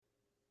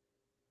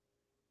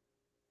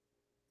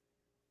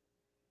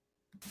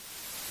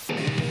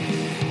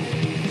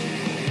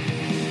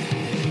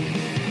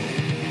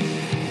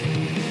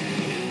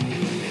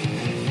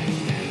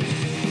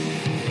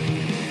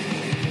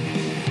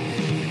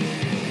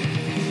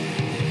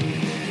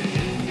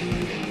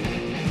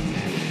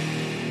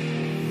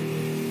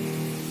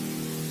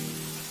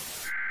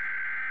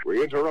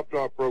we interrupt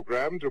our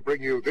program to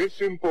bring you this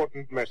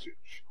important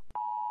message.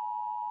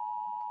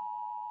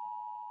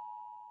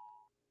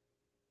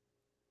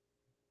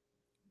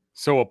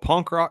 So a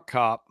punk rock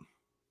cop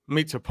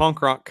meets a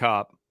punk rock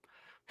cop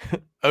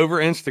over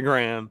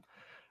Instagram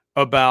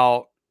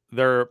about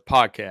their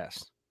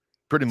podcast.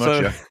 Pretty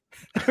much,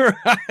 yeah.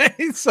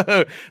 Right?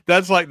 So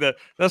that's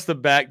the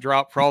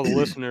backdrop for all the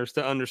listeners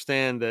to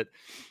understand that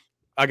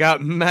I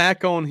got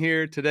Mac on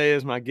here today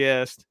as my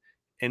guest,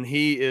 and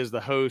he is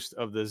the host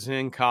of the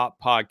Zen Cop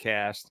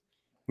Podcast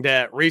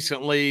that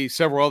recently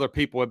several other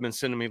people have been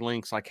sending me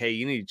links like, hey,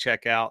 you need to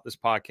check out this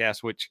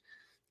podcast, which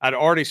I'd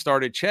already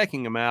started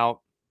checking him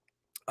out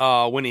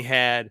when he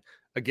had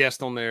a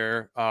guest on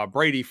there,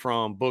 Brady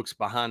from Books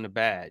Behind the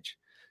Badge.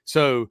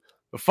 So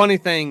the funny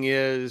thing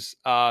is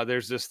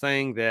there's this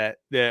thing that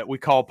we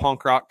call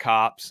punk rock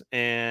cops,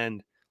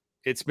 and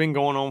it's been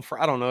going on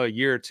for, I don't know, a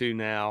year or two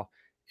now.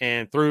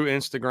 And through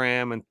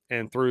Instagram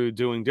and through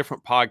doing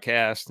different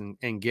podcasts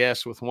and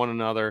guests with one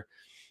another,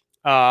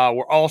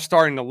 we're all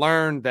starting to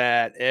learn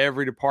that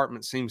every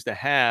department seems to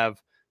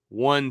have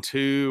 1,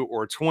 2,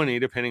 or 20,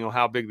 depending on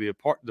how big the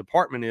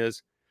department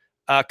is,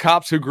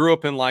 cops who grew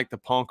up in like the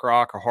punk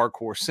rock or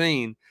hardcore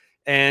scene.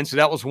 And so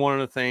that was one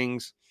of the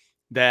things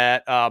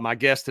that my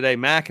guest today,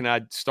 Mac, and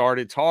I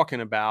started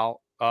talking about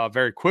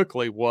very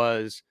quickly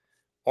was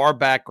our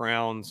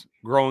backgrounds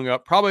growing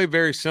up, probably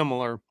very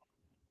similar,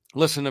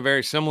 listening to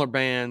very similar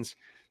bands,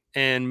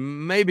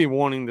 and maybe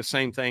wanting the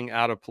same thing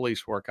out of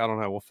police work. I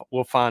don't know.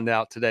 We'll find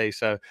out today.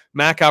 So,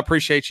 Mac, I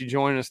appreciate you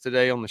joining us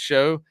today on the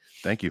show.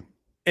 Thank you.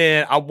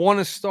 And I want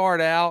to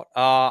start out.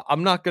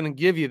 I'm not going to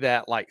give you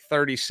that like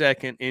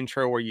 30-second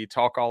intro where you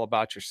talk all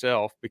about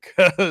yourself,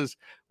 because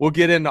we'll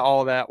get into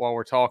all of that while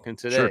we're talking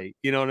today. Sure.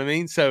 You know what I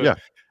mean? So yeah.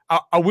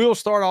 I will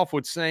start off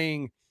with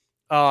saying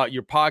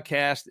your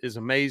podcast is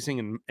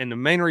amazing. And the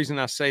main reason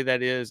I say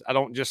that is I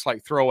don't just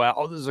like throw out,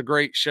 oh, this is a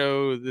great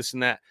show, this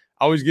and that.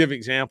 I always give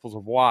examples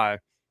of why.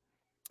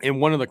 And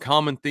one of the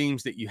common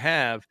themes that you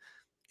have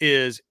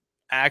is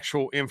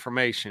actual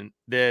information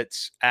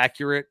that's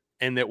accurate,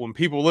 and that when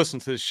people listen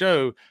to the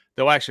show,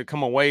 they'll actually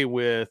come away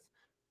with,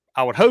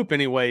 I would hope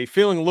anyway,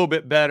 feeling a little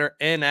bit better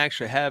and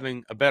actually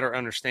having a better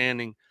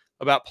understanding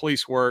about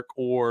police work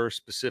or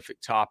specific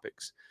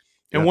topics.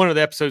 And one of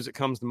the episodes that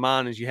comes to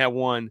mind is you have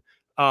one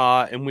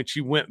in which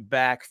you went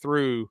back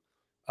through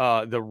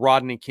the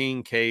Rodney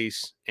King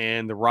case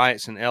and the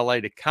riots in LA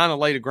to kind of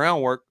lay the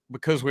groundwork,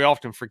 because we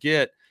often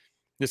forget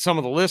that some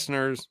of the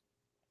listeners,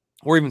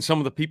 or even some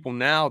of the people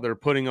now that are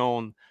putting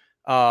on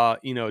a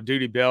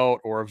duty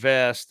belt or a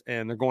vest,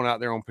 and they're going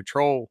out there on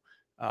patrol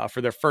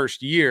for their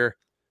first year,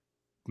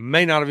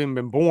 may not have even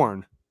been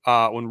born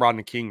when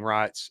Rodney King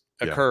riots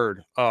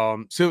occurred.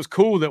 So it was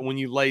cool that when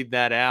you laid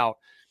that out,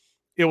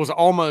 it was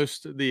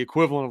almost the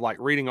equivalent of like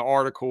reading an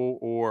article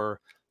or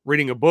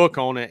reading a book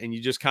on it, and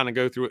you just kind of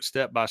go through it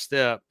step by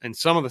step. And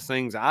some of the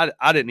things I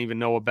didn't even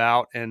know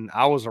about, and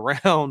I was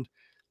around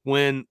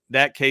when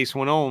that case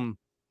went on,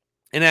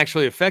 and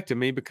actually affected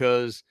me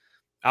because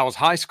I was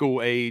high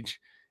school age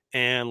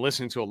and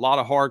listening to a lot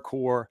of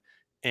hardcore.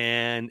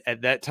 And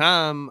at that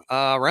time,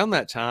 around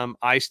that time,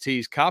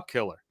 Ice-T's Cop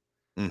Killer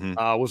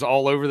was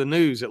all over the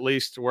news, at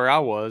least where I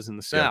was in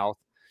the South.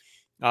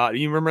 Do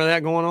you remember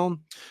that going on?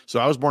 So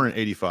I was born in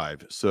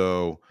 85.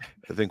 So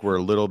I think we're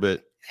a little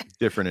bit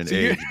different in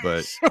age,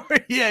 but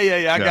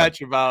I got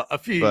you about a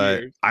few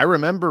years. I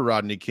remember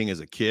Rodney King as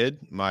a kid.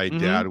 My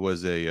dad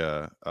was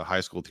a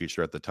high school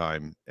teacher at the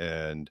time,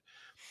 and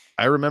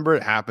I remember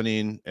it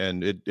happening,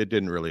 and it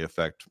didn't really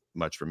affect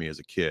much for me as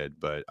a kid,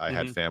 but I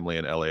had family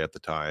in LA at the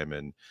time.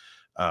 And,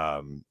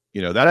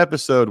 that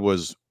episode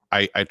was,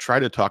 I try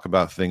to talk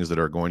about things that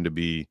are going to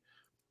be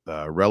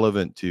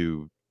relevant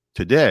to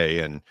today.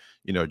 And,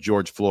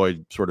 George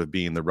Floyd sort of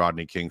being the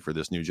Rodney King for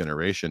this new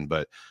generation,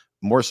 but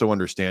more so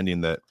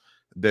understanding that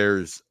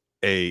there's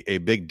a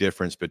big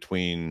difference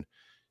between,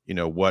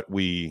 what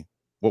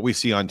we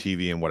see on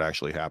TV and what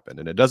actually happened.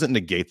 And it doesn't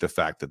negate the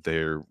fact that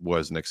there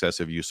was an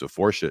excessive use of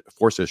force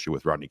issue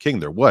with Rodney King.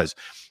 There was,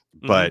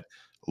 but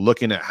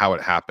looking at how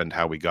it happened,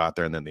 how we got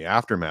there, and then the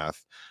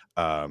aftermath,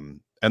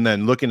 and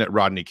then looking at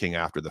Rodney King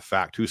after the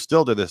fact, who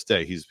still to this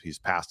day, he's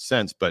passed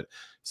since, but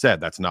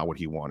said that's not what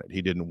he wanted.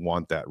 He didn't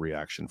want that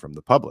reaction from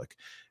the public.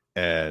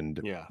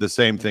 And the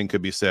same thing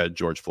could be said.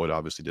 George Floyd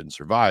obviously didn't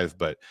survive,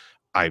 but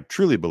I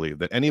truly believe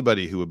that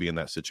anybody who would be in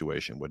that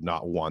situation would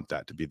not want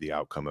that to be the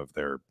outcome of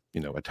their,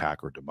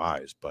 attack or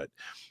demise. But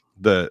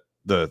the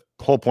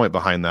whole point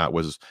behind that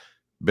was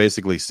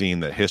basically seeing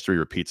that history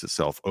repeats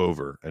itself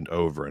over and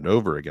over and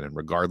over again. And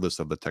regardless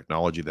of the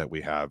technology that we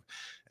have,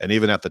 and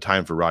even at the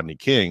time for Rodney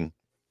King,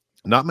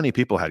 not many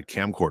people had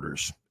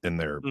camcorders in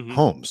their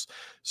homes.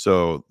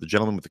 So the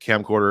gentleman with the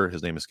camcorder,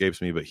 his name escapes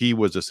me, but he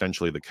was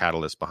essentially the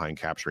catalyst behind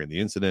capturing the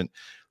incident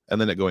and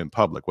then it going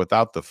public.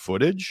 Without the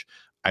footage,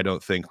 I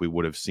don't think we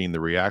would have seen the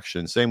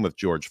reaction. Same with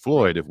George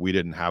Floyd. If we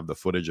didn't have the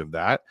footage of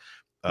that,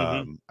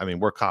 I mean,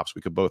 we're cops.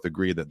 We could both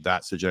agree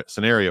that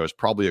scenario has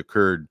probably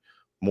occurred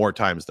more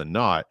times than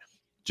not,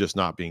 just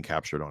not being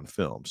captured on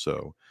film.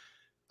 So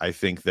I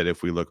think that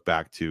if we look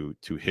back to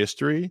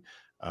history,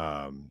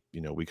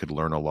 we could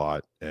learn a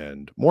lot,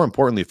 and more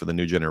importantly for the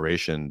new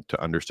generation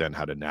to understand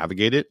how to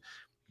navigate it,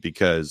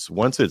 because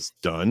once it's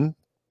done,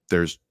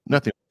 there's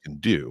nothing we can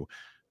do.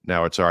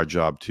 Now it's our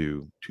job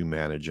to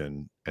manage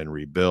and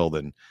rebuild.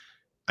 And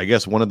I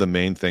guess one of the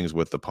main things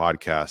with the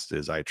podcast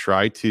is I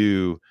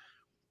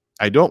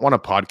don't want a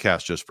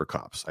podcast just for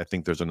cops. I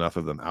think there's enough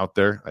of them out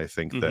there. I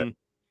think that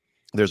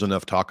there's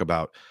enough talk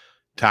about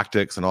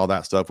tactics and all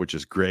that stuff, which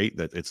is great,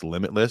 that it's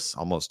limitless,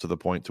 almost to the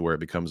point to where it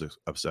becomes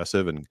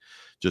obsessive and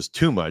just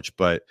too much.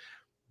 But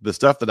the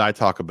stuff that I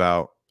talk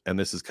about, and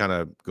this is kind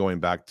of going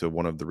back to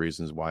one of the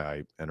reasons why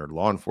I entered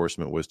law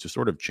enforcement, was to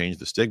sort of change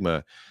the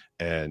stigma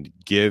and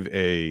give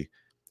a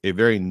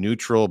very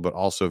neutral, but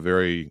also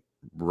very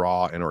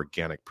raw and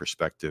organic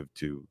perspective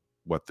to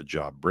what the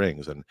job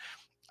brings. And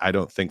I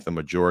don't think the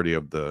majority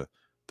of the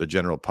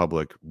general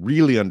public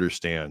really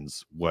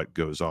understands what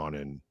goes on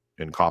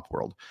in cop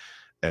world.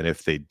 And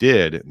if they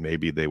did,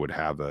 maybe they would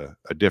have a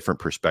different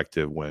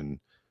perspective when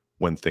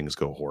things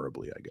go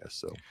horribly, I guess.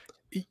 So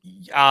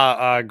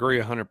I agree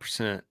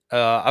 100%.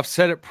 I've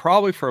said it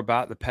probably for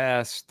about the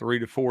past 3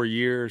 to 4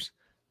 years,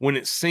 when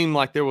it seemed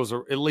like there was,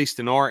 at least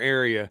in our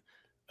area,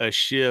 a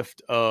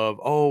shift of,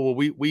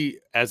 we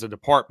as a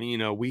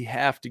department, we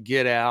have to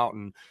get out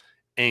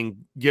and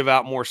give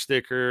out more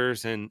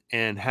stickers and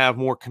have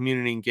more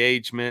community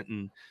engagement.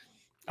 And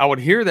I would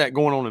hear that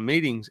going on in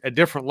meetings at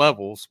different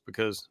levels,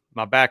 because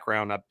my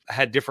background, I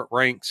had different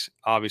ranks,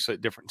 obviously,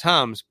 at different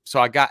times.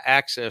 So I got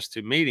access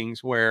to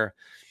meetings where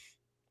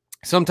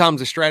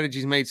sometimes the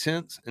strategies made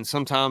sense, and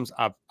sometimes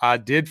I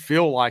did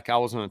feel like I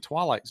was in a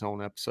Twilight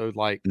Zone episode.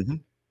 Like,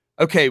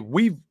 okay,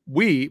 when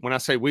I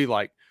say we,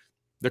 like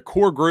the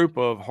core group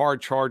of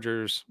hard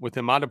chargers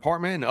within my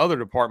department and other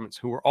departments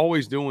who were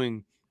always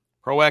doing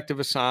proactive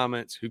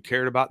assignments, who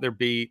cared about their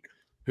beat,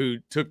 who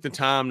took the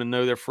time to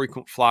know their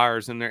frequent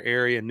flyers in their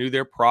area, knew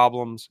their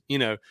problems,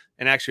 and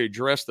actually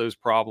addressed those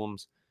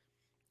problems.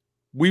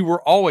 We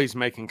were always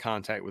making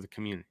contact with the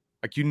community.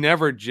 Like, you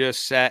never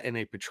just sat in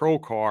a patrol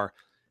car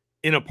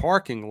in a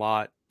parking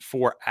lot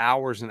for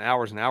hours and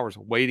hours and hours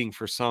waiting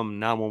for some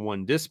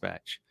 911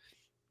 dispatch.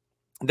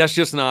 That's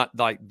just not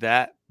like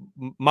that.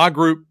 My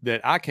group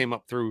that I came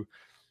up through,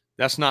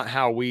 that's not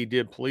how we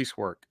did police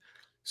work.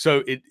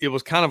 So it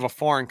was kind of a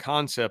foreign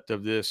concept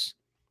of this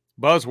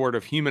buzzword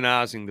of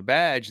humanizing the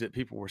badge that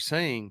people were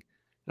saying.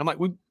 And I'm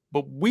like,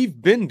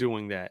 we've been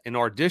doing that in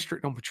our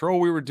district on patrol.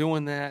 We were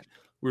doing that.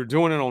 We were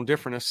doing it on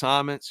different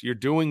assignments. You're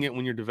doing it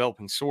when you're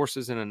developing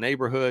sources in a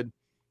neighborhood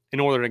in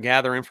order to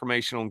gather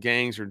information on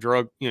gangs or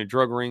drug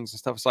rings and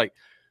stuff. It's like,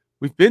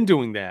 we've been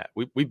doing that.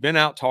 We've been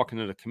out talking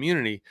to the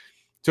community.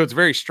 So it's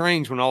very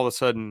strange when all of a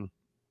sudden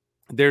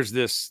there's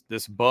this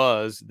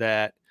buzz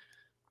that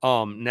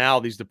now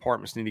these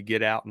departments need to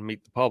get out and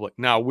meet the public.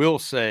 Now, I will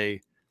say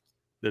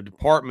the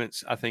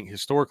departments, I think,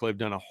 historically have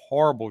done a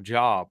horrible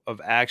job of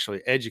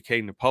actually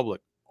educating the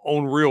public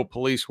on real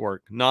police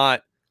work,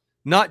 not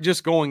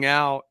just going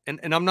out. And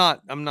I'm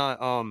not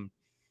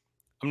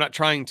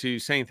trying to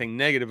say anything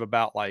negative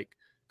about like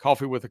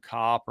coffee with a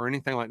cop or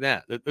anything like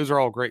that. Those are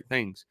all great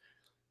things.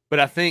 But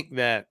I think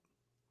that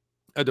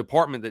a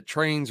department that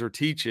trains or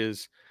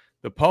teaches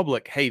the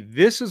public, hey,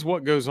 this is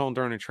what goes on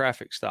during a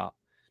traffic stop,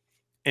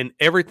 and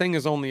everything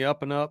is on the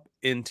up and up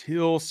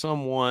until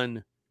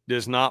someone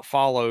does not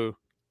follow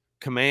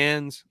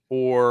commands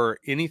or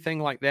anything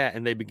like that,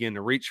 and they begin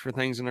to reach for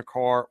things in a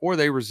car or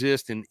they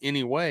resist in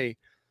any way.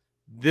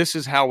 This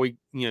is how we,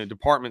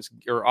 departments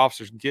or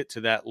officers get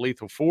to that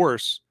lethal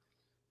force,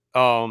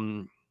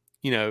 scenario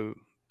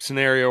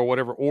or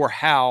whatever, or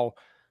how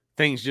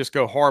things just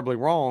go horribly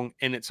wrong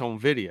and it's on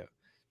video.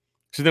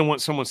 So then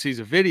once someone sees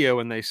a video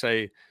and they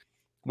say,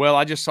 well,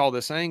 I just saw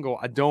this angle,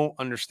 I don't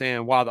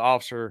understand why the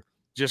officer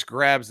just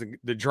grabs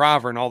the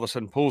driver and all of a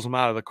sudden pulls them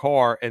out of the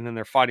car and then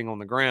they're fighting on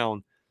the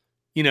ground.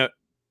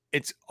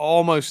 It's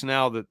almost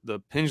now that the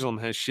pendulum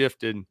has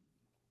shifted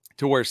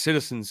to where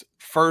citizens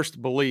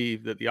first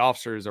believe that the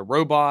officer is a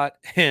robot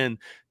and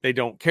they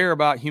don't care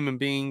about human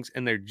beings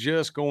and they're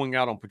just going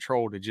out on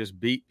patrol to just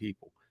beat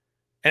people.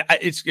 And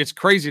it's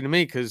crazy to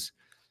me, because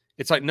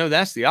it's like, no,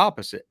 that's the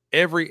opposite.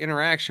 Every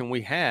interaction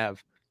we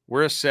have,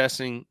 we're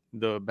assessing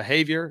the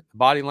behavior,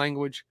 body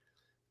language,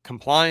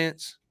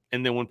 compliance.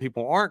 And then when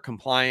people aren't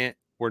compliant,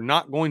 we're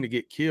not going to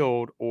get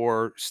killed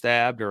or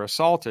stabbed or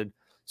assaulted.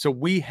 So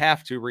we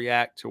have to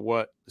react to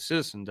what the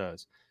citizen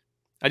does.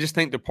 I just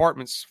think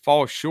departments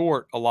fall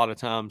short a lot of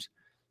times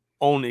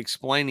on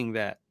explaining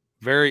that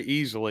very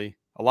easily,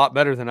 a lot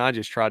better than I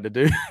just tried to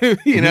do,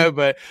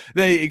 but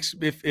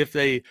if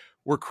they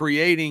were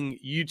creating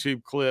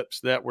YouTube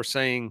clips that were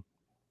saying,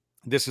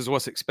 this is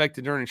what's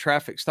expected during a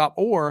traffic stop,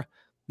 or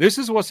this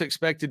is what's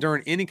expected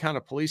during any kind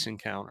of police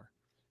encounter.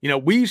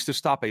 We used to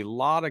stop a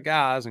lot of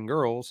guys and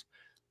girls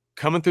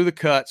coming through the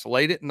cuts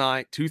late at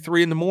night, 2,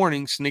 3 in the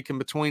morning, sneaking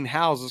between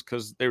houses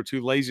because they were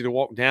too lazy to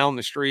walk down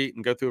the street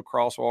and go through a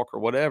crosswalk or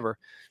whatever.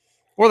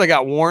 Or they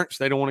got warrants.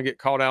 They don't want to get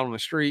caught out on the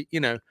street.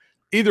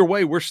 Either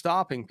way, we're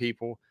stopping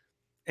people.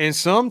 And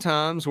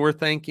sometimes we're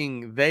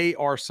thinking they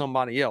are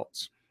somebody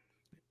else.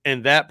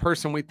 And that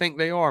person we think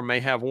they are may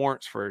have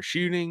warrants for a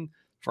shooting,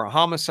 for a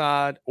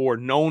homicide, or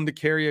known to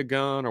carry a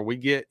gun, or we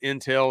get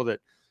intel that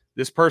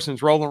this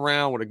person's rolling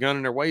around with a gun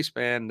in their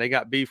waistband and they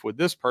got beef with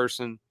this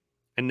person,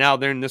 and now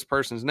they're in this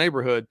person's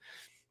neighborhood,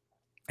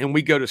 and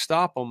we go to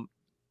stop them.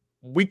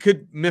 We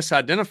could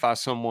misidentify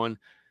someone,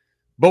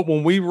 but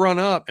when we run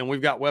up and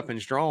we've got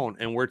weapons drawn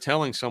and we're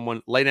telling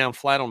someone, lay down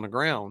flat on the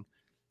ground,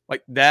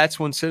 like that's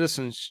when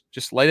citizens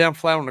just lay down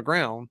flat on the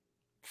ground,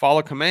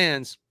 follow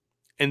commands,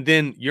 and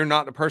then you're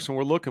not the person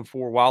we're looking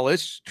for. While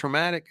it's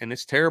traumatic and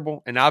it's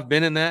terrible, and I've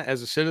been in that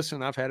as a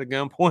citizen, I've had a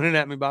gun pointed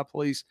at me by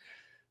police.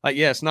 Like,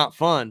 yeah, it's not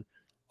fun.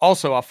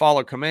 Also, I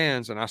followed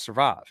commands and I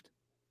survived.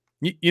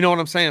 You know what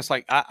I'm saying? It's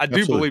like I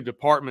do believe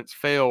departments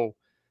fail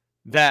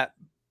that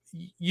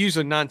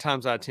usually 9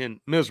 times out of 10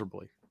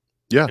 miserably.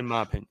 Yeah, in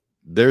my opinion.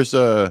 There's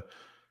so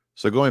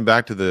going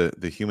back to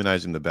the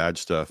humanizing the badge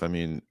stuff. I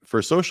mean,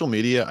 for social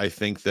media, I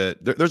think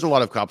that there's a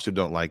lot of cops who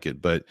don't like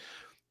it, but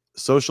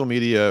social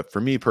media,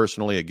 for me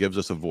personally, it gives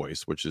us a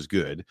voice, which is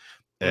good.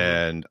 Mm-hmm.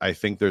 And I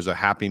think there's a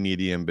happy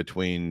medium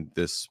between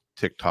this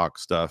TikTok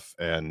stuff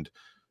and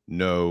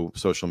no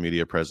social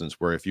media presence,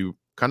 where if you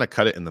kind of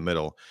cut it in the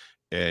middle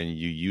and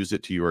you use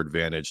it to your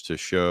advantage to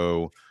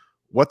show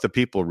what the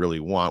people really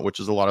want, which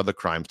is a lot of the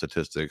crime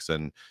statistics,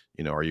 and,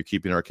 you know, are you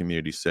keeping our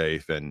community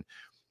safe? And,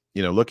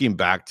 you know, looking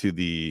back to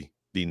the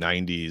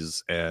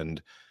 90s,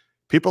 and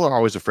people are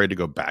always afraid to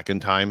go back in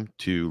time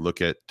to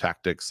look at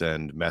tactics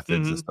and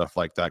methods and stuff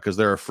like that, because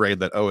they're afraid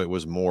that, oh, it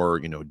was more,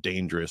 you know,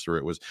 dangerous, or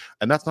it was,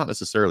 and that's not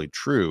necessarily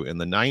true. In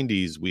the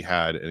 90s, we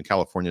had, in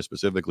California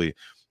specifically,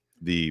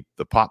 the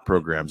POP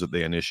programs that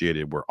they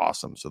initiated were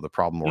awesome. So the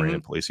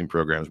problem-oriented policing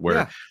programs,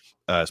 where,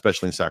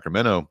 especially in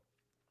Sacramento,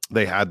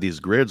 they had these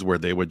grids where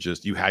they would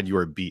just, you had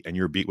your beat, and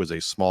your beat was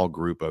a small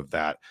group of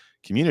that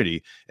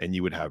community, and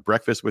you would have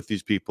breakfast with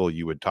these people.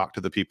 You would talk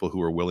to the people who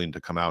were willing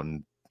to come out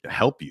and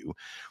help you.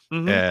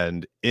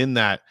 And in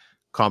that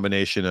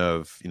combination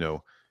of, you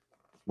know,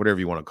 whatever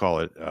you want to call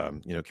it,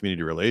 you know,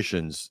 community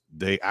relations,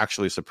 they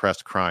actually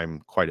suppressed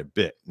crime quite a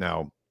bit.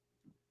 Now,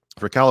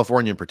 for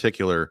California in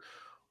particular,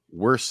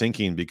 we're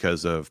sinking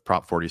because of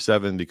Prop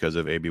 47, because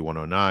of AB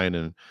 109.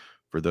 And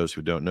for those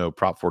who don't know,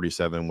 Prop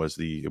 47 was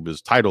it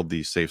was titled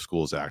the Safe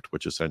Schools Act,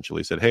 which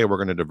essentially said, hey, we're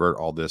going to divert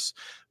all this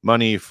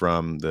money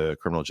from the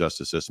criminal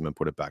justice system and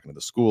put it back into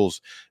the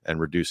schools, and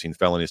reducing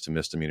felonies to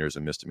misdemeanors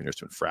and misdemeanors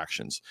to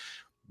infractions.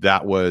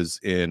 That was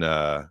in,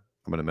 I'm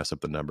going to mess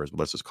up the numbers, but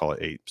let's just call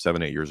it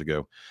 7, 8 years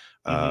ago.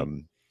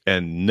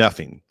 And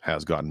nothing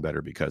has gotten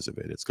better because of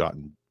it. It's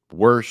gotten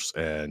worse.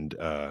 And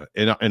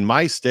in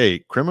my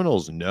state,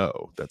 criminals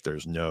know that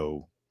there's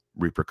no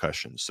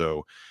repercussions.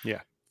 So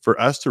yeah, for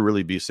us to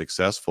really be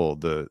successful,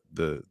 the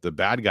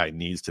bad guy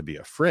needs to be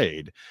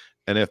afraid.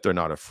 And if they're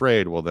not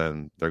afraid, well,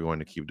 then they're going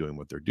to keep doing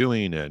what they're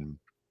doing. And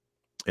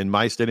in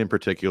my state in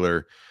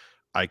particular,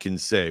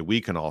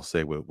 we can all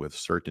say with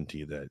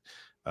certainty that,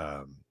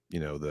 you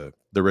know, the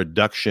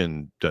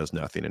reduction does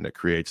nothing, and it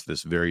creates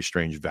this very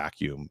strange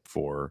vacuum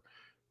for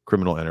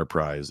criminal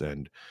enterprise.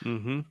 And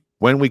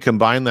when we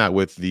combine that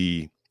with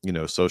the, you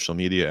know, social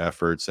media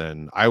efforts,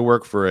 and I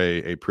work for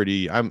a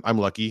pretty, I'm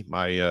lucky.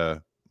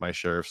 My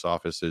sheriff's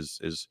office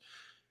is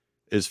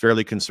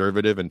fairly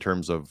conservative in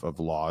terms of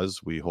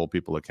laws. We hold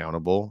people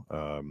accountable.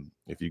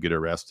 If you get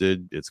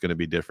arrested, it's going to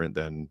be different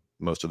than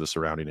most of the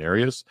surrounding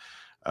areas.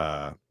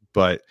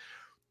 But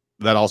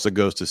that also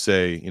goes to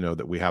say, you know,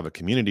 that we have a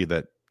community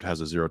that has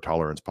a zero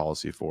tolerance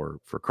policy for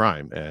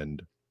crime.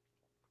 And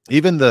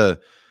even the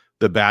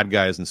bad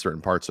guys in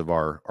certain parts of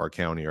our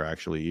county are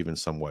actually even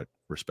somewhat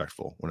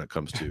respectful when it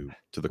comes to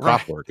the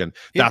cop work. And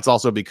that's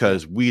also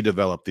because we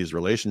develop these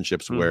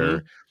relationships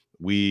where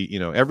we, you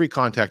know, every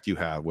contact you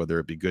have, whether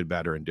it be good,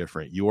 bad, or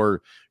indifferent,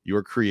 you're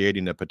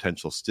creating a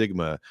potential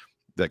stigma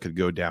that could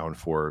go down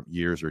for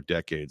years or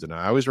decades. And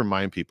I always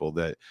remind people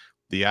that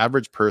the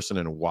average person,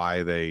 and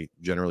why they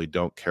generally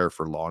don't care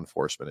for law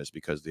enforcement, is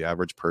because the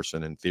average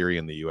person, in theory,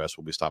 in the U.S.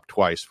 will be stopped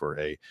twice for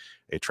a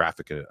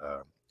traffic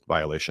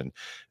violation.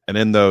 And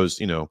in those,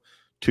 you know,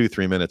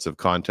 2-3 minutes of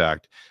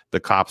contact, the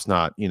cop's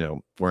not, you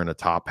know, wearing a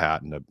top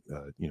hat and a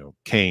you know,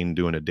 cane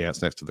doing a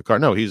dance next to the car.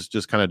 No, he's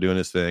just kind of doing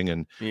his thing.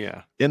 And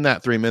in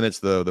that 3 minutes,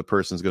 though, the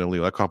person's going to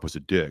leave. That cop was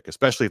a dick,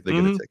 especially if they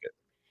get a ticket.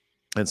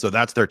 And so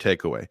that's their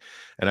takeaway.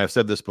 And I've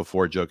said this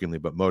before jokingly,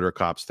 but motor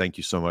cops, thank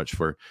you so much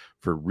for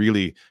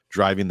really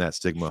driving that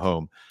stigma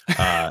home.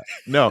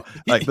 No,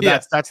 like, but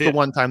that's the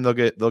one time they'll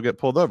get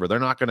pulled over. They're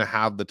not going to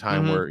have the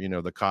time where, you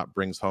know, the cop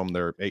brings home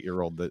their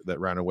 8-year-old that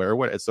ran away or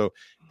what. So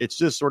it's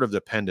just sort of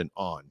dependent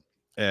on.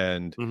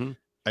 And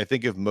I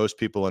think if most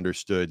people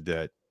understood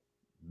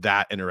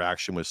that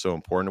interaction was so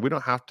important, we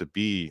don't have to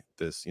be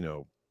this, you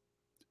know,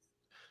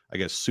 I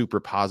guess, super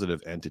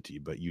positive entity,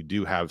 but you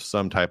do have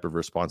some type of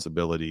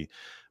responsibility.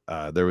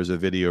 There was a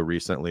video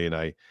recently, and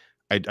I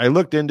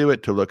looked into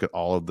it to look at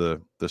all of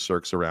the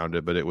circs around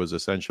it, but it was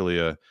essentially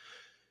a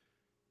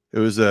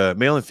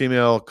male and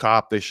female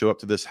cop. They show up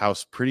to this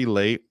house pretty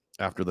late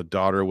after the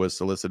daughter was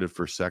solicited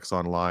for sex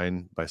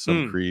online by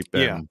some creep.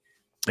 And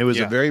It was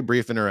a very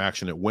brief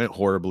interaction. It went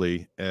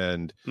horribly.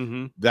 And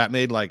that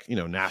made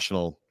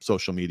national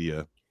social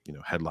media,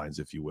 headlines,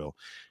 if you will.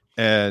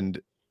 And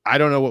I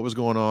don't know what was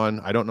going on.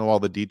 I don't know all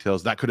the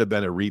details. That could have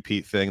been a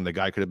repeat thing. The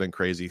guy could have been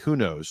crazy. Who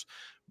knows?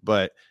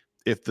 But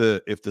if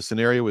the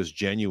scenario was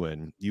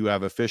genuine, you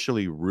have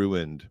officially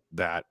ruined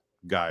that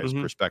guy's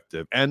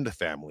perspective and the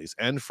families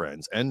and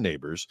friends and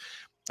neighbors.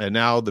 And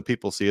now the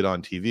people see it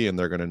on TV and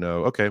they're going to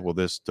know, okay, well,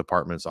 this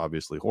department's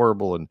obviously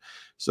horrible. And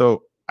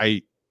so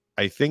I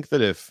think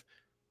that if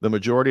the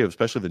majority of,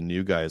 especially the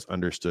new guys,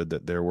 understood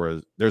that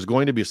there's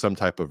going to be some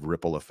type of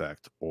ripple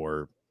effect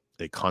or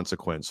a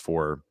consequence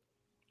for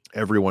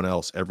everyone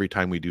else every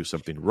time we do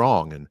something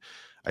wrong. And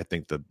I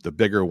think the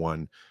bigger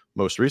one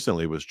most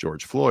recently was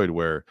George Floyd,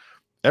 where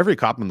every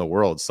cop in the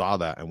world saw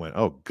that and went,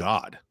 oh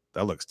God,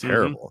 that looks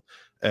terrible.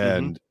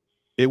 And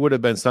it would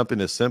have been something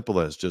as simple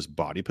as just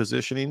body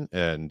positioning.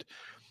 And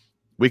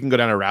we can go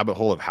down a rabbit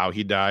hole of how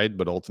he died,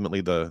 but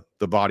ultimately the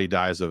body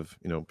dies of,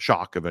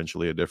 shock,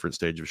 eventually a different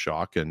stage of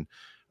shock. And,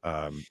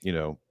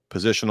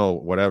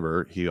 positional,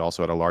 whatever. He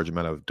also had a large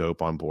amount of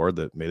dope on board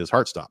that made his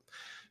heart stop.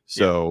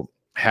 So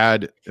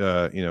had,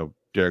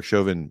 Derek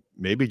Chauvin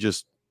maybe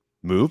just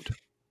moved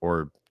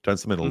or done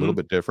something a little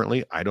bit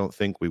differently, I don't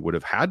think we would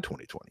have had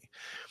 2020.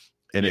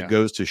 And it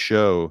goes to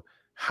show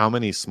how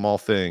many small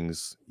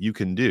things you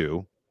can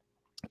do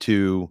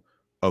to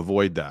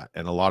avoid that.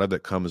 And a lot of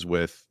it comes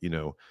with,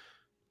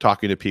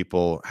 talking to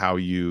people, how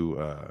you,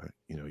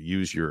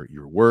 use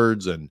your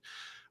words. And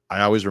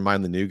I always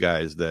remind the new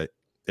guys that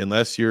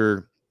unless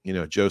you're,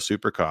 Joe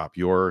Super Cop,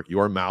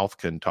 your mouth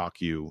can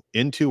talk you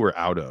into or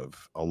out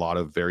of a lot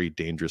of very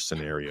dangerous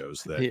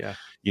scenarios that,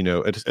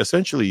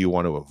 essentially you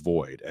want to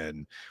avoid.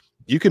 And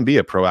you can be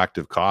a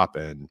proactive cop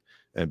and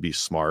be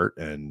smart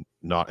and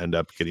not end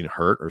up getting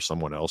hurt or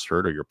someone else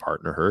hurt or your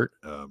partner hurt.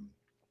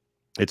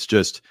 It's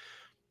just,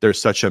 there's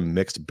such a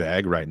mixed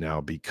bag right now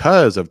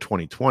because of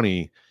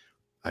 2020.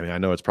 I mean, I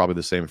know it's probably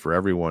the same for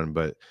everyone,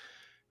 but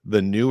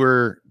the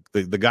newer,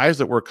 the guys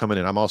that were coming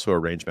in, I'm also a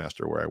range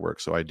master where I work.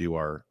 So I do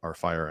our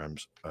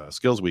firearms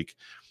skills week,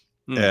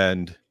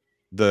 and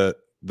the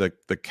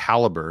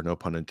caliber, no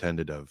pun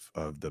intended, of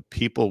the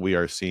people we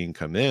are seeing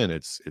come in.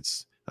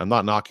 It's, I'm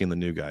not knocking the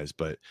new guys,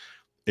 but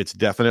it's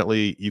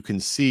definitely, you can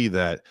see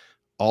that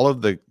all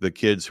of the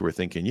kids who were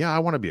thinking, yeah, I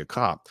want to be a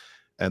cop.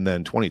 And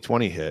then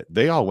 2020 hit,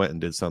 they all went and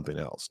did something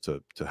else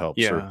to help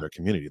serve their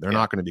community. They're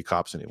not going to be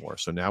cops anymore.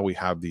 So now we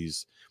have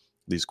these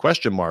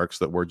question marks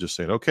that we're just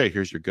saying, okay,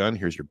 here's your gun,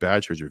 here's your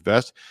badge, here's your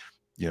vest,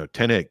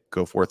 10-8,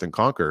 go forth and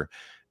conquer.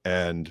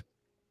 And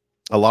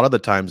a lot of the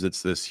times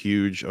it's this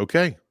huge,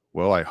 okay,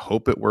 well, I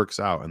hope it works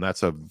out. And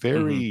that's a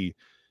very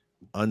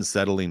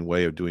unsettling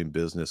way of doing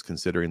business,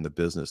 considering the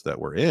business that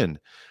we're in.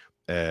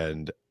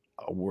 And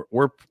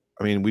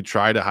we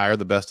try to hire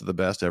the best of the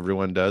best.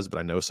 Everyone does, but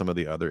I know some of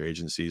the other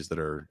agencies that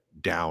are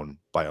down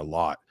by a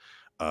lot.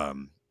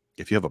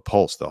 If you have a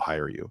pulse, they'll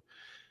hire you.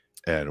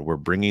 And we're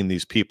bringing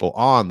these people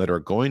on that are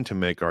going to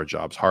make our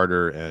jobs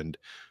harder. And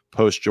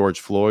post George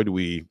Floyd,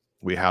 we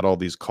had all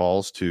these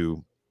calls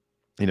to,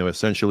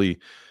 essentially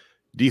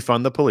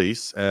defund the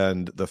police.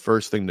 And the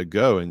first thing to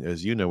go, and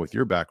as you know, with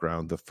your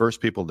background, the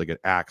first people to get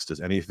axed is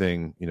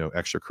anything,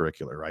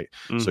 extracurricular, right?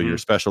 So your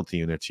specialty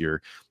units,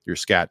 your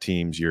SCAT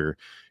teams, your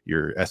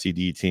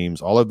SED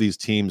teams, all of these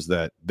teams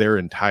that their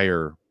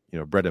entire,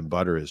 bread and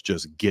butter is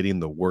just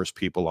getting the worst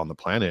people on the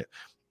planet.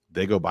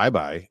 They go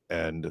bye-bye,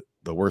 and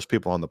the worst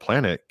people on the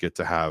planet get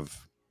to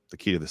have the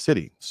key to the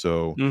city.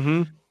 So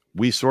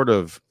we sort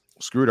of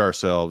screwed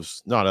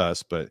ourselves, not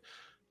us, but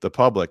the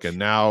public. And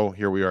now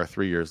here we are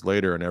 3 years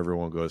later, and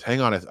everyone goes,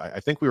 hang on, I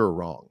think we were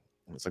wrong.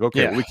 And it's like,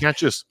 okay, well, we can't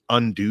just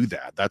undo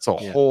that. That's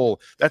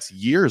that's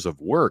years of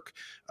work,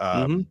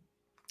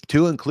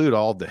 to include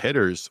all the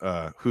hitters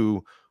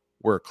who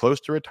were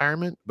close to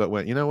retirement, but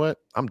went, you know what,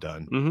 I'm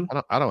done.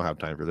 I don't have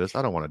time for this.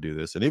 I don't want to do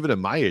this. And even in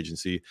my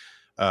agency,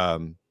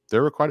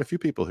 there were quite a few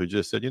people who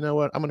just said, you know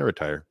what, I'm going to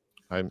retire.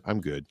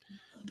 I'm good.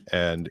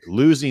 And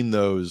losing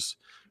those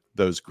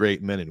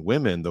great men and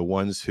women, the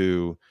ones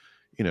who,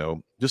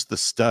 just the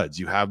studs,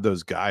 you have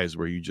those guys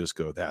where you just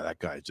go, that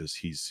guy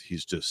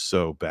he's just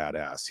so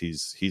badass.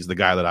 He's the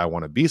guy that I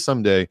want to be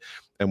someday.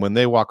 And when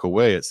they walk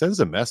away, it sends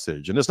a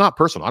message, and it's not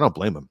personal. I don't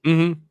blame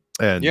them.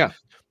 And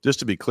just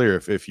to be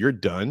clear, if you're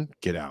done,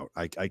 get out.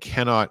 I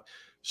cannot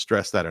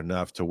stress that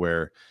enough, to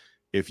where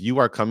if you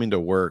are coming to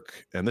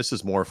work, and this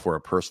is more for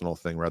a personal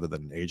thing rather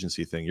than an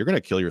agency thing, you're going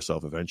to kill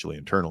yourself eventually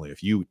internally.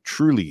 If you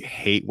truly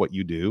hate what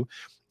you do,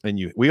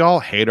 and we all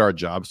hate our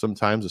jobs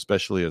sometimes,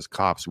 especially as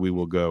cops, we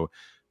will go,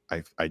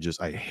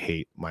 I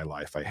hate my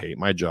life. I hate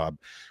my job.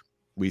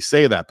 We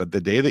say that, but the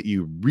day that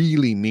you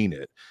really mean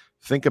it,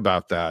 think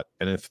about that.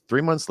 And if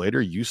 3 months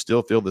later you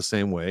still feel the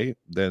same way,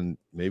 then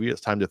maybe it's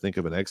time to think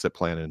of an exit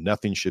plan, and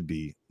nothing should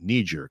be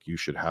knee jerk. You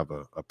should have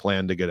a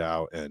plan to get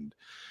out. And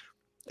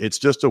it's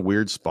just a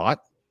weird spot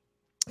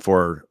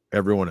for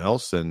everyone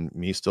else, and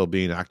me still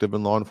being active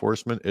in law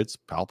enforcement, it's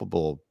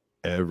palpable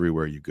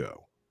everywhere you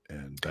go.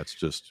 And that's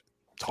just,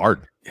 it's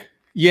hard.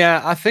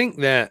 Yeah, I think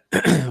that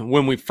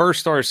when we first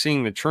started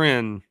seeing the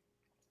trend,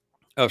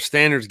 of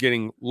standards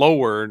getting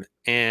lowered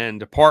and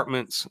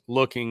departments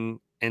looking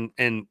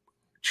and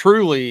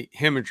truly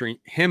hemorrhaging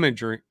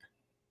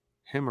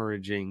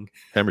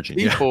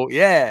people.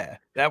 Yeah,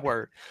 that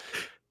word.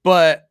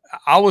 But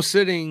I was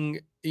sitting,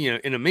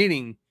 in a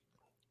meeting.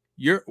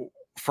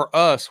 For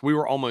us, we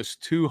were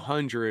almost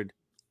 200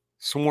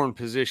 sworn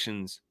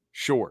positions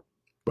short.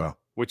 Wow.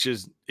 Which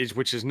is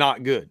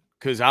not good,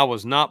 because I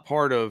was not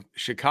part of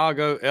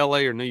Chicago, LA,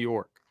 or New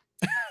York.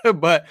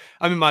 But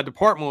I mean, my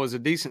department was a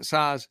decent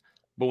size.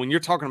 But when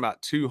you're talking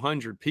about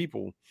 200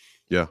 people,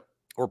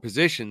 or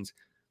positions,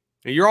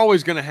 you're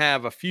always going to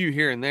have a few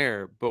here and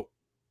there. But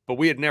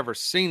we had never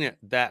seen it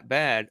that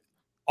bad.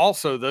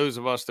 Also, those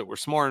of us that were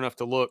smart enough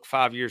to look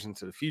 5 years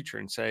into the future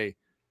and say,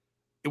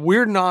 we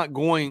are now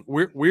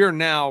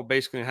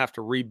basically going to have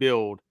to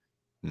rebuild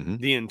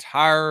the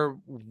entire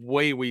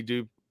way we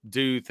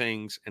do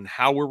things, and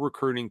how we're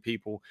recruiting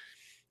people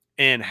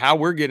and how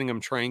we're getting them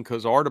trained,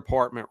 because our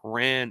department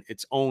ran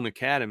its own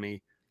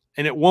academy.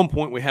 And at one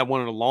point we had one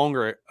of the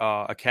longer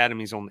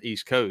academies on the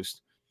East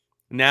Coast.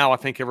 Now I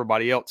think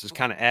everybody else has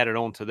kind of added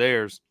on to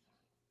theirs.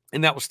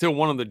 And that was still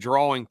one of the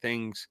drawing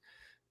things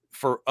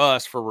for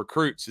us, for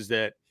recruits, is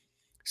that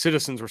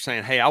citizens were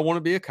saying, hey, I want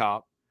to be a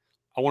cop.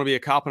 I want to be a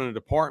cop in a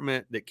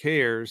department that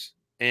cares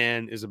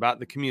and is about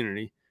the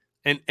community.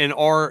 And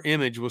our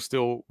image was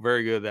still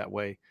very good that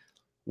way.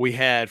 We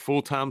had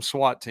full-time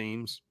SWAT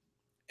teams.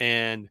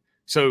 And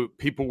so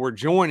people were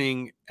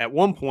joining at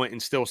one point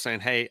and still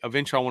saying, hey,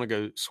 eventually I want to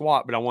go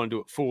SWAT, but I want to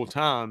do it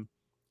full-time.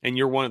 And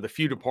you're one of the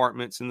few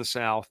departments in the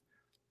South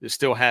that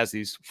still has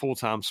these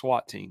full-time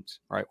SWAT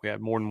teams, right? We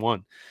have more than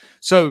one.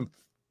 So,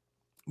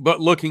 but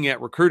looking at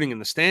recruiting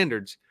and the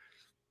standards,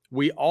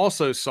 we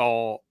also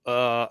saw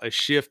a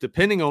shift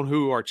depending on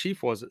who our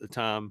chief was at the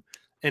time.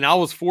 And I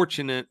was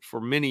fortunate for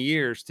many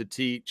years to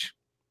teach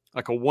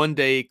like a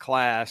one-day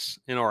class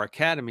in our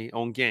academy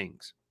on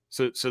gangs.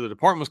 So the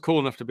department was cool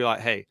enough to be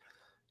like, hey,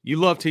 you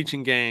love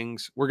teaching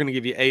gangs. We're going to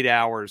give you 8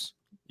 hours.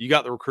 You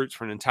got the recruits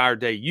for an entire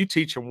day. You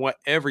teach them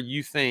whatever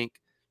you think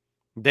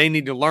they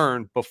need to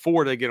learn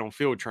before they get on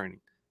field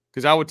training.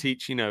 Because I would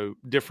teach,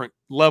 different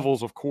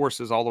levels of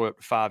courses all the way up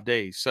to 5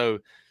 days. So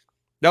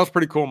that was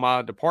pretty cool on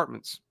my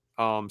department's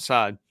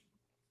side.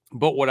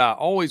 But what I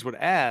always would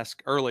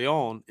ask early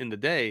on in the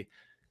day,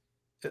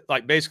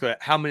 like basically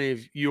how many of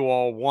you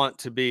all want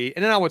to be,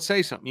 and then I would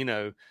say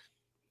something,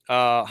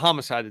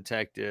 homicide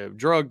detective,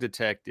 drug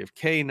detective,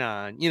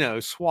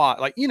 K9, SWAT,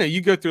 like,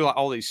 you go through like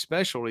all these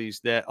specialties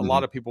that a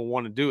lot of people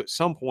want to do at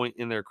some point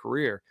in their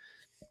career.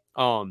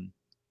 And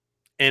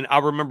I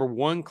remember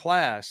one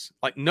class,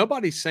 like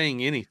nobody's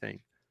saying anything.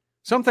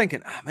 So I'm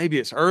thinking, maybe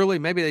it's early.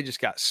 Maybe they just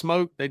got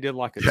smoked. They did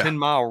like a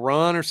 10-mile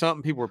run or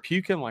something. People were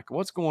puking. Like,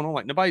 what's going on?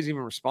 Like nobody's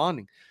even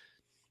responding.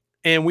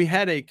 And we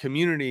had a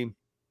community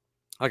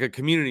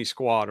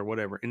squad or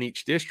whatever in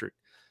each district.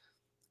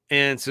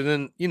 And so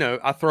then,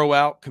 I throw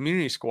out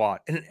community squad,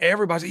 and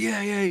everybody's like,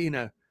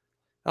 yeah.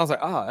 I was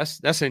like,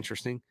 that's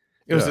interesting.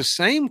 It was the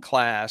same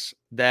class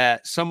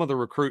that some of the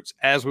recruits,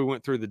 as we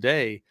went through the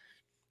day,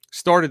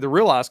 started to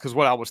realize, because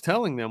what I was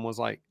telling them was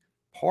like,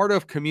 part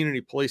of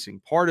community policing,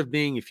 part of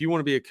being, if you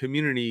want to be a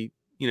community,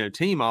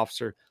 team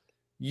officer,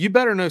 you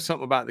better know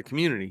something about the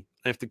community.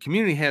 And if the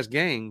community has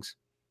gangs,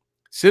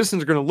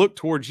 citizens are going to look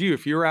towards you.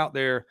 If you're out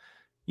there,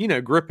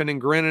 gripping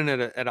and grinning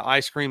at an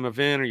ice cream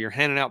event, or you're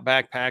handing out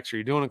backpacks, or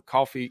you're doing a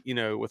coffee,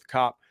 with a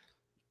cop,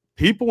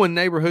 people in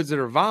neighborhoods that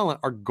are violent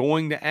are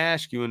going to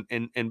ask you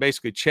and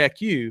basically check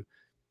you.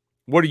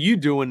 What are you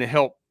doing to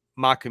help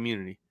my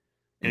community?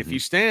 And if you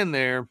stand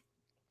there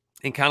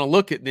and kind of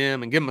look at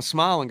them and give them a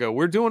smile and go,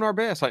 we're doing our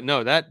best. Like,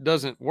 no, that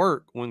doesn't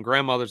work when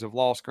grandmothers have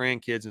lost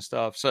grandkids and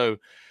stuff. So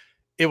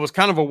it was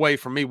kind of a way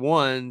for me,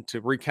 one, to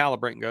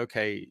recalibrate and go,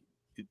 okay,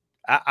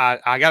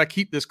 I got to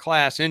keep this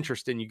class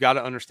interesting. You got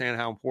to understand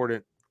how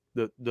important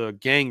the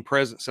gang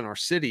presence in our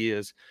city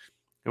is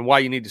and why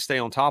you need to stay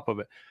on top of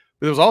it.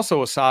 But there was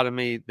also a side of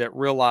me that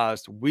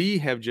realized we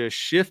have just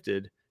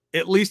shifted,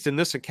 at least in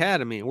this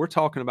academy, and we're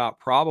talking about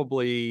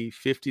probably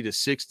 50 to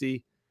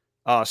 60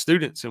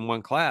 students in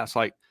one class.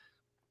 Like,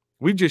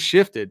 we've just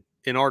shifted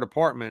in our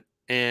department,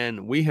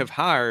 and we have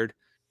hired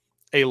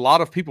a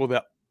lot of people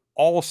that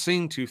all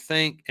seem to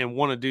think and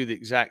want to do the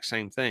exact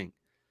same thing.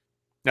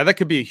 Now, that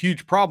could be a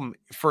huge problem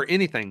for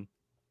anything.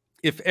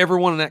 If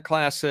everyone in that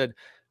class said,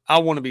 I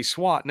want to be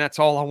SWAT, and that's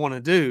all I want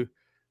to do,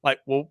 like,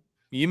 well,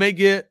 you may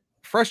get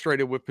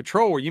frustrated with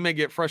patrol, or you may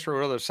get frustrated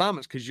with other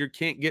assignments because you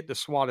can't get to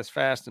SWAT as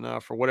fast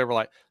enough or whatever.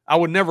 Like, I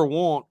would never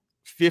want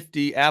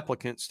 50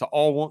 applicants to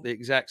all want the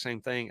exact same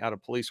thing out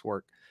of police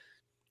work.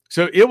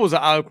 So it was an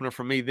eye-opener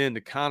for me then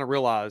to kind of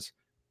realize,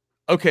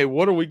 okay,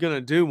 what are we going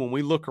to do when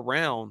we look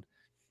around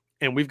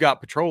and we've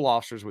got patrol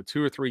officers with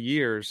 2 or 3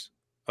 years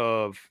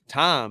of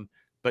time,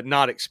 but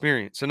not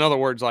experience? In other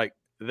words, like,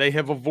 they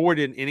have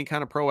avoided any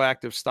kind of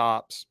proactive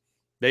stops.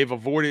 They've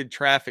avoided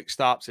traffic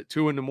stops at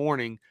 2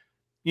 a.m,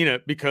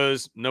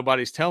 because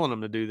nobody's telling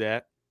them to do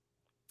that.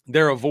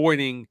 They're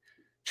avoiding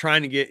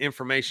trying to get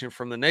information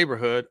from the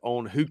neighborhood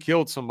on who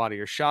killed somebody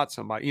or shot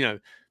somebody.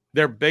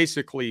 they're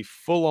basically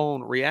full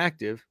on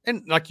reactive.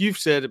 And like you've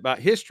said about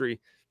history,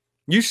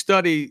 you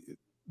study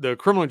the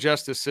criminal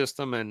justice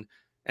system and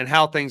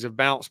how things have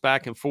bounced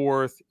back and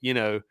forth,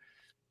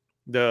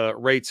 the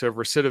rates of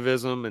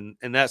recidivism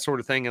and that sort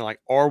of thing. And like,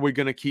 are we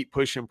going to keep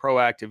pushing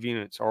proactive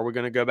units? Are we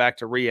going to go back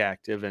to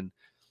reactive? And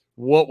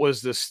what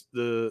was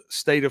the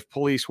state of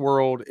police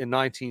world in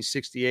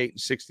 1968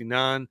 and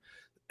 69?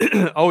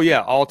 Oh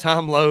yeah.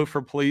 All-time low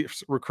for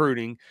police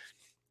recruiting.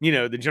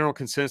 The general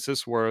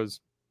consensus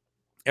was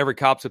every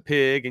cop's a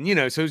pig.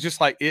 And, so it's just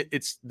like,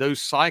 it's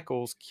those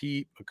cycles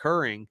keep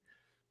occurring.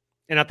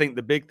 And I think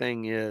the big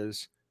thing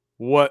is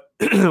what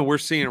we're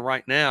seeing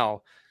right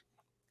now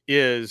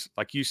is,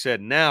 like you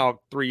said, now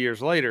 3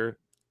 years later,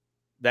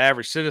 the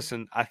average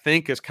citizen, I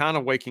think, is kind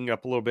of waking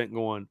up a little bit and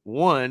going,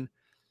 one,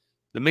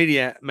 the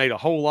media made a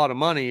whole lot of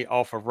money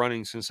off of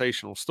running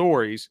sensational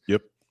stories.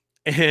 Yep.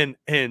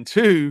 And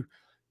two,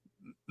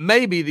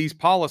 maybe these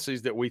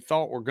policies that we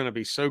thought were going to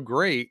be so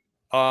great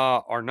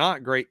are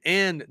not great.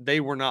 And they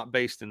were not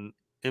based in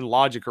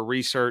logic or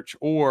research,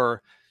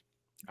 or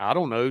I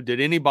don't know, did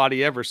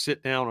anybody ever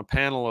sit down a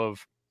panel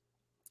of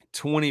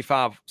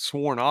 25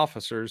 sworn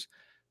officers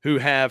who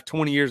have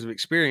 20 years of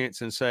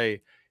experience and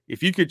say,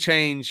 if you could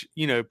change,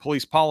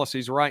 police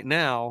policies right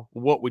now,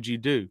 what would you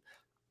do?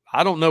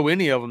 I don't know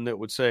any of them that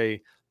would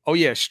say, oh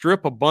yeah,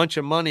 strip a bunch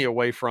of money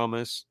away from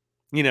us,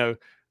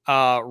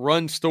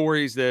 run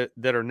stories that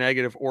are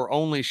negative, or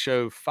only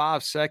show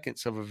 5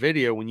 seconds of a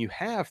video when you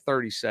have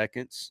 30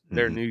 seconds,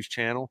 their news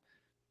channel.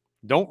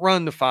 Don't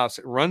run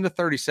run the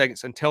 30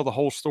 seconds and tell the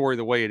whole story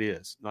the way it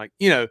is. Like,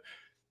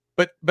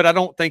 but I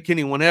don't think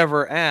anyone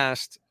ever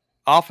asked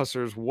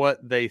officers what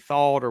they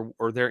thought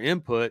or their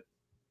input.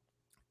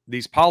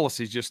 These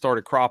policies just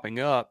started cropping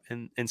up,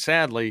 and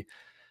sadly,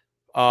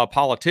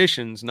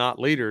 politicians, not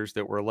leaders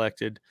that were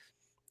elected,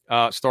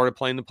 started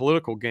playing the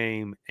political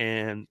game,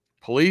 and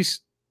police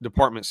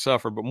departments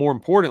suffered, but more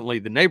importantly,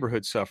 the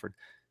neighborhoods suffered.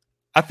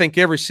 I think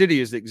every city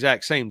is the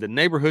exact same. The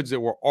neighborhoods that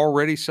were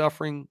already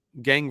suffering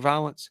gang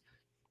violence,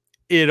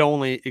 it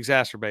only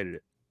exacerbated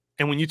it.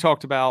 And when you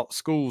talked about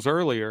schools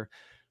earlier,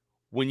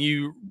 when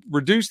you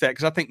reduce that,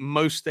 because I think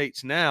most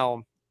states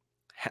now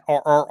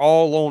are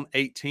all on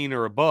 18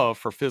 or above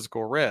for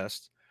physical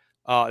arrest.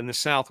 In the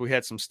South, we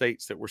had some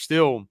states that were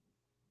still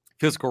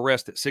physical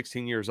arrest at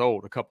 16 years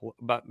old,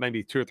 about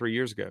maybe 2 or 3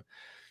 years ago.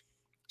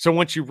 So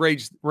once you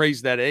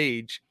raise that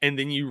age, and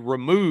then you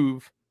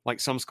remove, like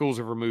some schools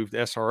have removed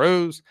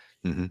SROs,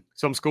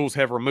 some schools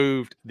have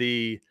removed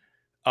the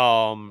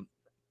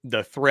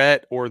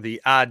threat or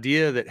the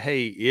idea that,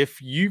 hey,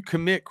 if you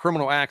commit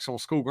criminal acts on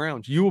school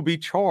grounds, you will be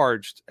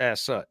charged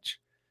as such.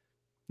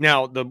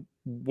 Now,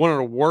 one of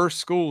the worst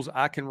schools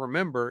I can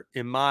remember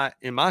in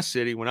my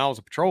city when I was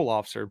a patrol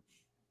officer,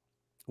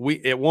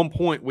 at one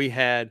point we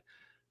had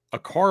a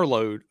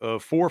carload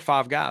of 4 or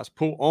 5 guys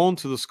pull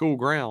onto the school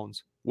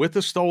grounds with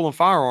a stolen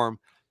firearm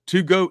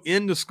to go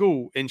into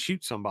school and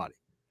shoot somebody.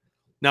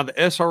 Now, the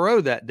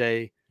SRO that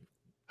day,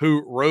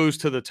 who rose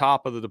to the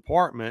top of the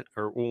department,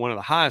 or one of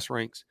the highest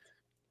ranks,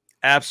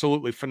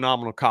 absolutely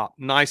phenomenal cop,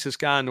 nicest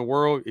guy in the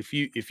world. If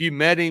you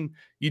met him,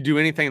 you'd do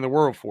anything in the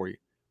world for you.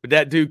 But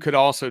that dude could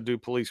also do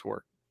police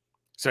work.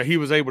 So he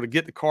was able to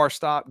get the car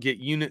stopped, get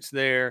units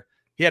there.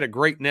 He had a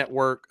great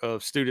network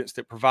of students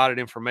that provided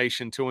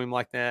information to him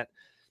like that.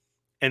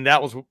 And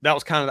that was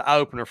kind of the eye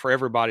opener for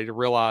everybody to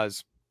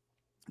realize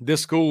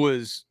this school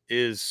is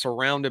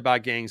surrounded by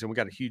gangs and we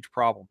got a huge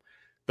problem.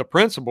 The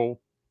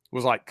principal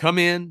was like, come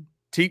in,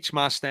 teach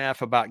my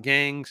staff about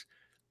gangs.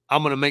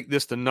 I'm going to make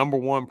this the number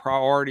one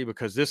priority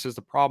because this is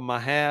the problem I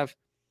have.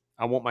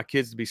 I want my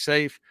kids to be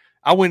safe.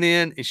 I went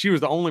in, and she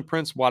was the only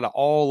principal out of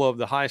all of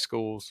the high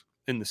schools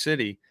in the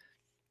city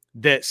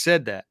that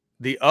said that.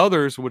 The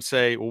others would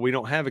say, well, we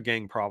don't have a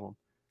gang problem.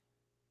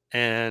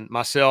 And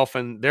myself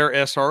and their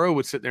SRO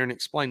would sit there and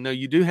explain, no,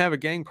 you do have a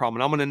gang problem.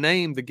 And I'm going to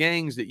name the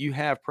gangs that you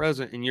have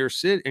present in your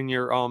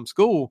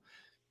school.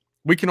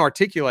 We can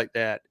articulate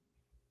that.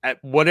 At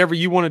whatever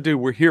you want to do,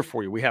 we're here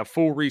for you. We have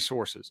full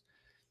resources.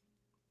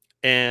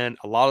 And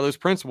a lot of those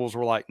principals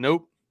were like,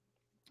 nope,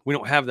 we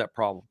don't have that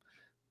problem.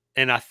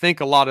 And I think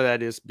a lot of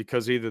that is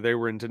because either they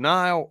were in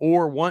denial,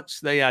 or once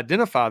they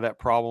identify that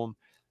problem,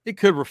 it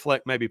could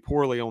reflect maybe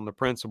poorly on the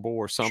principal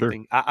or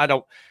something. Sure.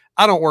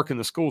 I don't work in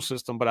the school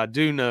system, but I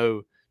do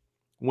know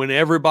when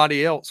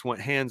everybody else went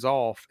hands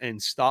off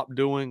and stopped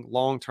doing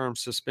long-term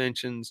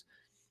suspensions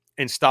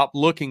and stopped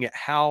looking at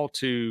how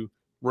to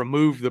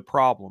remove the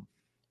problem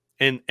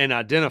and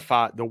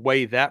identify it the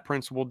way that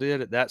principal did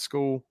at that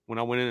school when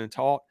I went in and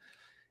taught.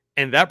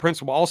 And that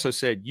principal also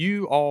said,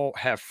 you all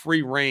have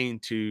free reign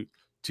to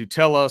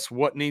tell us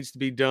what needs to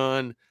be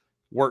done,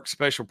 work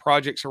special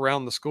projects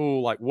around the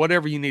school, like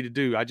whatever you need to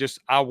do.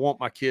 I want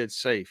my kids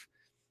safe.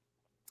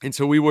 And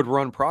so we would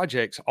run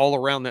projects all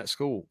around that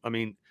school. I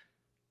mean,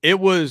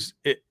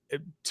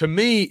 to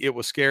me, it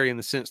was scary in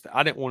the sense that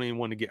I didn't want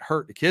anyone to get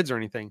hurt, the kids or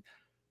anything,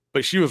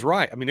 but she was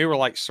right. I mean, they were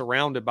like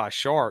surrounded by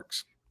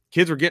sharks.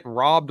 Kids were getting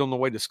robbed on the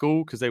way to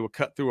school because they would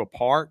cut through a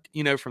park,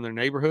 from their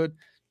neighborhood.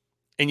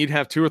 and you'd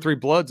have 2 or 3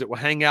 Bloods that would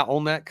hang out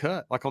on that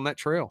cut, like on that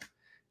trail.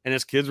 And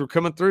as kids were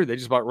coming through, they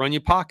just about run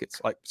your pockets.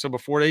 Like, so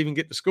before they even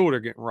get to school, they're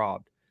getting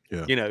robbed.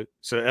 Yeah. You know,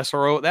 so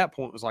SRO at that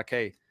point was like,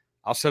 hey,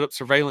 I'll set up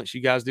surveillance.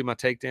 You guys do my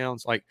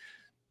takedowns. Like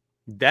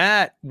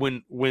that,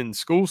 when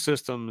school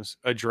systems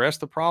address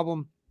the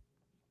problem,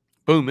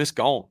 boom, it's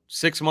gone.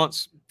 6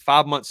 months,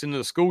 5 months into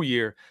the school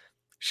year,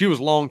 she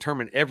was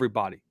long-term in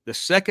everybody. The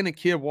second a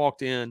kid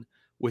walked in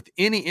with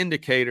any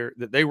indicator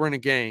that they were in a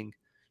gang,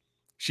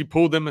 she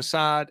pulled them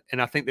aside,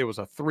 and I think there was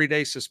a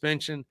 3-day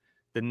suspension.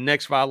 The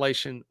next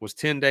violation was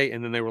 10-day,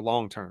 and then they were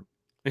long-term.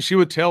 And she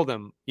would tell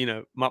them, you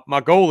know,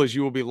 my goal is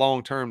you will be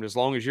long-term as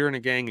long as you're in a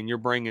gang and you're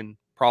bringing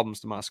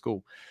problems to my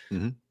school.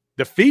 Mm-hmm.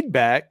 The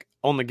feedback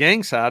on the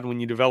gang side, when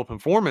you develop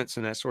informants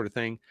and that sort of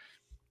thing,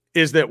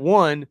 is that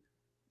 1,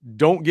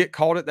 don't get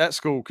caught at that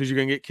school because you're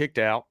going to get kicked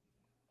out.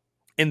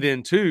 And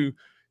then 2,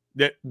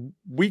 that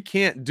we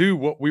can't do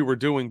what we were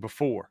doing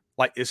before.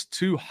 Like, it's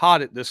too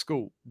hot at this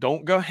school.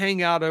 Don't go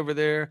hang out over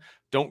there.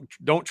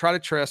 Don't try to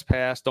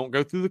trespass. Don't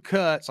go through the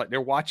cuts. Like, they're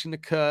watching the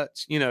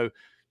cuts, you know.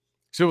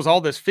 So it was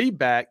all this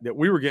feedback that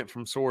we were getting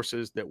from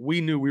sources that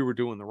we knew we were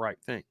doing the right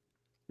thing.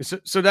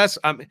 So that's,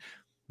 I mean,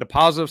 the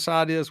positive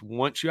side is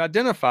once you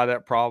identify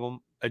that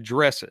problem,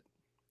 address it.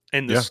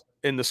 And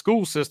the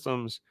school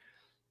systems,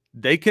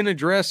 they can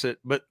address it.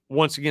 But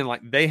once again,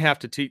 like, they have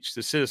to teach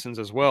the citizens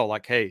as well.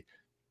 Like, hey,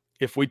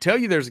 if we tell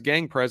you there's a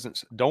gang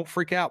presence, don't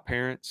freak out,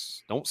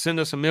 parents. Don't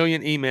send us a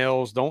million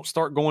emails. Don't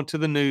start going to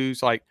the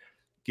news. Like,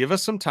 give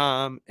us some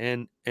time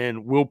and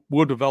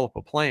we'll develop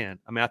a plan.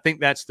 I mean, I think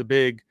that's the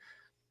big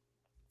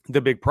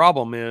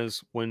problem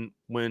is when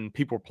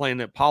people are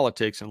playing at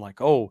politics and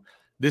like, oh,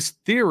 this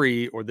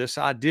theory or this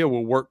idea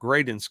will work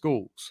great in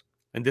schools,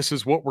 and this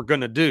is what we're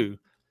going to do.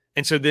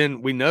 And so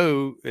then we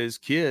know as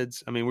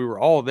kids, I mean, we were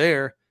all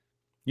there.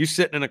 You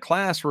sitting in a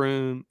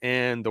classroom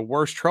and the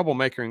worst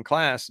troublemaker in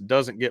class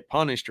doesn't get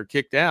punished or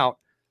kicked out.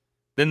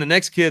 Then the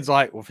next kid's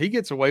like, well, if he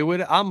gets away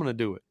with it, I'm going to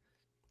do it.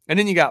 And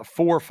then you got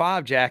 4 or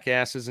 5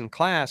 jackasses in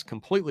class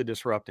completely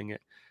disrupting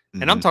it.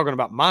 And I'm talking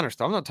about minor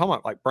stuff. I'm not talking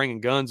about like bringing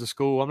guns to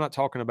school. I'm not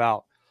talking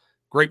about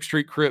Grape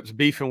Street Crips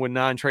beefing with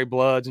 9 Trey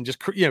Bloods and just,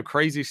 you know,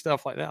 crazy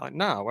stuff like that. Like,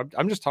 no,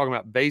 I'm just talking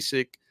about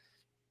basic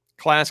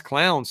class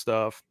clown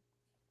stuff,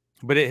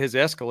 but it has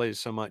escalated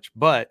so much.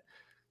 But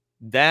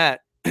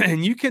that,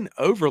 and you can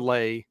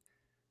overlay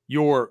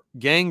your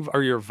gang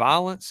or your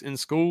violence in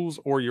schools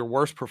or your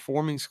worst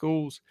performing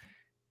schools.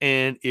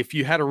 And if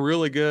you had a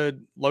really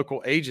good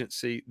local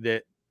agency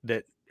that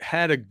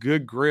had a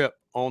good grip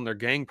on their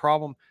gang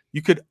problem,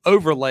 you could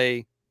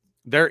overlay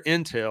their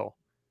intel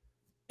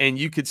and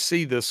you could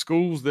see the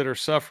schools that are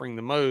suffering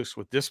the most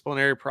with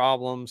disciplinary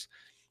problems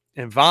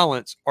and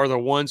violence are the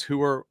ones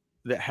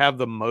that have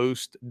the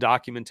most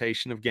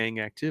documentation of gang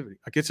activity.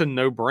 Like, it's a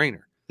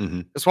no-brainer.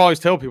 Mm-hmm. That's why I always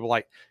tell people,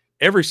 like,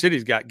 every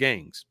city's got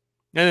gangs.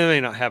 And they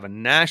may not have a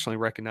nationally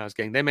recognized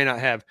gang. They may not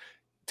have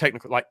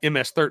technically like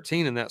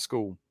MS-13 in that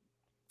school,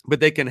 but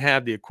they can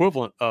have the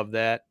equivalent of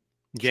that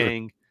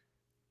gang.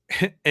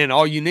 Sure. And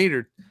all you need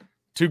are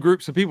 2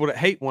 groups of people that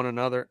hate one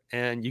another,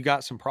 and you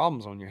got some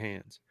problems on your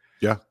hands.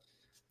 Yeah.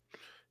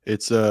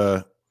 It's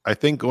I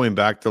think going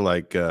back to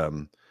like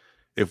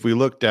if we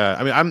looked at,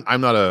 I mean,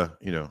 I'm not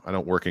I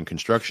don't work in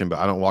construction, but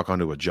I don't walk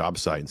onto a job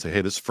site and say,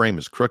 hey, this frame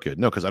is crooked.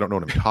 No, because I don't know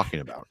what I'm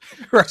talking about.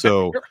 Right.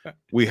 So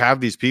we have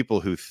these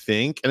people who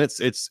think, and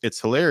it's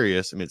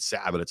hilarious. I mean, it's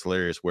sad, but it's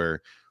hilarious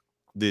where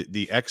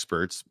the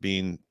experts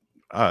being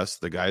us,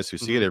 the guys who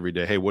see it every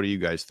day, hey, what do you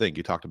guys think?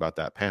 You talked about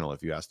that panel.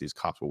 If you ask these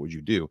cops, what would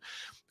you do?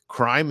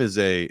 Crime is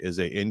a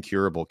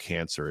incurable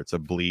cancer. It's a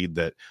bleed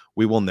that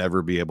we will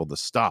never be able to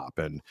stop.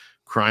 And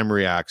crime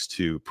reacts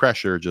to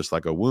pressure just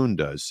like a wound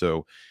does.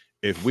 So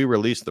if we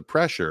release the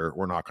pressure,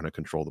 we're not going to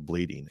control the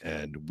bleeding.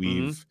 And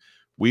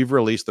we've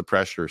released the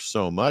pressure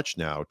so much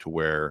now to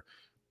where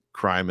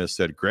crime has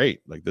said,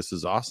 great, like, this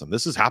is awesome.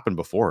 This has happened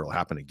before. It'll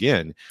happen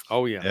again.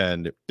 Oh yeah.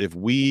 And if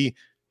we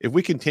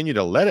continue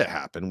to let it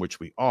happen, which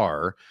we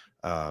are,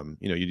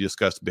 you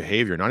discussed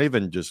behavior, not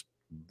even just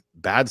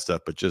bad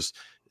stuff, but just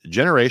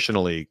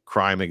generationally,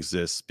 crime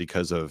exists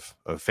because of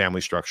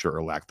family structure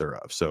or lack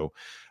thereof. So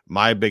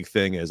my big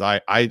thing is I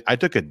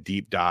took a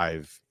deep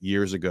dive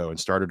years ago and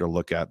started to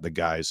look at the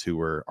guys who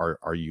were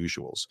our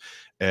usuals.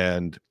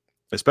 And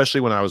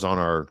especially when I was on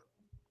our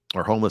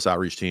homeless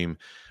outreach team,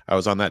 I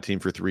was on that team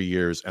for 3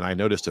 years, and I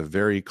noticed a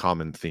very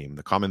common theme.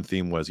 The common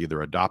theme was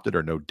either adopted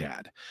or no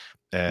dad.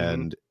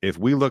 And if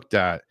we looked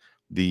at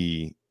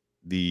the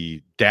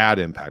dad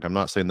impact, I'm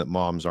not saying that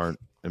moms aren't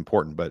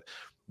important, but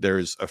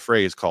there's a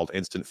phrase called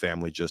instant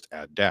family, just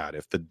add dad.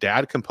 If the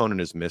dad component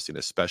is missing,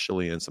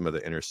 especially in some of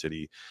the inner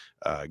city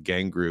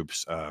gang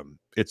groups,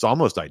 it's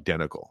almost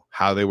identical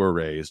how they were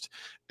raised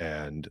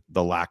and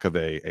the lack of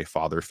a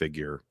father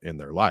figure in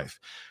their life.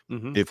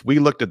 If we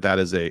looked at that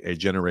as a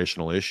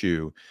generational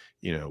issue,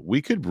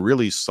 we could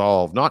really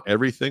solve not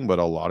everything, but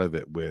a lot of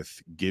it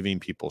with giving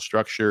people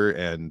structure.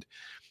 And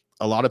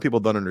a lot of people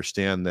don't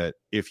understand that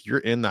if you're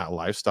in that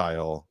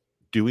lifestyle,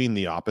 doing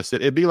the opposite,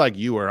 it'd be like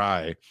you or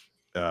I,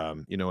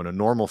 in a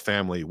normal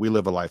family, we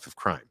live a life of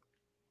crime.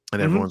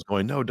 And everyone's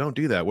going, no, don't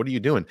do that. What are you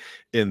doing?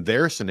 In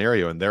their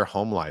scenario, in their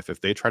home life, if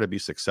they try to be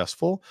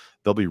successful,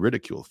 they'll be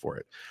ridiculed for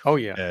it. Oh,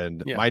 yeah.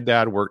 And my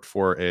dad worked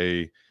for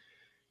a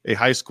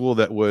high school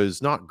that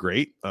was not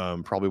great.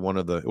 Probably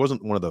it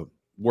wasn't one of the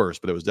worst,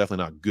 but it was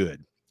definitely not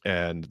good.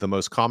 And the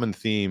most common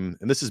theme,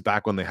 and this is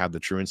back when they had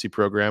the truancy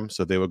program.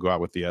 So they would go out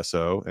with the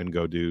SO and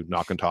go do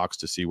knock and talks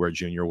to see where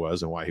Junior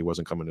was and why he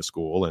wasn't coming to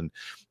school. And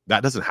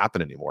that doesn't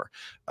happen anymore.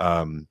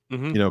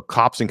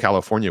 Cops in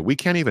California, we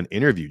can't even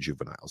interview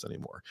juveniles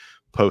anymore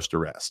post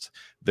arrest.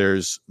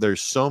 There's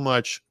so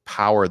much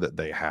power that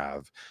they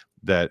have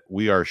that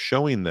we are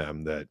showing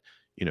them that,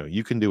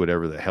 you can do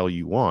whatever the hell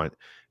you want.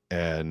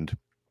 And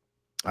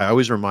I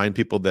always remind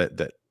people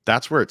that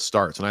that's where it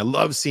starts. And I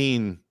love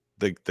seeing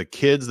the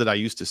kids that I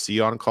used to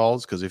see on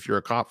calls, because if you're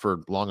a cop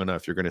for long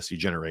enough, you're going to see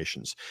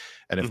generations.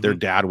 And if their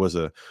dad was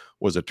a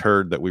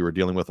turd that we were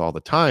dealing with all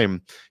the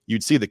time,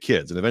 you'd see the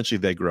kids, and eventually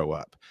they grow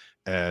up.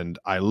 And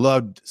I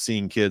loved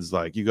seeing kids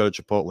like, you go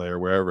to Chipotle or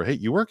wherever, hey,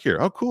 you work here.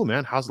 Oh, cool,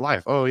 man. How's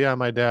life? Oh yeah,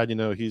 my dad,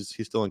 he's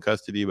still in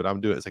custody, but I'm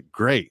doing it. It's like,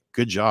 great,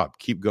 good job.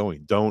 Keep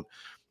going. Don't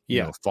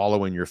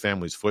follow in your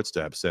family's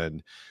footsteps.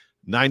 And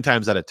 9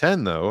 times out of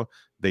 10, though,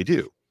 they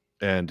do.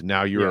 And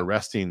now you're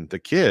arresting the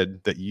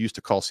kid that you used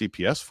to call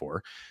CPS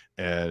for.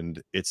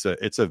 And it's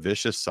a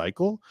vicious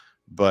cycle.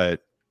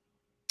 But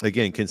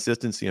again,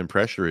 consistency and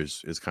pressure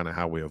is kind of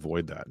how we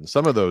avoid that. And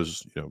some of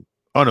those,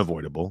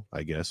 unavoidable,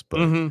 I guess.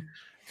 But,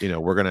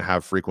 we're going to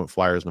have frequent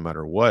flyers no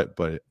matter what.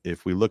 But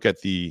if we look at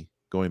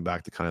going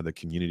back to kind of the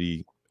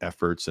community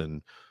efforts,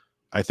 and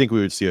I think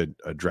we would see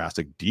a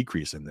drastic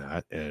decrease in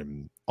that.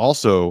 And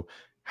also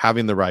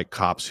having the right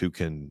cops who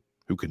can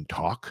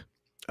talk.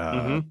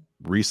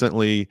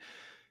 Recently,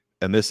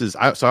 and this is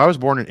I was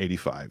born in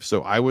 85,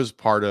 so I was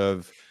part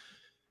of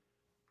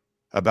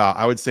about,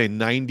 I would say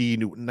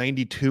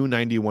 92,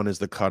 91 is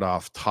the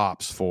cutoff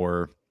tops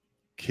for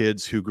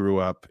kids who grew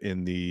up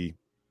in the,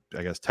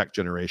 I guess, tech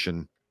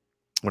generation.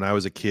 When I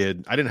was a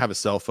kid, I didn't have a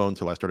cell phone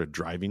until I started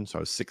driving. So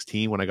I was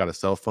 16 when I got a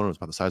cell phone. It was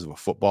about the size of a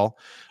football.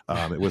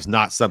 It was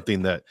not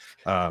something that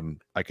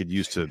I could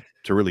use to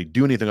really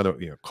do anything other,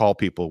 call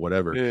people,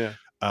 whatever.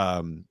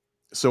 Yeah.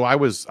 So I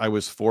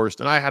was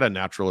forced, and I had a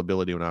natural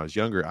ability when I was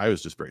younger. I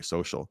was just very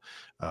social.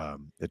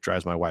 It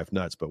drives my wife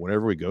nuts, but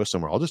whenever we go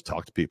somewhere, I'll just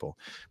talk to people.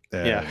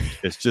 And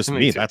it's just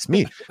me. That's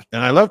me.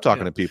 And I love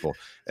talking to people.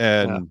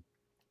 And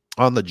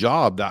on the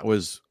job, that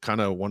was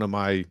kind of one of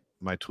my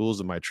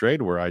tools in my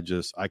trade, where I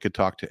could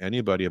talk to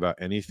anybody about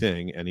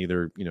anything and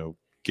either,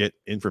 get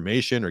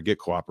information or get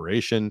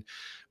cooperation.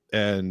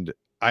 And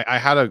I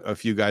had a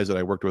few guys that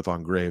I worked with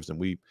on Graves, and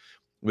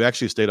we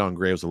actually stayed on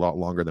Graves a lot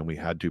longer than we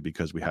had to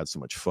because we had so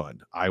much fun.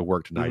 I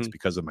worked nights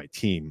because of my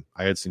team.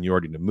 I had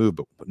seniority to move,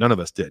 but none of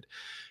us did.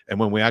 And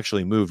when we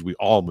actually moved, we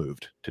all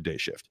moved to day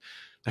shift.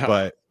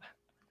 But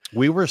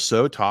we were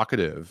so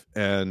talkative.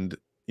 And,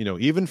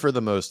 even for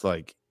the most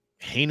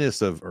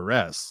heinous of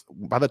arrests,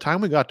 by the time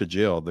we got to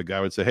jail, the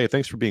guy would say, hey,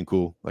 thanks for being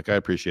cool. I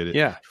appreciate it.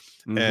 Yeah.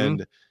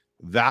 And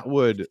that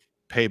would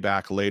pay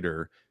back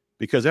later,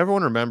 because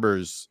everyone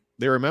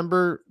they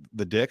remember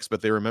the dicks,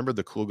 but they remember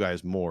the cool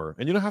guys more.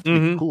 And you don't have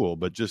to be cool,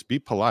 but just be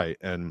polite.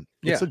 And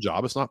it's a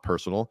job. It's not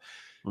personal.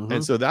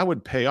 And so that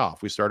would pay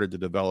off. We started to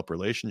develop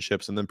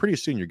relationships, and then pretty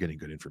soon you're getting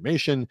good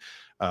information.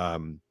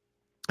 And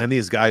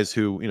these guys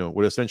who,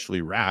 would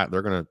essentially rat,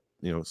 they're going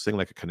to, sing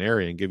like a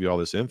canary and give you all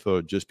this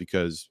info just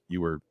because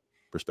you were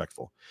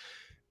respectful.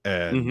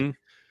 And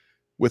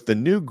with the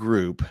new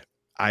group,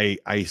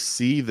 I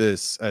see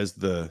this as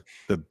the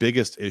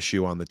biggest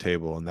issue on the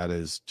table, and that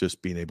is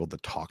just being able to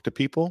talk to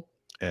people.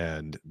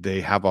 And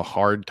they have a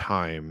hard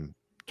time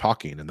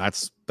talking, and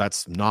that's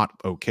not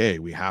okay.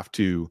 We have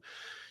to,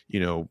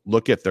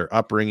 look at their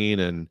upbringing.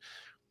 And,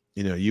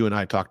 you and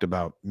I talked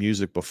about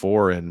music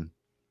before. And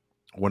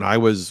when I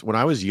was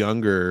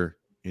younger,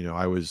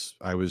 I was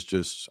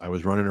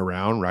running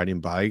around, riding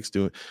bikes,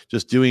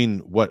 doing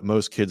what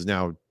most kids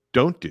now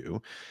don't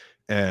do.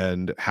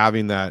 And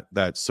having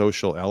that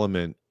social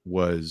element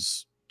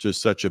was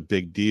just such a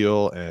big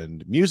deal.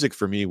 And music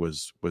for me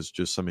was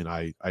just something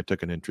I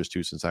took an interest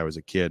to since I was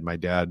a kid. My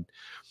dad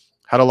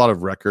had a lot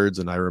of records,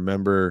 and I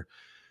remember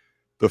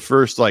the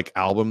first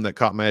album that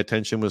caught my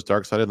attention was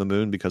Dark Side of the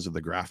Moon because of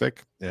the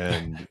graphic,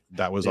 and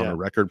that was on a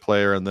record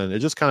player. And then it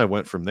just kind of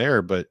went from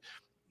there. But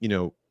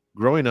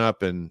growing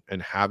up and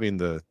having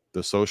the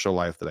social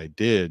life that I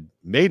did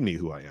made me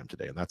who I am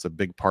today. And that's a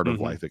big part of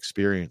life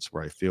experience,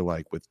 where I feel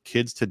like with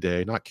kids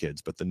today, not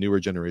kids, but the newer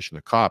generation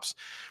of cops,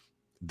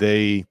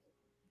 they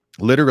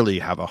literally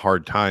have a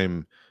hard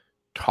time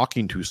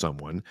talking to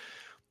someone.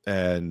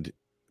 And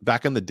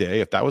back in the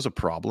day, if that was a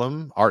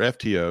problem, our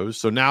FTOs,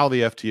 so now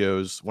the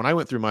FTOs, when I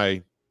went through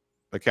my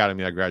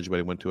academy, I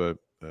graduated, went to a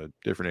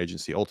different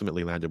agency,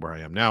 ultimately landed where I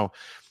am now.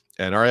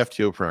 And our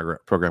FTO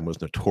program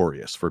was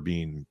notorious for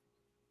being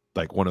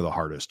one of the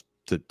hardest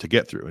to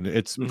get through. And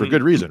it's for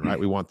good reason, right?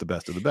 We want the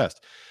best of the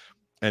best.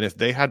 And if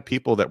they had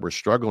people that were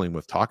struggling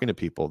with talking to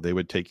people, they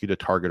would take you to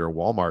Target or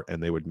Walmart,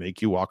 and they would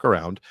make you walk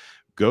around,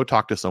 go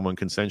talk to someone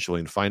consensually,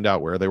 and find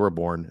out where they were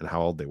born and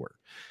how old they were.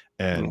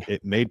 And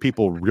it made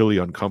people really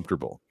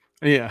uncomfortable.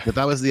 Yeah. But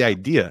that was the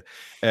idea.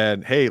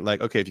 And hey,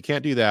 like, okay, if you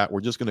can't do that,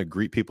 we're just going to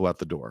greet people at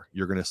the door.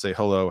 You're going to say,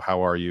 hello,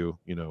 how are you?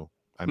 You know,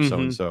 I'm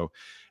so-and-so.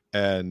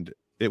 And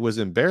it was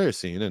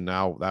embarrassing. And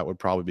now that would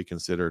probably be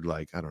considered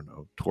like, I don't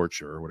know,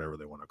 torture or whatever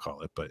they want to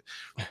call it. But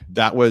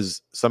that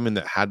was something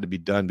that had to be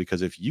done,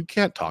 because if you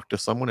can't talk to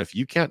someone, if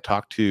you can't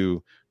talk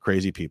to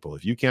crazy people,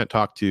 if you can't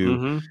talk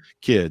to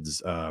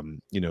kids,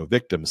 you know,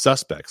 victims,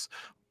 suspects,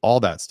 all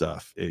that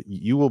stuff,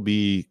 you will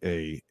be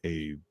a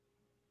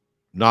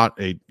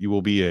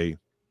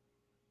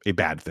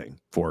bad thing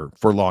for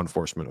law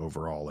enforcement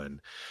overall.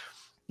 And,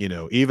 you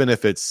know, even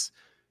if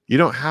you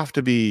don't have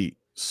to be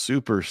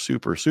super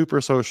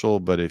social,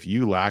 but if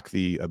you lack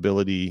the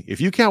ability,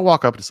 if you can't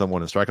walk up to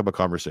someone and strike up a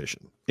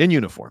conversation in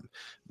uniform,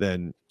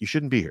 then you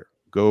shouldn't be here.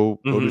 Go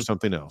do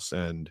something else.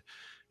 And,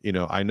 you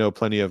know, I know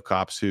plenty of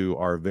cops who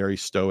are very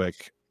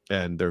stoic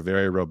and they're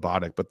very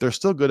robotic, but they're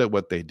still good at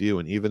what they do.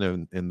 And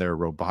even in their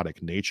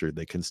robotic nature,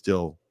 they can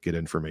still get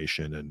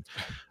information.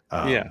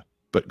 And,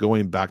 but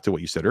going back to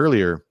what you said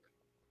earlier,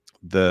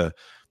 the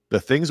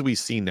things we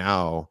see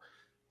now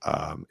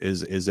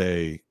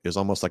is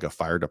almost like a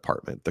fire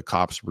department. The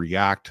cops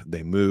react,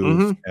 they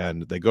move,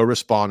 and they go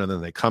respond, and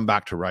then they come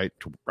back to right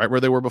where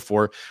they were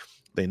before.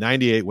 They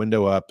 98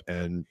 window up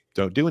and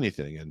don't do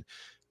anything. And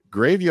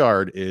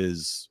Graveyard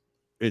it's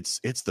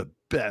the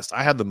best.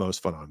 I had the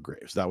most fun on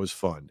Graves. That was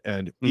fun.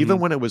 And even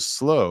when it was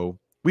slow,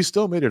 we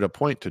still made it a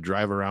point to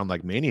drive around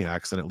like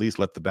maniacs and at least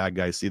let the bad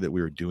guys see that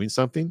we were doing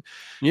something.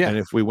 Yeah. And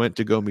if we went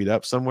to go meet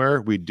up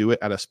somewhere, we'd do it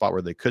at a spot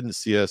where they couldn't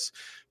see us,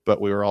 but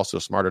we were also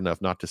smart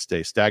enough not to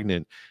stay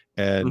stagnant.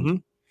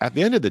 And at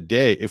the end of the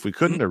day, if we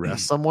couldn't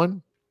arrest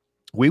someone,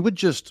 we would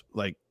just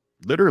like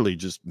literally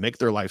just make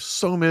their life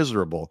so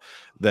miserable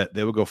that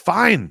they would go,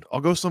 fine, I'll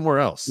go somewhere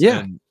else. Yeah.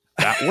 And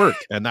that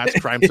worked. And that's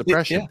crime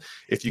suppression.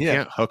 If you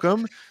can't hook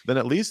them, then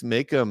at least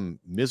make them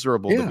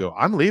miserable to go,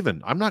 I'm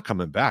leaving. I'm not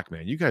coming back,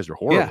 man. You guys are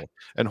horrible.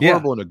 And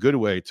horrible in a good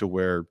way, to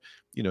where,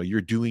 you know, you're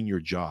doing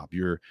your job.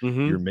 You're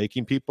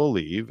making people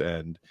leave.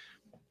 And,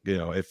 you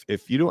know,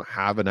 if you don't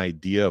have an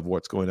idea of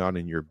what's going on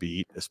in your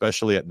beat,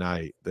 especially at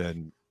night,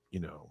 then,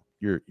 you know,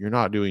 you're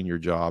not doing your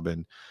job.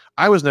 And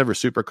I was never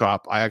super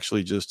cop. I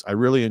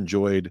really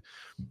enjoyed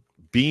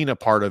being a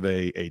part of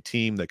a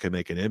team that can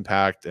make an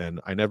impact. And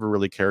I never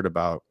really cared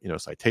about, you know,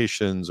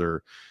 citations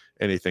or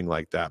anything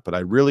like that, but I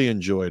really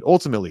enjoyed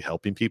ultimately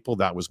helping people.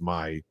 That was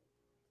my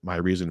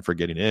reason for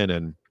getting in.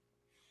 And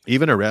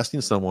even arresting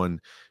someone,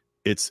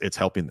 it's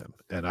helping them.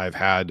 And I've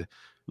had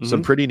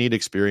some pretty neat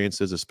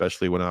experiences,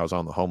 especially when I was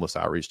on the homeless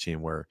outreach team,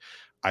 where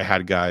I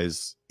had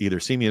guys either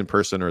see me in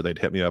person or they'd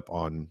hit me up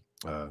on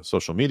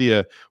social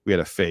media. We had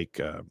a fake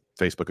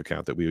Facebook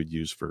account that we would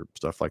use for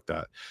stuff like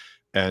that.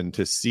 And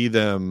to see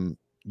them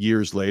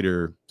years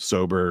later,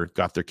 sober,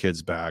 got their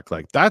kids back,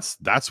 like that's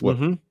what,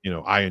 you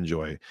know, I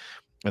enjoy.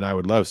 And I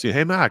would love to see,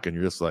 hey, Mac, and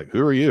you're just like, who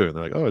are you? And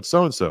they're like, oh, it's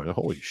so-and-so. And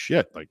holy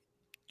shit, like,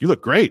 you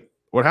look great.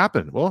 What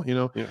happened? Well, you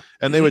know,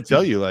 and they would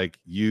tell you like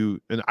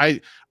I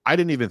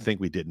didn't even think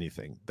we did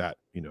anything that,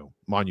 you know,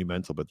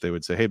 monumental, but they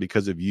would say, hey,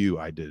 because of you,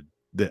 I did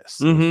this.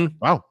 Like,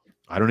 wow.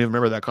 I don't even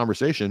remember that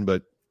conversation,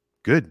 but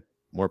good.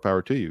 More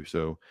power to you.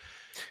 So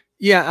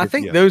yeah, I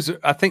think those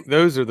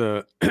are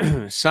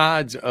the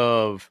sides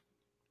of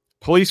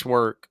police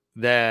work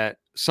that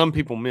some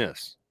people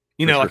miss.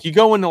 You know, like you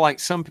go into like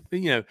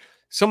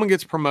someone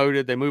gets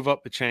promoted, they move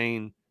up the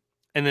chain,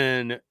 and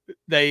then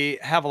they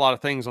have a lot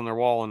of things on their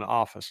wall in the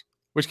office,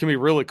 which can be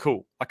really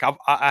cool. Like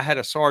I had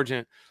a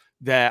sergeant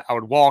that I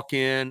would walk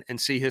in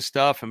and see his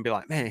stuff and be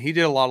like, man, he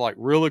did a lot of like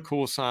really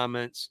cool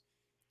assignments,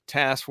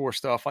 task force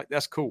stuff. Like,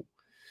 that's cool.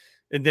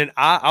 And then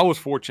I was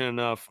fortunate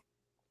enough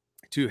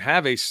to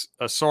have a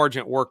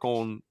sergeant work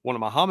on one of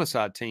my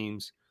homicide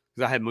teams,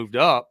 because I had moved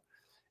up,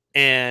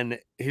 and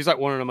he's like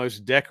one of the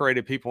most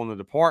decorated people in the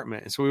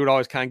department. And so we would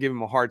always kind of give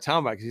him a hard time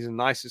about it, because he's the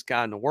nicest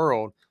guy in the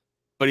world,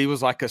 but he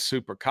was like a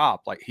super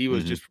cop. Like, he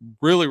was just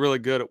really, really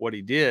good at what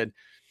he did.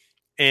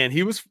 And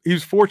he was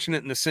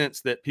fortunate in the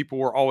sense that people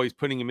were always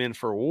putting him in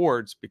for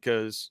awards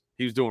because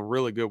he was doing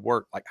really good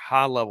work, like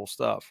high level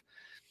stuff.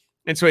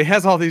 And so he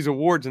has all these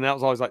awards, and that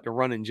was always like the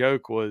running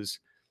joke was,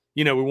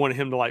 you know, we wanted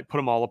him to like put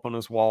them all up on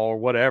his wall or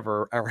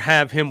whatever, or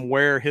have him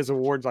wear his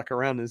awards like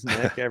around his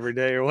neck every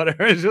day or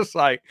whatever. It's just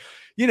like,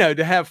 you know,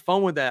 to have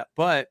fun with that.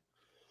 But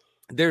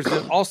there's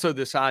also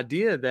this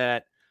idea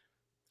that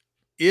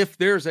if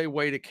there's a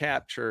way to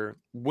capture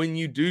when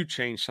you do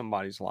change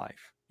somebody's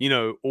life, you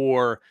know,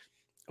 or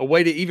a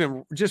way to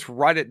even just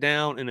write it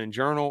down in a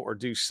journal or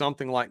do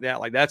something like that.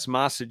 Like, that's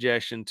my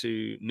suggestion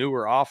to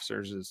newer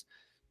officers is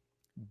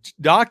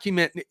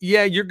document.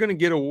 Yeah, you're going to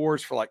get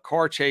awards for like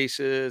car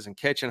chases and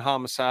catching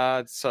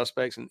homicide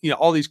suspects and, you know,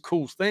 all these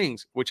cool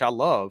things, which I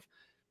love.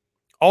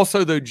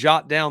 Also, though,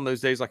 jot down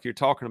those days like you're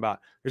talking about.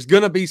 There's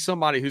going to be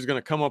somebody who's going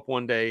to come up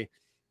one day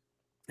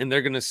and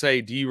they're going to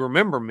say, do you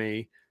remember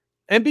me?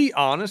 And be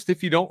honest.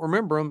 If you don't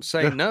remember them,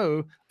 say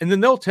no. And then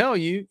they'll tell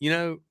you, you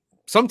know,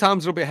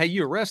 sometimes it'll be, hey,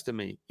 you arrested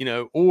me, you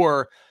know,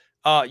 or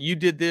you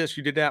did this,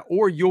 you did that.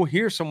 Or you'll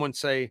hear someone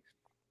say,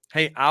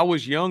 hey, I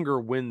was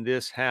younger when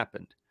this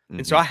happened.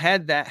 And so I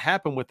had that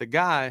happen with the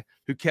guy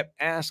who kept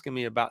asking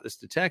me about this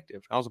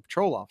detective. I was a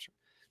patrol officer.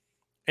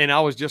 And I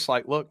was just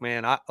like, look,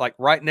 man,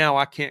 right now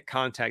I can't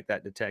contact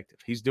that detective.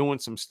 He's doing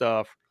some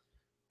stuff.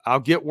 I'll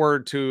get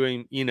word to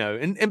him,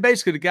 and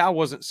basically the guy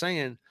wasn't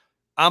saying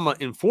I'm an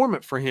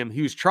informant for him.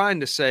 He was trying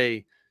to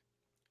say,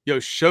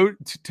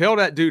 tell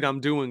that dude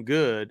I'm doing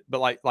good,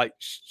 but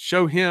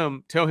tell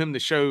him to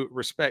show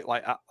respect,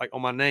 like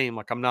on my name,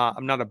 like I'm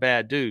not a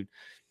bad dude.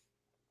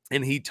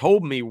 And he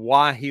told me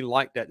why he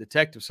liked that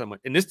detective so much.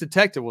 And this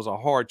detective was a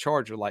hard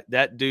charger. Like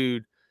that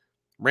dude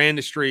ran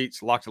the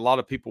streets, locked a lot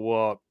of people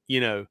up,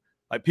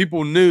 like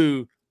people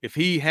knew if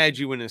he had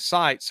you in his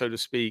sight, so to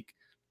speak,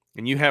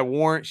 and you had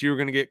warrants, you were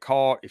going to get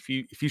caught. If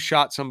you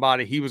shot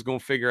somebody, he was going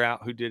to figure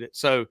out who did it.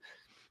 So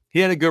he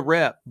had a good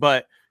rep.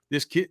 But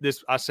this kid,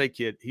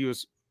 he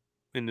was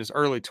in his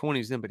early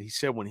 20s then, but he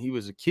said when he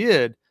was a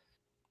kid,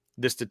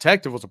 this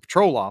detective was a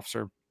patrol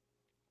officer,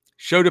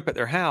 showed up at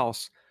their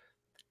house.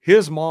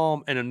 His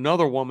mom and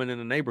another woman in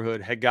the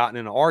neighborhood had gotten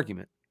in an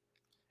argument,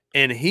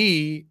 and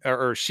he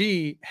or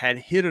she had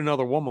hit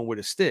another woman with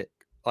a stick.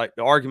 Like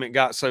the argument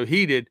got so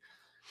heated,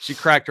 she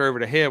cracked her over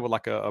the head with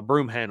like a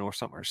broom handle or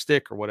something, or a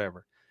stick or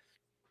whatever.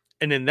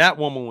 And then that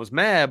woman was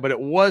mad, but it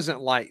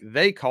wasn't like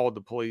they called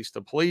the police.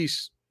 The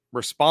police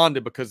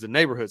responded because the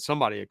neighborhood,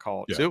 somebody had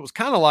called. Yeah. So it was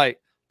kind of like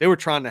they were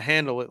trying to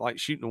handle it like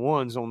shooting the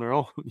ones on their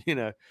own,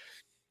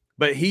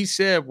 But he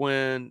said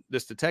when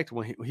this detective,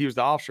 when he was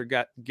the officer,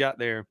 got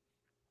there,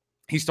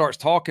 he starts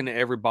talking to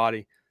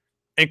everybody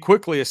and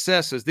quickly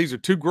assesses these are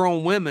two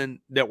grown women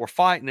that were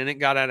fighting and it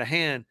got out of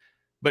hand,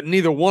 but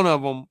neither one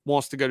of them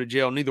wants to go to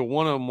jail. Neither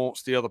one of them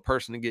wants the other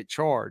person to get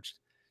charged.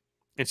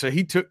 And so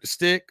he took the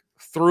stick,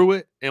 threw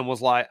it, and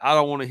was like, I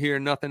don't want to hear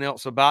nothing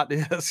else about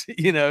this.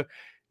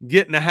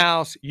 Get in the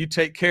house, you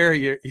take care of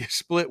your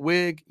split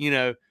wig,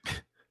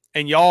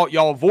 and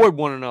y'all avoid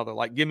one another.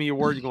 Like, give me your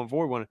word you're going to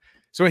avoid one another.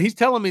 So he's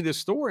telling me this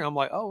story. I'm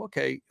like, oh,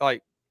 okay.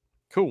 Like,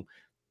 cool.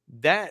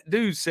 That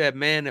dude said,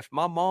 man, if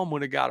my mom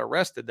would have got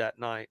arrested that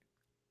night,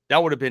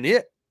 that would have been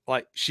it.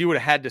 Like she would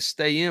have had to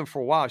stay in for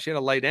a while. She had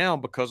to lay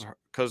down because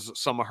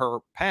some of her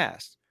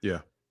past. Yeah.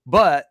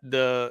 But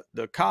the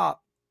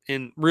cop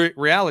in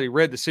reality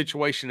read the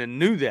situation and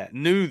knew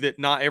that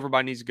not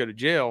everybody needs to go to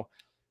jail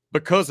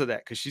because of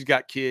that. Cause she's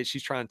got kids.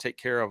 She's trying to take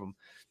care of them.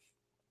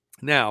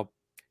 Now,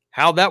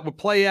 how that would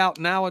play out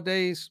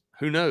nowadays,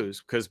 who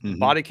knows? Because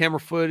body camera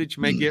footage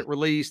may get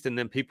released and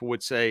then people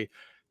would say,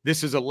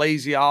 this is a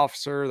lazy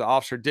officer. The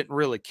officer didn't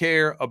really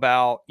care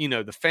about,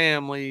 the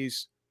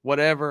families,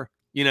 whatever,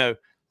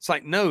 it's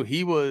like, no,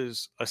 he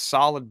was a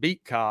solid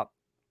beat cop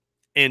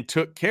and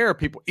took care of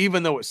people,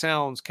 even though it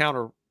sounds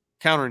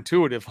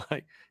counterintuitive.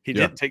 Like he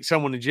didn't take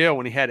someone to jail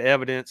when he had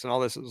evidence and all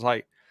this. It was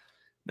like,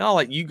 no,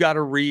 like you got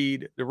to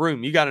read the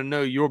room. You got to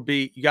know your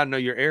beat. You got to know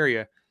your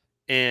area.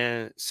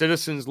 And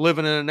citizens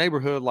living in a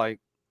neighborhood, like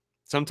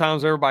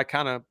sometimes everybody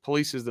kind of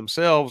polices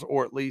themselves,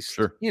 or at least,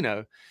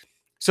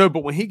 So,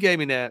 but when he gave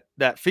me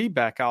that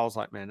feedback, I was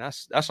like, man,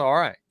 that's all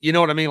right. You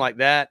know what I mean? Like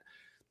that.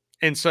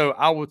 And so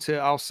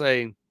I'll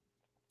say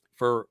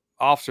for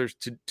officers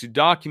to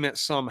document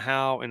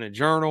somehow in a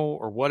journal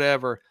or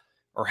whatever,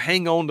 or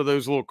hang on to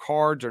those little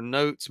cards or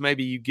notes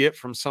maybe you get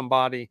from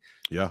somebody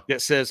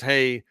that says,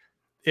 hey,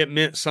 it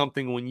meant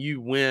something when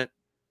you went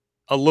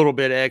a little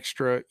bit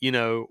extra,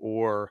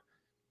 or,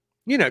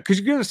 because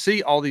you're going to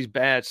see all these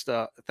bad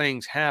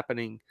things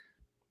happening.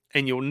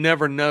 And you'll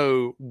never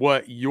know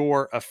what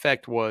your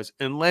effect was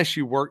unless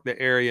you work the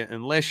area,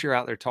 unless you're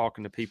out there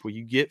talking to people.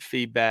 You get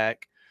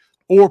feedback,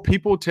 or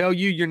people tell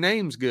you your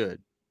name's good.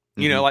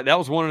 Like that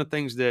was one of the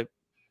things that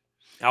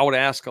I would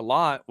ask a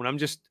lot when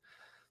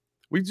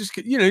we just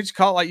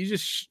call it like you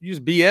just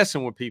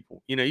BSing with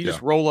people. You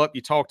just roll up,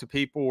 you talk to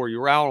people, or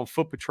you're out on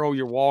foot patrol,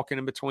 you're walking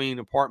in between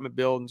apartment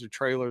buildings or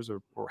trailers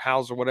or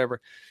houses or whatever.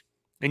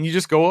 And you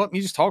just go up and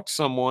you just talk to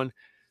someone.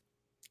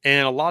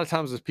 And a lot of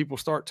times as people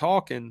start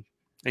talking,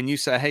 and you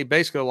say, hey,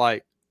 basically,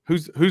 like,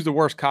 who's the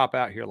worst cop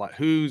out here? Like,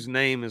 whose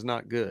name is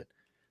not good?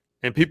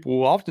 And people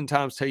will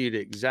oftentimes tell you the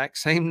exact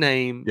same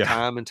name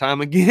time and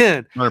time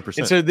again. 100%.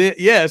 And so then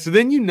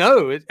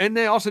it. And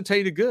they also tell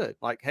you the good.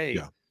 Like, hey,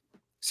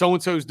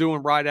 so-and-so's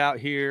doing right out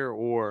here.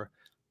 Or,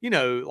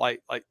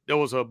 like there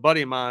was a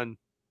buddy of mine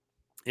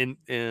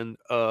in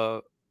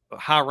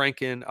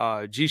high-ranking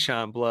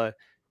G-Shine blood.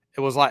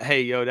 It was like,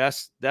 hey, yo,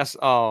 that's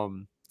I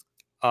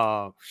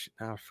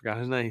forgot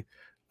his name.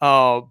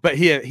 But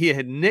he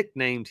had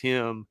nicknamed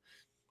him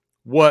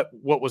what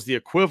was the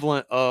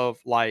equivalent of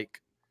like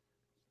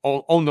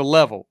on the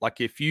level. Like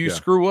if you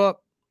screw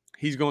up,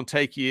 he's going to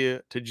take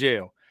you to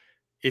jail.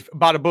 If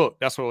by the book,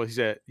 that's what he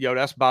said. Yo,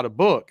 that's by the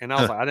book. And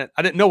I was like,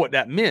 I didn't know what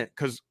that meant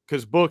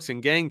because books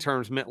and gang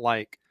terms meant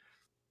like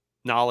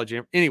knowledge.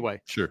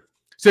 Anyway, sure.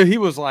 So he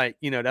was like,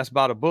 that's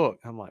by the book.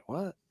 I'm like,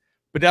 what?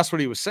 But that's what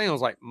he was saying. I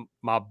was like,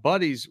 my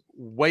buddy's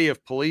way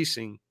of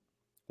policing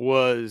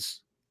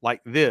was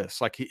like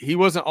this. Like he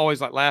wasn't always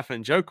like laughing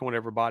and joking with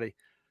everybody,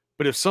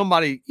 but if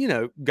somebody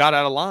got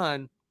out of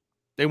line,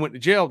 they went to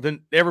jail,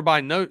 then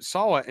everybody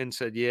saw it and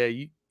said, yeah,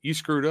 you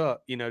screwed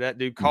up, that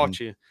dude caught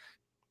you.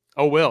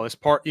 Oh, well, it's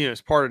part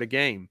of the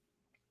game.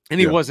 And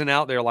he wasn't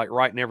out there like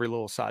writing every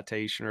little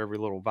citation or every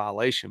little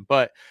violation,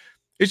 but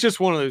it's just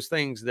one of those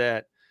things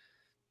that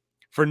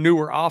for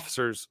newer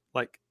officers,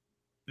 like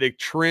the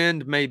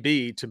trend may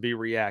be to be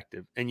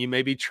reactive, and you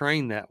may be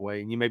trained that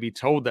way and you may be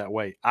told that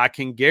way. I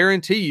can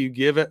guarantee you,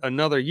 give it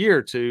another year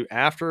or two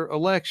after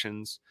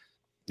elections,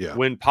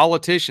 when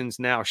politicians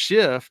now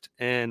shift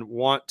and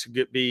want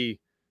to be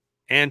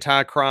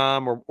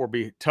anti-crime or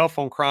be tough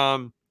on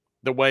crime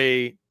the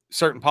way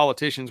certain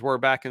politicians were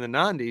back in the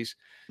 90s.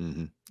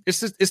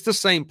 It's the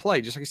same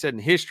play, just like I said in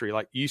history.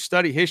 Like you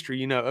study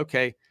history,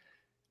 okay,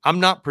 I'm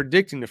not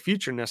predicting the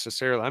future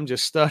necessarily. I'm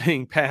just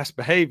studying past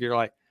behavior.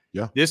 Like,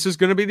 this is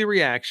going to be the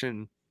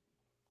reaction,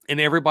 and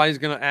everybody's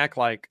going to act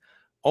like,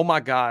 oh my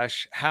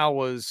gosh, how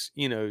was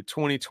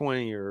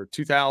 2020 or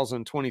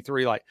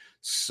 2023 like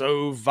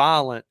so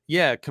violent?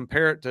 Yeah,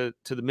 compare it to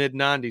the mid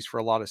 90s for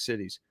a lot of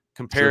cities.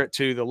 Compare it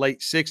to the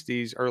late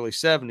 60s, early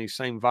 70s,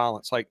 same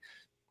violence. Like,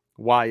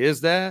 why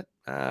is that?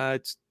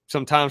 It's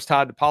sometimes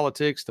tied to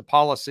politics, to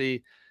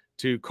policy,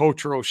 to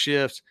cultural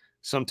shifts.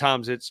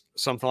 Sometimes it's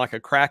something like a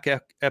crack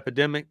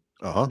epidemic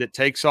that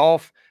takes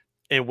off.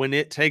 And when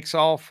it takes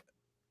off,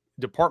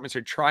 departments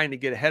are trying to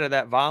get ahead of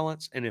that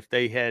violence. And if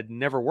they had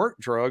never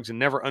worked drugs and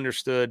never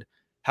understood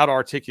how to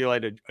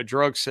articulate a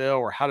drug sale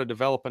or how to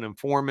develop an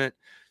informant,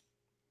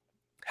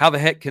 how the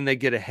heck can they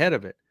get ahead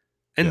of it?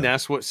 And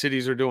that's what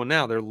cities are doing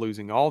now. They're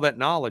losing all that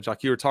knowledge.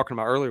 Like you were talking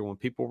about earlier, when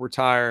people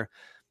retire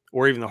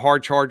or even the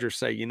hard chargers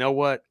say, you know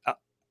what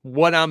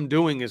I'm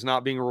doing is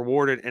not being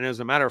rewarded. And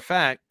as a matter of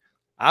fact,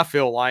 I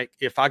feel like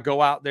if I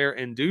go out there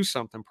and do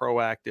something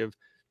proactive,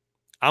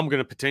 I'm going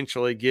to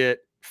potentially get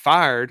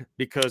fired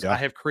because I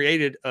have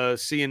created a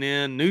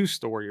CNN news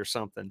story or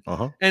something.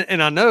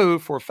 And I know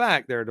for a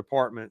fact there are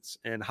departments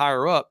and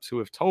higher ups who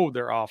have told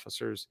their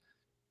officers,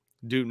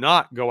 do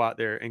not go out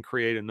there and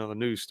create another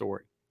news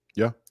story.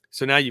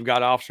 So now you've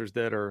got officers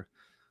that are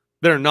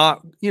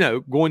not,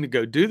 going to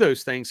go do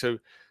those things. So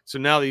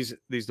now these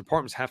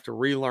departments have to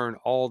relearn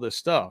all this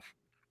stuff,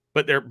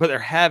 but they're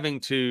having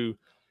to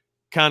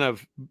kind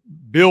of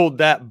build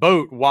that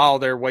boat while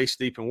they're waist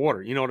deep in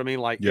water. You know what I mean?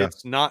 Like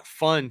it's not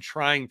fun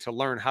trying to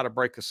learn how to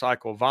break a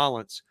cycle of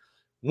violence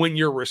when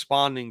you're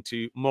responding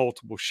to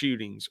multiple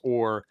shootings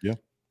or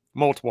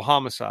multiple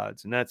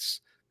homicides. And that's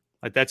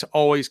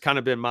always kind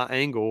of been my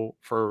angle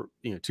for,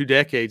 2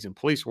 decades in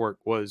police work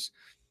was,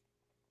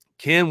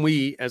 can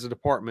we as a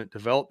department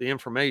develop the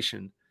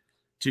information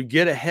to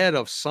get ahead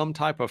of some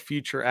type of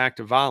future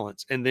act of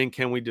violence? And then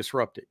can we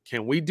disrupt it?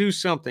 Can we do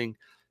something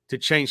to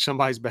change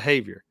somebody's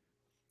behavior?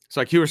 It's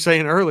like you were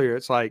saying earlier,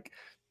 it's like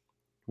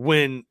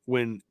when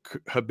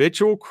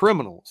habitual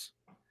criminals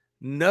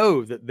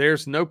know that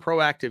there's no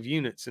proactive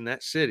units in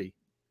that city,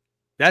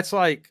 that's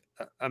like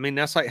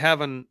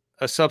having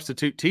a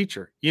substitute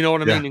teacher. You know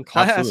what I mean? In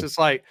class, absolutely. It's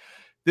like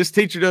this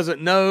teacher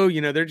doesn't know,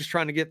 they're just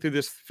trying to get through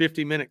this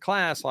 50-minute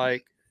class.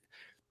 Like,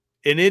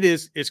 and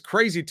it's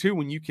crazy too,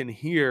 when you can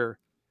hear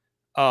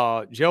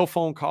jail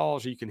phone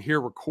calls, or you can hear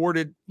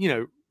recorded,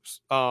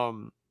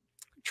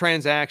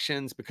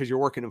 transactions because you're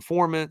working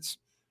informants,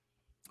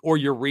 or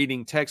you're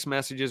reading text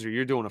messages, or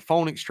you're doing a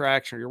phone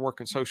extraction, or you're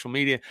working social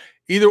media,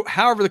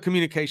 however the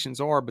communications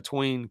are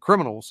between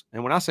criminals.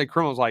 And when I say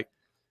criminals, like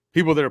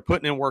people that are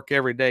putting in work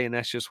every day, and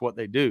that's just what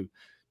they do.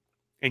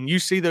 And you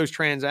see those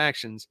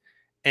transactions,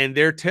 and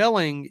they're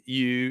telling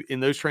you in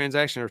those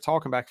transactions, they're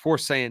talking back and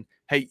forth saying,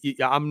 hey,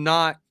 I'm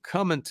not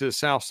coming to the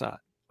South Side.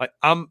 Like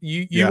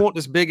you want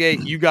this big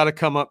 8, you got to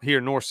come up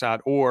here North Side,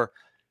 or,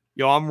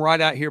 I'm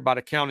right out here by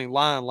the county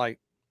line. Like,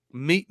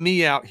 meet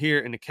me out here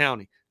in the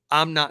county.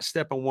 I'm not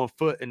stepping 1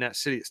 foot in that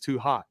city. It's too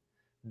hot.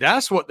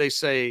 That's what they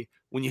say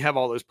when you have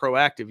all those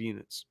proactive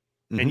units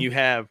and you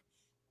have,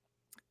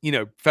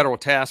 federal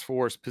task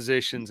force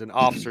positions and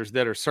officers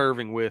that are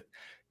serving with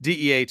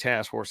DEA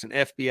task force and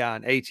FBI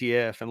and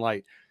ATF. And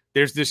like,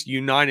 there's this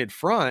united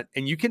front,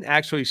 and you can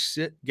actually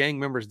sit gang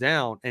members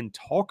down and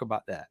talk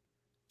about that.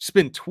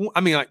 Spend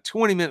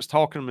 20 minutes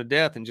talking them to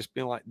death and just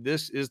being like,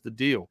 this is the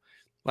deal.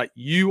 Like,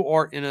 you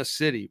are in a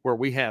city where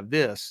we have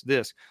this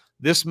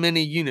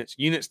many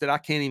units that I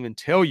can't even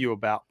tell you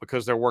about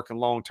because they're working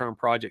long-term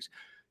projects,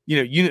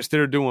 units that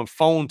are doing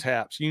phone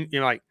taps,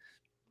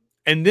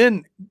 and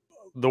then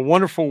the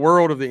wonderful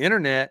world of the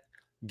internet,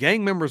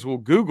 gang members will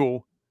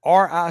Google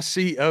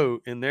RICO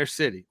in their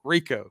city,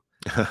 RICO,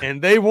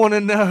 and they want to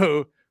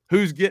know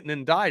who's getting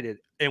indicted.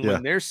 And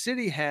when their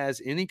city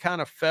has any kind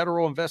of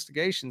federal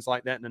investigations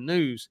like that in the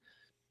news,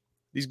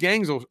 these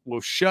gangs will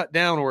shut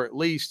down or at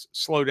least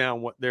slow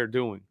down what they're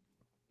doing.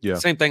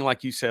 Same thing,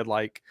 like you said,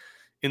 like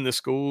in the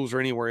schools or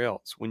anywhere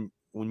else. When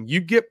you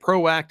get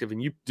proactive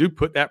and you do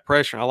put that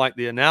pressure, I like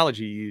the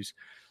analogy you use.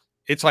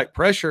 It's like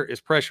pressure is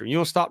pressure. You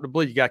don't stop the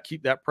bleed. You got to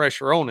keep that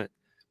pressure on it.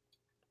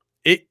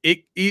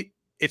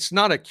 It's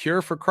not a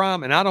cure for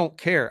crime, and I don't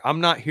care.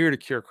 I'm not here to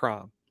cure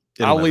crime.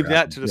 I'll leave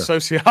that to the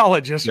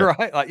sociologists,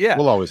 right? Like,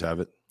 we'll always have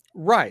it.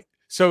 Right.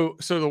 So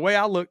the way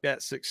I looked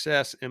at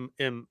success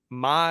in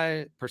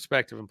my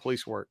perspective in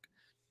police work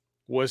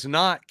was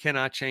not, can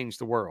I change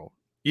the world?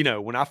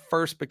 When I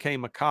first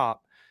became a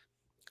cop,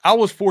 I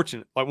was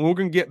fortunate. Like, we're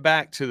going to get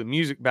back to the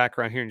music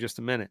background here in just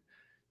a minute.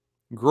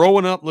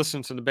 Growing up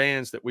listening to the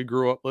bands that we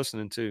grew up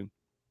listening to,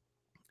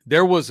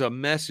 there was a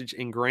message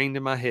ingrained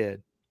in my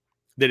head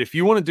that if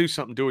you want to do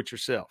something, do it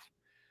yourself.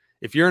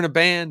 If you're in a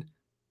band,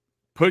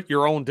 put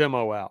your own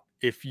demo out.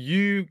 If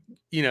you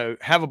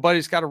have a buddy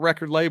that's got a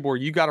record label, or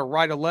you got to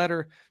write a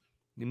letter,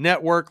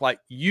 network, like,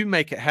 you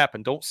make it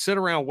happen. Don't sit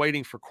around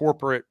waiting for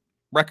corporate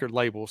record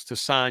labels to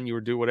sign you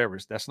or do whatever.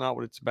 That's not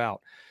what it's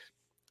about.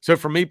 So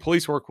for me,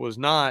 police work was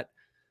not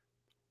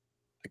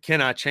a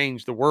can I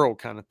change the world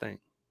kind of thing.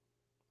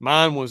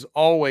 Mine was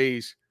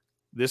always,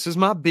 this is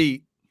my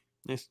beat.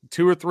 It's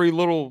 2 or 3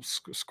 little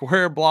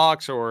square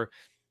blocks, or,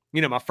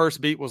 my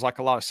first beat was like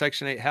a lot of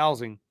Section 8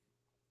 housing.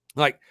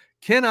 Like,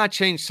 can I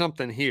change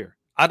something here?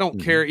 I don't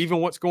care even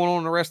what's going on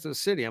in the rest of the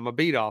city. I'm a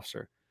beat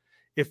officer.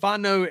 If I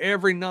know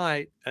every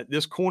night at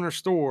this corner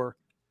store,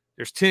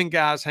 there's 10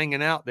 guys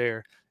hanging out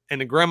there,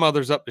 and the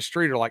grandmothers up the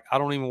street are like, I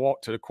don't even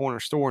walk to the corner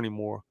store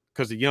anymore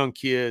because the young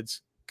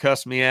kids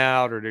cuss me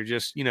out, or they're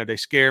just, they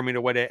scare me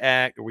the way they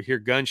act, or we hear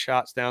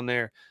gunshots down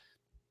there.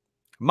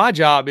 My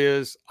job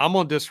is I'm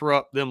going to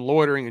disrupt them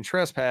loitering and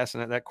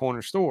trespassing at that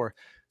corner store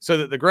so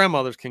that the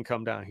grandmothers can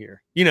come down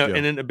here,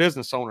 and then the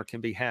business owner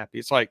can be happy.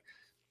 It's like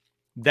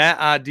that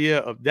idea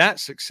of that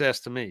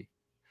success to me,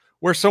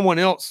 where someone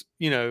else,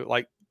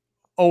 like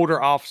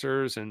older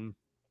officers, and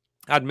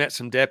I'd met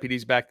some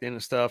deputies back then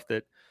and stuff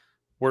that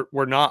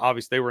were not,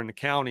 obviously they were in the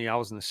county, I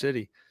was in the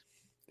city,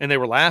 and they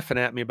were laughing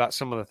at me about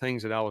some of the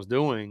things that I was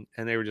doing.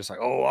 And they were just like,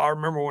 oh, I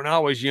remember when I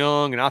was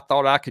young and I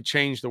thought I could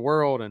change the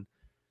world. And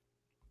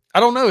I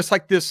don't know. It's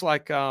like this,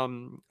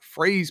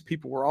 phrase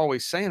people were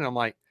always saying. I'm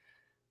like,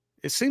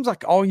 it seems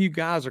like all you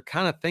guys are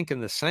kind of thinking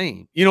the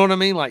same. You know what I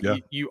mean? Like,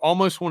 you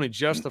almost want to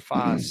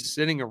justify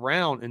sitting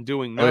around and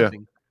doing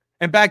nothing.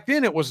 And back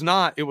then it was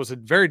not, it was a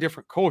very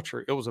different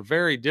culture. It was a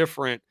very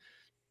different,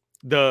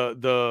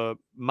 the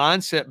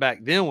mindset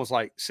back then was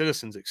like,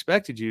 citizens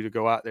expected you to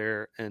go out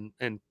there and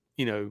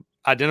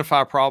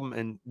identify a problem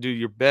and do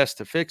your best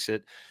to fix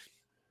it,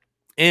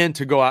 and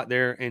to go out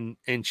there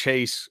and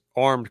chase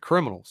armed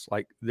criminals.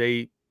 Like,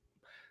 they,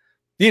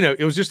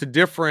 it was just a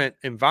different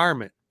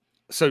environment.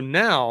 So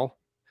now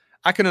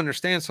I can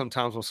understand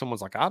sometimes when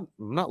someone's like, I'm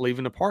not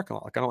leaving the parking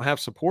lot. Like, I don't have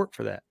support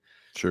for that.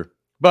 Sure.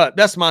 But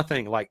that's my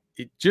thing. Like,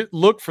 just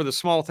look for the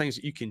small things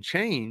that you can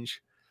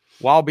change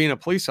while being a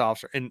police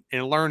officer, and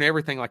learn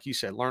everything. Like you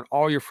said, learn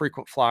all your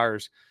frequent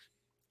flyers,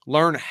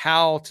 learn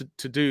how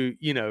to do,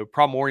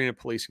 problem-oriented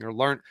policing, or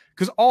learn,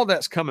 because all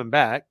that's coming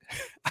back.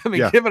 I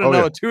mean, give it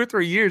another 2 or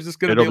 3 years, it's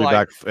going to be like,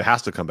 back. It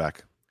has to come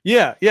back.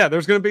 Yeah.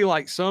 There's going to be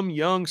like some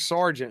young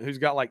sergeant who's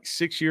got like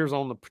 6 years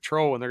on the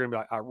patrol, and they're going to be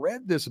like, I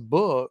read this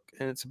book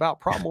and it's about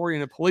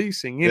problem-oriented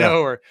policing,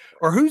 or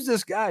who's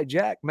this guy,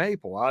 Jack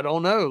Maple? I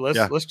don't know.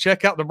 Let's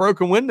check out the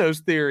broken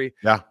windows theory.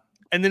 Yeah.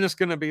 And then it's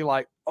going to be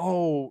like,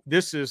 oh,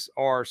 this is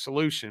our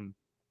solution.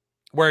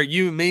 Where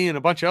you, me, and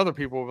a bunch of other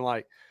people will be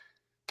like,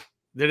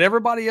 did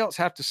everybody else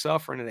have to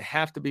suffer, and did they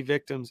have to be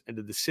victims, and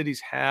did the cities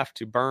have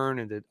to burn,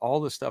 and did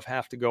all this stuff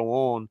have to go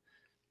on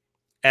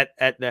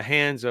at the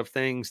hands of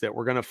things that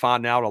we're going to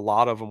find out a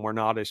lot of them were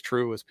not as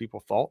true as people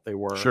thought they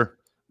were? Sure.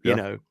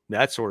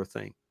 That sort of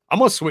thing. I'm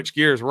going to switch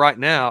gears right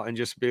now and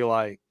just be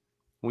like,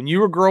 when you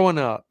were growing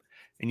up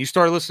and you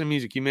started listening to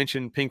music, you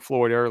mentioned Pink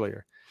Floyd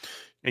earlier,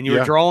 and you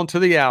were drawn to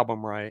the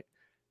album, right?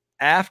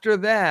 After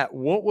that,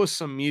 what was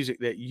some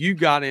music that you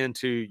got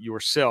into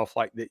yourself,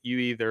 like that you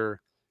either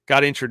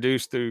got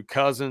introduced through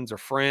cousins or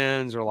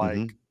friends, or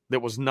like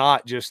that was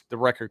not just the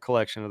record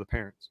collection of the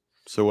parents?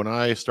 So when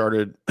I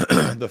started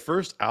the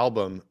first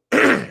album,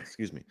 the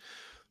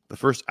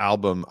first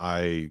album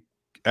I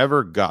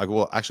ever got,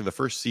 well, actually the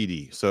first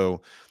CD.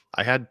 So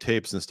I had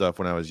tapes and stuff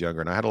when I was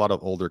younger, and I had a lot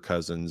of older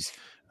cousins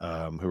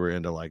who were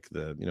into like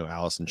the,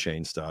 Alice in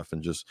Chains stuff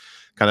and just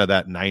kind of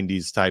that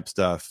 90s type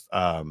stuff.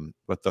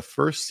 But the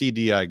first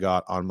CD I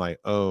got on my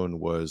own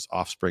was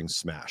Offspring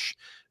Smash.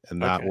 And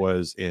that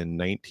was in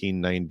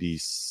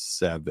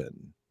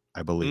 1997,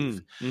 I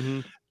believe.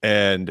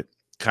 And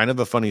kind of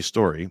a funny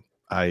story.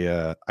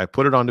 I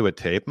put it onto a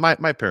tape.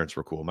 My parents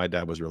were cool. My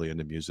dad was really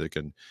into music,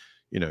 and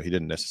he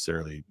didn't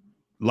necessarily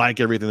like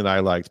everything that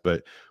I liked,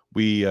 but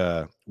we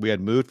had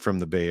moved from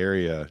the Bay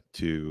Area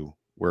to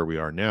where we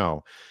are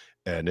now,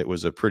 and it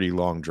was a pretty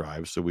long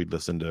drive. So we'd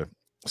listen to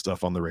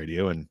stuff on the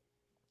radio, and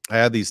I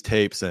had these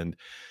tapes, and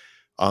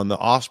on the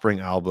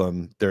Offspring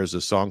album, there's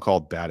a song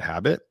called Bad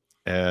Habit.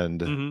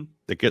 And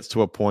it gets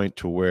to a point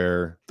to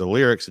where the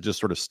lyrics, it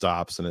just sort of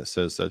stops, and it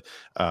says that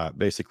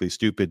basically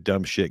stupid,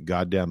 dumb shit,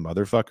 goddamn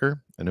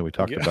motherfucker. I know we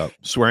talked about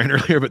swearing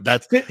earlier, but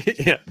that's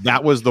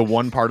that was the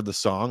one part of the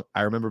song.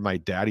 I remember my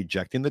dad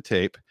ejecting the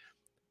tape,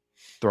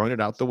 throwing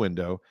it out the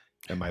window,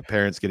 and my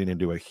parents getting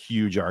into a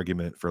huge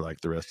argument for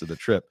like the rest of the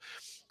trip.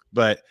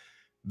 But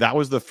that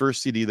was the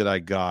first CD that I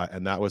got,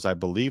 and that was, I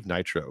believe,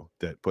 Nitro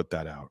that put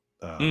that out.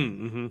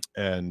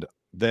 And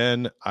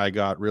then I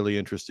got really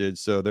interested.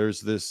 So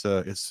there's this,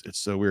 it's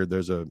so weird.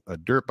 There's a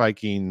dirt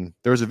biking.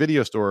 There was a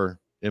video store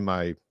in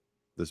the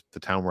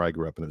town where I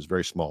grew up, and it was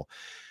very small.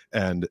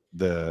 And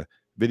the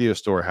video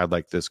store had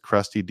like this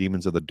crusty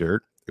Demons of the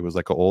Dirt. It was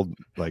like an old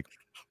like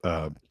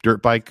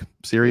dirt bike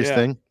series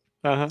thing.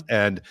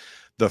 And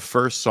the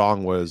first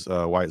song was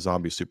White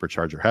Zombie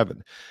Supercharger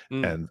Heaven.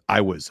 And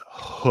I was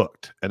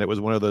hooked. And it was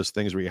one of those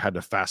things where you had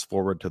to fast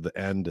forward to the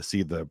end to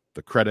see the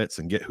credits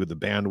and get who the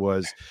band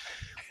was.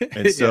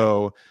 And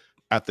so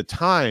at the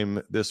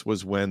time, this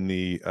was when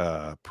the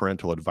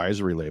parental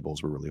advisory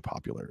labels were really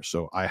popular.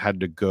 So I had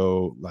to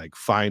go like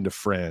find a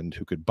friend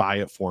who could buy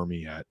it for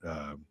me at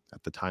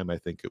the time, I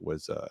think it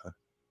was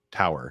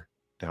Tower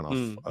down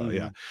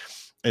off.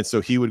 And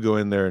so he would go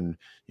in there and,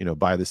 you know,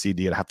 buy the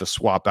CD. I'd have to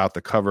swap out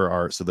the cover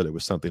art so that it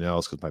was something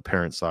else because my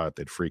parents saw it,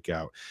 they'd freak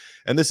out.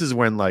 And this is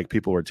when like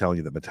people were telling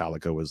you that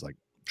Metallica was like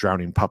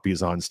drowning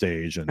puppies on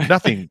stage and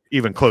nothing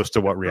even close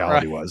to what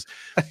reality was.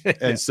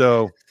 And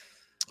so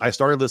I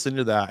started listening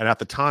to that. And at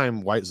the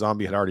time, White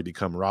Zombie had already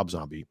become Rob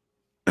Zombie.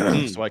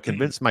 So I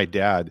convinced my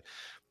dad,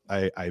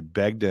 I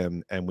begged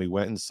him, and we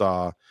went and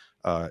saw,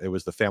 it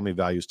was the Family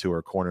Values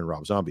Tour, Korn and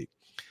Rob Zombie.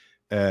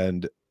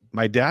 And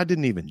my dad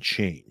didn't even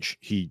change.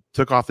 He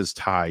took off his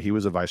tie. He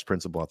was a vice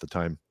principal at the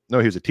time. No,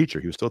 he was a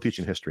teacher. He was still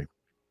teaching history.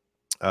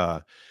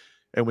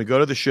 And we go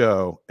to the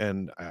show,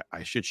 and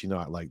I shit you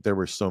not, like there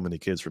were so many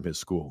kids from his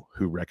school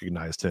who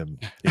recognized him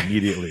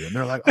immediately. And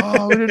they're like,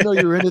 oh, we didn't know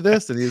you were into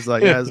this. And he's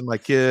like, yeah, this is my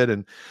kid.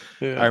 And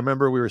I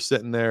remember we were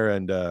sitting there,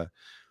 and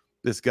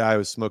this guy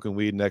was smoking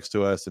weed next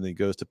to us, and he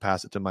goes to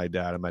pass it to my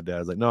dad. And my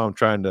dad's like, no, I'm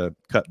trying to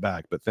cut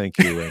back, but thank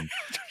you.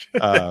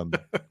 And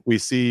we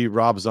see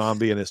Rob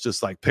Zombie, and it's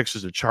just like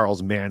pictures of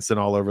Charles Manson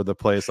all over the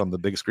place on the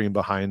big screen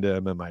behind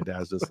him. And my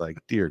dad's just like,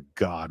 dear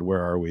God,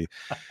 where are we?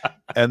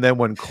 And then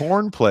when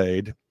Korn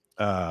played,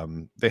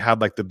 they had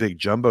like the big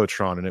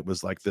jumbotron, and it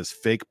was like this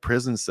fake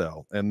prison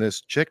cell. And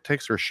this chick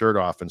takes her shirt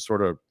off and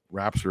sort of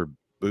wraps her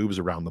boobs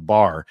around the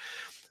bar.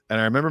 And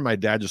I remember my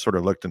dad just sort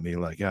of looked at me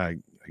like, yeah,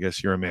 I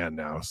guess you're a man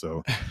now.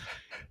 So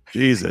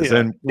Jesus.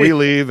 And we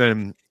leave,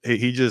 and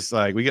he just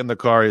like, we get in the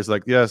car. He's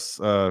like, yes,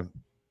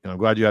 I'm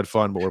glad you had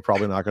fun, but we're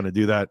probably not going to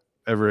do that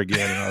ever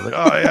again. And I was like,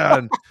 oh yeah.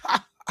 And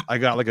I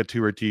got like a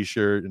tour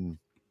t-shirt. And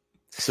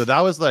so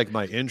that was like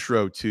my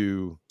intro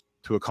to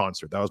a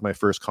concert. That was my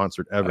first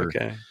concert ever.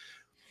 Okay.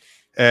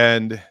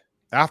 And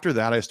after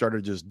that, I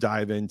started to just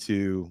dive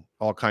into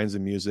all kinds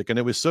of music. And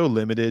it was so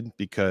limited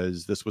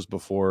because this was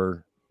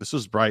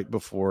right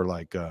before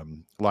like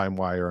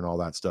LimeWire and all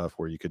that stuff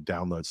where you could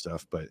download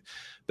stuff. But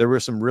there were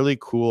some really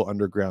cool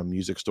underground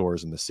music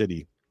stores in the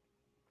city.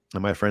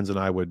 And my friends and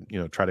I would, you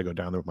know, try to go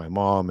down there with my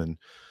mom and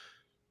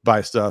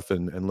buy stuff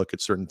and look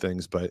at certain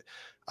things. But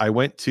I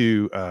went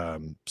to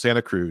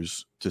Santa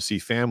Cruz to see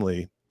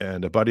family,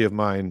 and a buddy of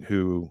mine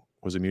who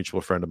was a mutual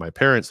friend of my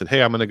parents said,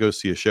 hey, I'm going to go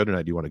see a show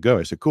tonight. Do you want to go?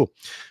 I said, cool.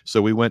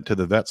 So we went to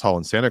the Vets Hall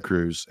in Santa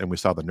Cruz, and we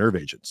saw the Nerve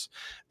Agents.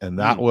 And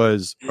that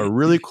was a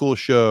really cool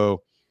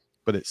show,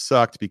 but it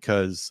sucked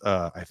because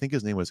I think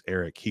his name was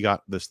Eric.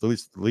 The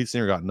lead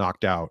singer got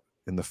knocked out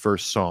in the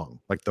first song.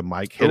 Like the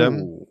mic hit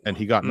him and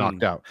he got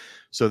knocked out.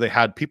 So they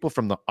had people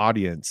from the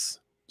audience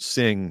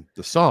sing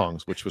the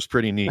songs, which was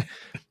pretty neat.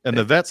 And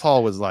the Vets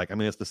Hall was like, I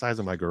mean, it's the size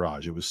of my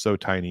garage. It was so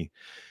tiny.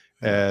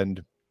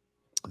 And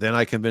then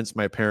I convinced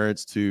my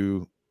parents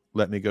to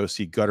let me go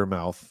see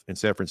Guttermouth in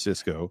San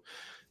Francisco.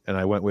 And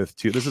I went with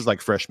this is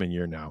like freshman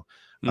year now.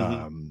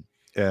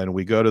 And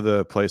we go to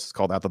the place, it's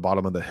called At the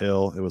Bottom of the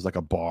Hill. It was like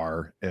a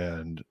bar.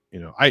 And, you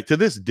know, to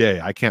this day,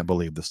 I can't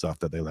believe the stuff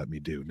that they let me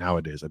do.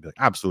 Nowadays, I'd be like,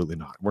 absolutely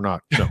not. We're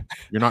not, no,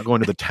 you're not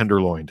going to the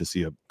Tenderloin to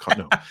see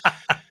no.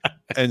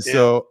 And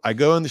so I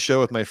go in the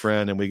show with my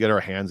friend, and we get our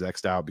hands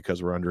X'd out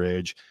because we're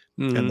underage.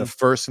 And the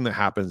first thing that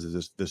happens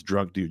is this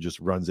drunk dude just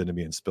runs into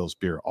me and spills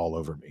beer all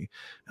over me.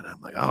 And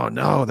I'm like, oh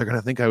no, they're going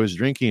to think I was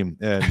drinking.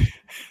 And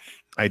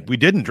we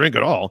didn't drink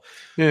at all.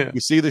 We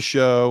see the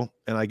show,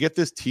 and I get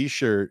this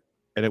t-shirt,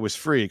 and it was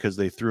free because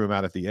they threw him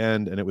out at the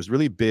end, and it was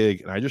really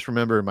big. And I just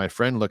remember my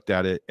friend looked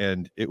at it,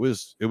 and it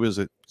was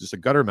just a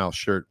Guttermouth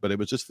shirt, but it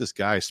was just this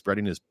guy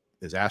spreading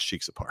his ass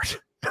cheeks apart.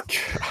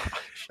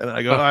 And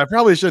I go, I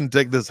probably shouldn't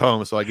take this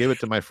home. So I gave it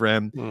to my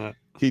friend.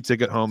 He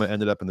took it home and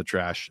ended up in the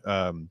trash.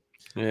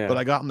 But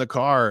I got in the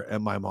car,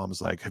 and my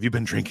mom's like, have you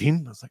been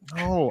drinking? I was like,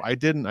 no, I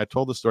didn't. I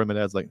told the story. My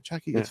dad's like,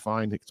 Jackie, it's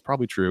fine. It's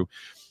probably true.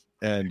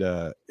 And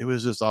it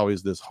was just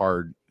always this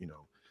hard, you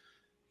know,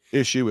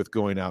 issue with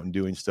going out and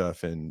doing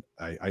stuff. And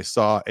I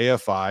saw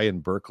AFI in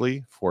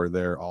Berkeley for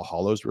their All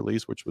Hallows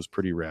release, which was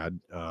pretty rad.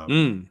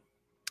 And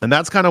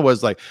that's kind of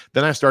was like,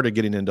 then I started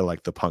getting into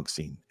like the punk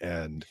scene.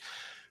 And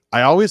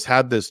I always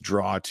had this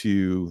draw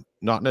to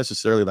not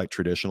necessarily like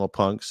traditional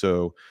punk.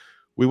 So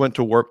we went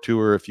to Warped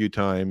Tour a few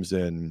times,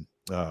 and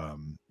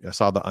I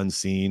saw the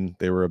Unseen.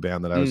 They were a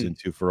band that I was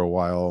into for a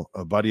while.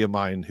 A buddy of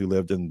mine who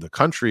lived in the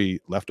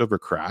country, Leftover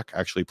Crack,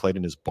 actually played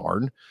in his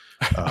barn,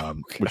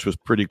 which was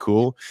pretty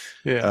cool.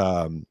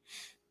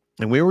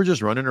 And we were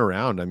just running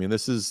around. I mean,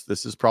 this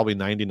is probably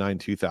 99,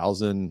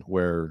 2000,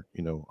 where,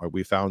 you know,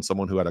 we found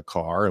someone who had a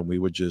car, and we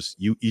would just,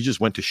 you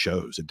just went to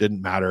shows. It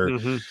didn't matter.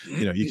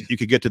 You know, you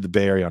could get to the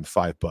Bay Area on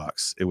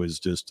 $5. It was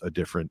just a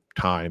different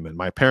time. And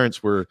my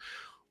parents were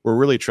were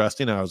really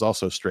trusting. I was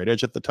also straight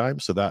edge at the time,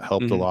 so that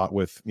helped a lot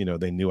with,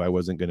 they knew I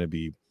wasn't going to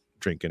be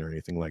drinking or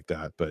anything like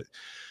that. But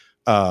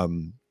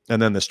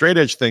and then the straight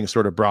edge thing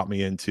sort of brought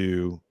me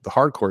into the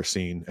hardcore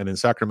scene. And in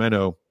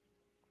Sacramento,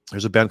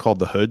 there's a band called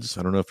the Hoods.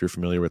 I don't know if you're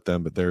familiar with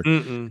them, but they're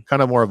kind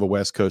of more of a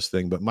West Coast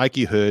thing. But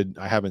Mikey Hood,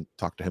 I haven't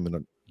talked to him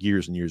in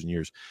years and years and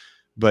years,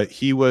 but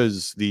he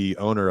was the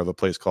owner of a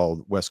place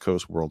called West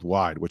Coast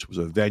Worldwide, which was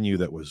a venue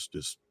that was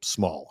just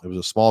small. It was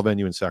a small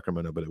venue in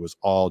Sacramento, but it was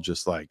all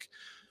just like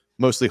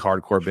mostly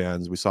hardcore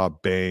bands. We saw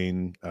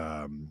Bane,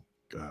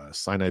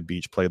 Sinai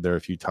Beach played there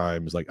a few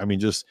times. Like, I mean,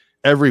 just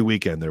every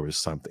weekend there was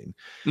something.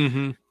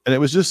 And it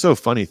was just so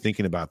funny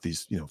thinking about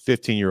these,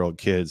 15-year-old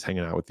kids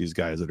hanging out with these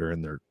guys that are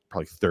in their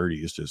probably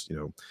 30s, just,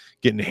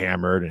 getting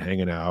hammered and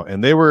hanging out.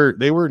 And they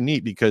were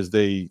neat because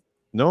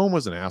no one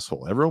was an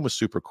asshole. Everyone was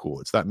super cool.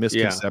 It's that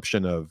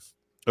misconception of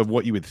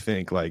what you would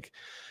think. Like,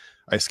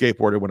 I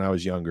skateboarded when I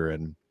was younger,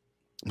 and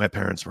my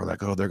parents were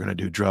like, oh, they're going to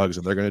do drugs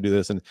and they're going to do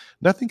this. And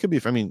nothing could be,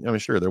 I mean,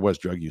 sure, there was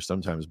drug use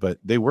sometimes, but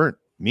they weren't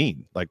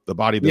mean. Like the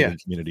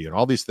bodybuilding community and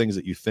all these things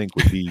that you think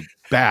would be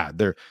bad.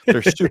 They're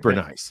super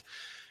nice.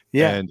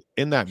 And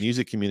in that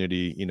music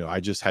community, I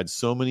just had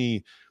so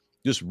many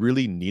just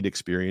really neat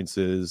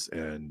experiences,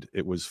 and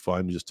it was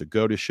fun just to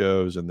go to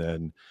shows. And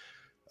then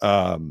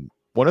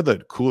one of the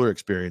cooler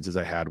experiences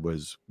I had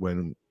was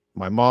when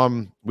my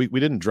mom, we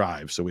didn't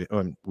drive, so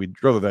we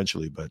drove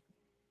eventually, but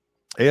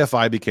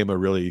AFI became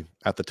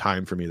at the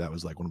time for me, that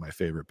was like one of my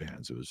favorite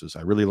bands. It was just,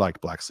 I really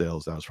liked Black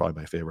Sails. That was probably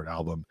my favorite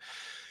album.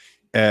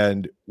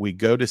 And we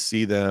go to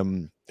see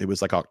them. It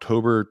was like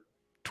October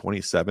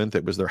 27th.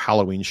 It was their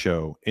Halloween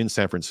show in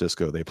San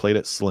Francisco. They played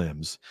at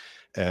Slim's,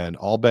 and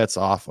All Bets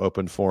Off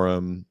opened for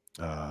them.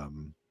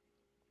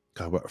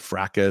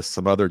 Fracas,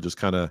 some other just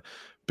kind of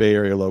Bay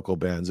Area local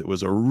bands. It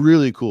was a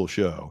really cool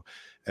show.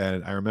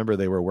 And I remember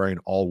they were wearing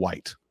all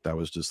white. That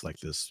was just like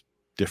this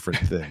different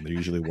thing. They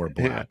usually wore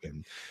black.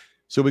 And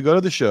so we go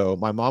to the show.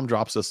 My mom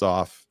drops us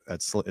off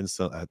at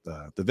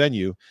the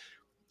venue,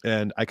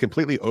 and I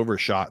completely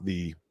overshot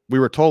we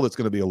were told it's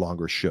going to be a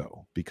longer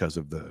show because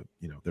of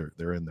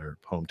they're in their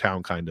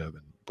hometown kind of,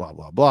 and blah,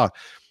 blah, blah.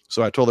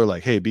 So I told her,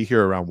 like, hey, be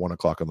here around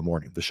 1:00 in the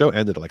morning. The show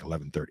ended at like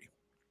 11:30.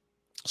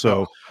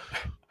 So,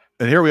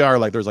 and here we are,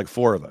 like, there's like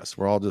 4 of us.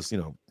 We're all just,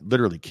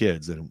 literally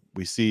kids. And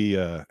we see,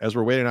 as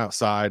we're waiting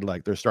outside,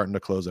 like they're starting to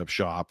close up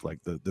shop,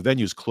 like the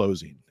venue's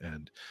closing.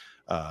 And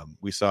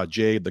we saw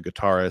Jade, the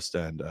guitarist,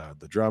 and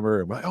the drummer.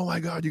 And we're like, oh my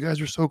God, you guys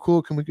are so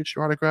cool. Can we get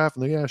your autograph?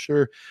 And they're, yeah,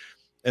 sure.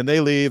 And they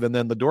leave. And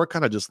then the door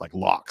kind of just like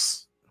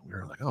locks. We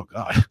were like, oh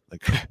God,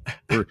 like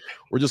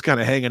we're just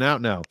kind of hanging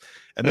out now.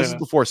 And this is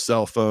before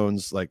cell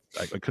phones. Like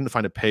I couldn't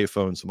find a pay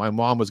phone. So my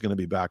mom was going to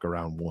be back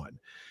around 1.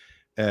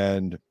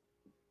 And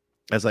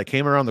as I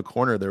came around the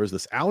corner, there was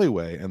this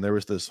alleyway, and there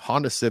was this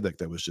Honda Civic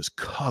that was just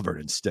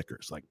covered in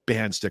stickers, like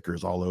band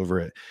stickers all over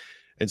it.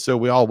 And so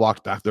we all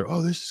walked back there.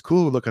 Oh, this is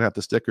cool, looking at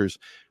the stickers.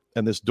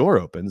 And this door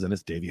opens, and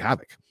it's Davey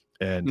Havoc.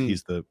 And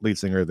he's the lead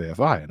singer of the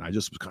AFI. And I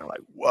just was kind of like,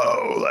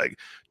 whoa, like,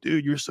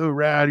 dude, you're so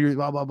rad. You're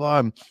blah, blah, blah.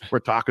 And we're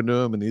talking to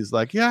him, and he's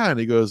like, yeah. And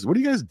he goes, what are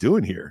you guys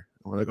doing here?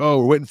 And we're like, oh,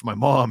 we're waiting for my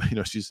mom.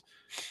 She's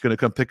going to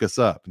come pick us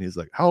up. And he's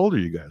like, how old are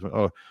you guys?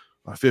 Oh,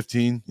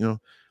 15, And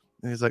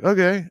he's like,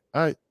 okay,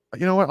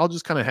 you know what? I'll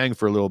just kind of hang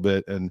for a little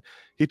bit. And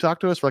he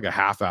talked to us for like a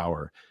half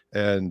hour.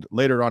 And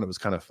later on, it was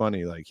kind of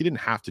funny. Like, he didn't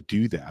have to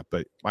do that,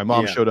 but my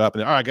mom showed up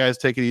and, all right, guys,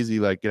 take it easy.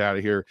 Like, get out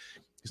of here.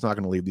 He's not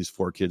going to leave these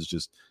 4 kids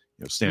just,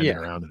 standing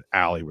around in an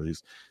alley where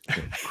these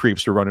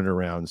creeps are running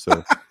around.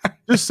 So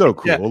just so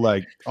cool.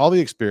 Like, all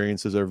the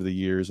experiences over the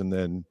years. And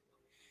then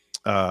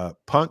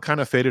punk kind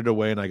of faded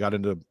away, and I got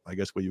into, I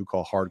guess, what you would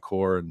call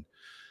hardcore,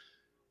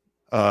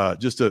 and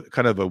just a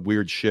kind of a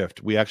weird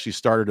shift. We actually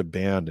started a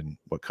band, and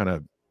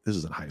this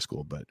is in high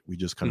school, but we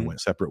just kind of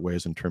went separate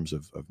ways in terms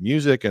of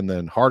music. And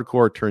then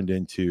hardcore turned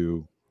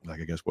into,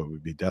 like, I guess what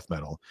would be death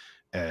metal,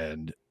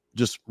 and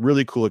just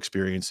really cool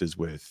experiences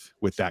with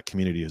that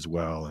community as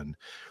well. And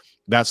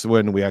that's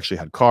when we actually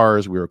had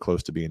cars. We were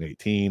close to being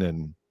 18.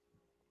 And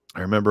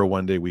I remember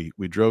one day we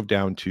drove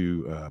down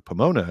to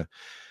Pomona,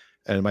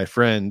 and my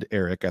friend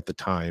Eric at the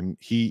time,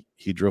 he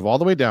drove all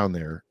the way down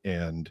there,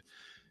 and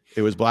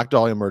it was Black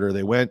Dahlia Murder.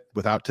 They went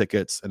without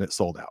tickets, and it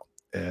sold out.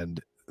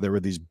 And there were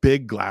these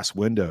big glass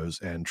windows,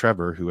 and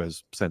Trevor, who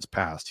has since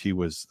passed, he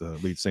was the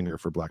lead singer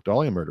for Black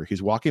Dahlia Murder.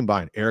 He's walking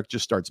by, and Eric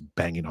just starts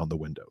banging on the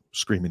window,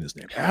 screaming his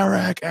name,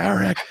 Eric.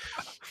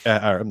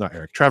 I'm not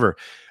Eric, Trevor.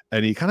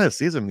 And he kind of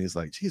sees him, and he's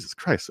like, Jesus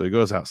Christ. So he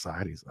goes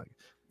outside. He's like,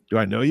 do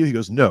I know you? He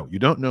goes, no, you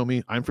don't know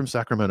me. I'm from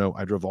Sacramento.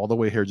 I drove all the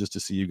way here just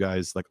to see you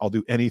guys. Like, I'll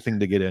do anything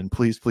to get in.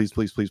 Please, please,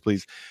 please, please,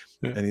 please.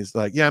 Yeah. And he's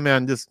like, yeah,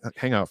 man, just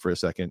hang out for a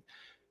second.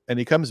 And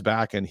he comes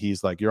back, and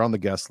he's like, you're on the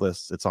guest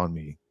list. It's on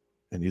me.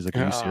 And he's like,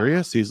 are you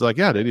serious? He's like,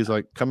 yeah, dude. He's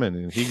like, come in.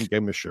 And he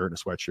gave him a shirt and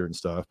a sweatshirt and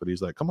stuff. But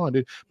he's like, come on,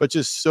 dude. But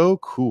just so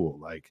cool.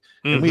 Like,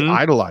 and we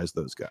idolized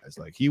those guys.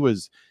 Like, he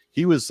was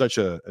such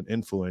an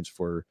influence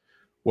for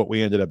what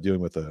we ended up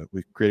doing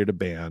we created a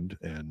band,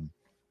 and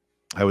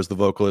I was the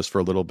vocalist for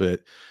a little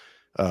bit,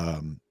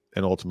 and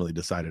ultimately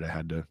decided I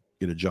had to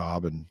get a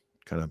job and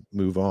kind of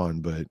move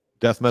on. But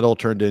death metal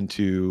turned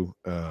into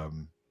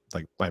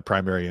like my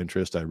primary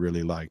interest. I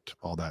really liked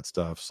all that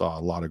stuff. Saw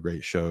a lot of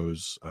great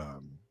shows,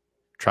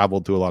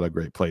 traveled to a lot of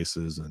great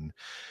places, and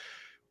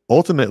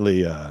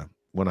ultimately,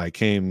 when I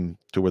came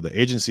to where the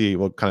agency,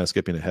 well, kind of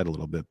skipping ahead a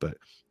little bit, but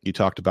you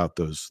talked about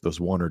those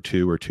 1 or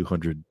 2 or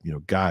 200,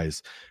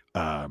 guys.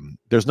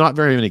 There's not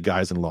very many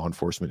guys in law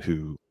enforcement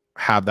who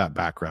have that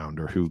background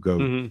or who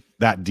go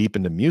that deep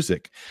into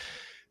music.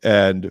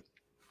 And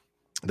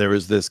there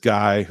was this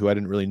guy who I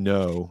didn't really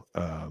know,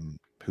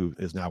 who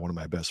is now one of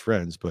my best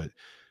friends, but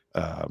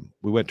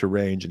we went to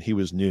range and he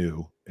was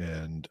new,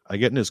 and I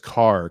get in his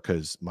car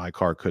because my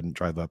car couldn't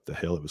drive up the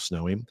hill. It was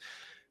snowing.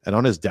 And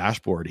on his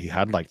dashboard, he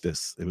had like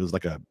this, it was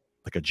like a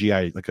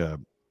GI, like a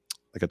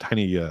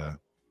tiny,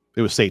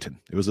 it was Satan.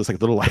 It was this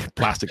like little like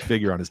plastic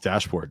figure on his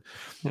dashboard.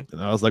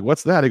 And I was like,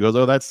 what's that? He goes,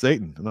 oh, that's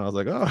Satan. And I was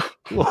like, oh,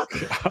 cool.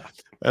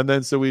 And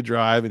then, so we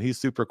drive, and he's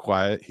super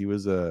quiet. He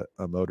was a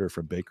motor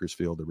from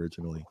Bakersfield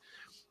originally.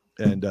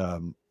 And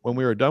when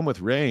we were done with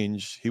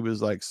range, he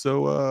was like,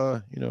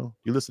 so, you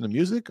listen to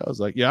music? I was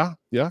like, yeah.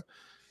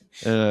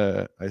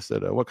 And I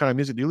said, what kind of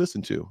music do you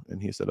listen to? And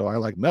he said, oh, I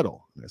like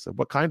metal. And I said,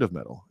 what kind of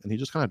metal? And he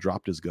just kind of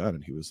dropped his gun,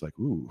 and he was like,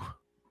 ooh,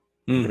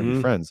 we're going to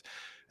be friends.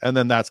 And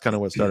then that's kind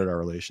of what started our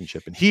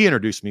relationship. And he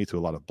introduced me to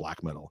a lot of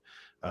black metal,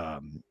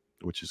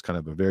 which is kind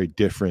of a very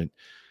different,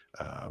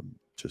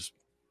 just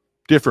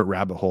different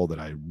rabbit hole that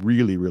I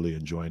really, really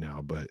enjoy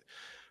now. But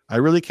I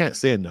really can't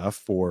say enough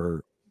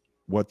for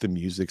what the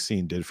music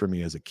scene did for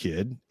me as a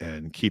kid,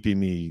 and keeping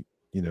me,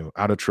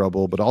 out of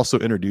trouble, but also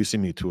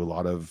introducing me to a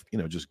lot of,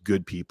 just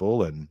good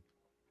people. And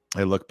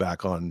I look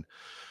back on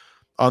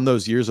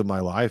those years of my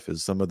life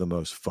as some of the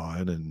most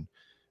fun and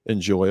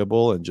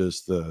enjoyable. And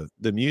just the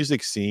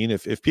music scene,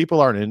 if people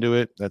aren't into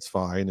it, that's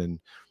fine. And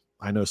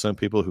I know some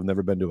people who've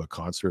never been to a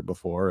concert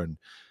before, and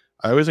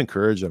I always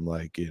encourage them,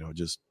 like,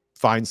 just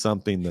find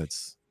something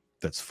that's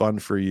fun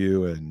for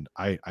you. And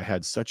I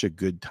had such a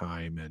good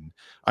time, and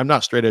I'm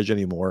not straight edge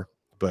anymore,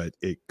 but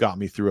it got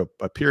me through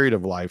a period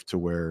of life to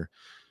where,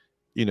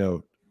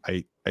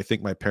 I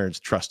think my parents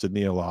trusted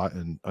me a lot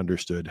and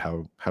understood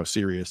how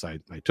serious I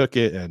took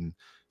it. And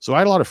so I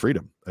had a lot of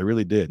freedom. I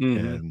really did.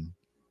 And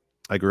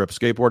I grew up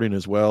skateboarding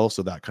as well.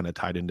 So that kind of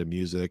tied into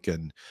music,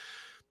 and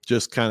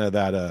just kind of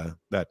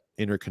that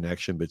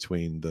interconnection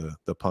between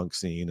the punk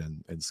scene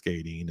and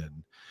skating.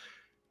 And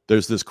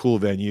there's this cool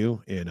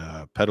venue in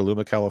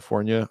Petaluma,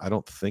 California. I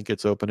don't think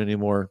it's open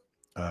anymore.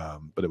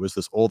 But it was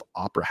this old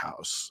opera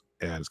house,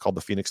 and it's called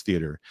the Phoenix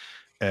Theater.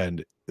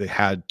 And they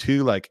had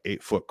 2 like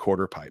 8-foot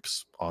quarter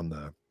pipes on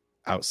the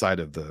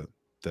outside of the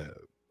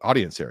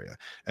audience area.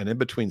 And in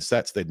between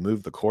sets, they'd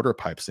move the quarter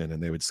pipes in,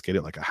 and they would skate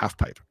it like a half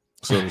pipe.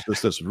 So it was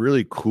just this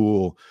really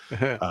cool,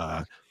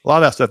 a lot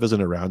of that stuff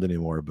isn't around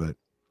anymore, but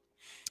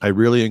I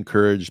really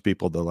encourage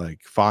people to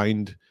like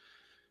find,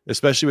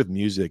 especially with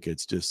music,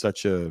 it's just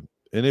such and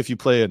if you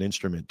play an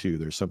instrument too,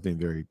 there's something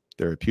very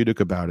therapeutic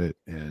about it.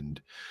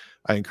 And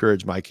I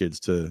encourage my kids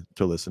to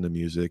listen to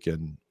music.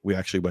 And we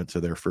actually went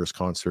to their first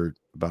concert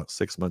about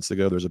 6 months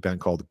ago. There's a band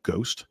called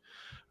Ghost.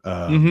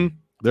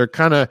 They're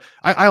kind of,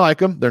 I like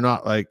them. They're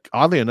not like,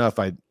 oddly enough,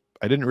 I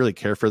didn't really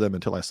care for them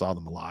until I saw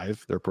them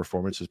live. Their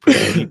performance is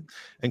pretty neat,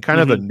 and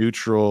kind of a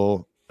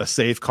neutral, a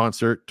safe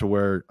concert to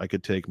where I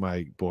could take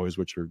my boys,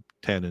 which are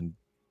 10 and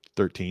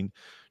 13,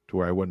 to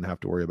where I wouldn't have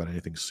to worry about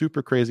anything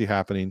super crazy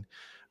happening.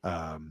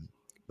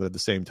 But at the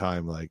same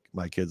time, like,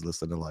 my kids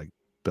listen to like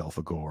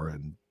Belphegor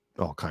and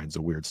all kinds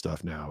of weird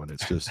stuff now. And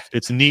it's just,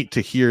 it's neat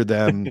to hear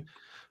them.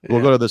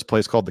 We'll go to this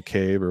place called The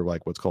Cave, or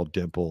like what's called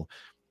Dimple.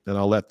 And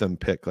I'll let them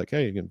pick, like,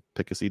 hey, you can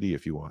pick a CD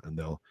if you want. And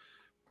they'll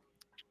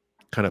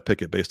kind of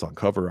pick it based on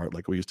cover art,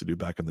 like we used to do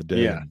back in the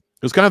day. And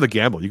it was kind of a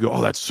gamble. You go,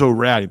 oh, that's so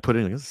rad. You put it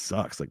in, like, this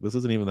sucks. Like, this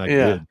isn't even that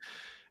good.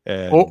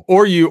 And,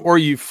 or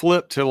you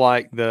flip to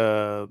like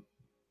the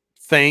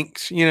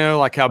thanks,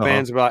 like how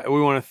bands about,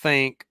 we want to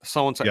thank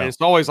so and so. And it's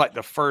always like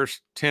the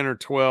first 10 or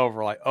 12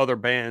 or like other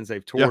bands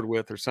they've toured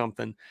with or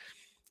something.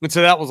 And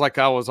so that was like,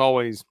 I was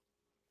always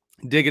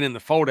digging in the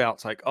fold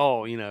outs, like,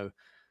 oh,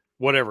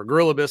 whatever,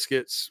 Gorilla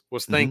Biscuits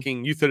was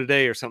thanking Youth of the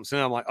Day or something.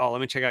 So I'm like, oh,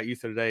 let me check out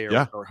Youth of the Day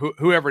or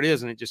whoever it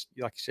is. And it just,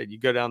 like you said, you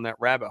go down that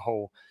rabbit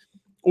hole.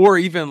 Or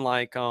even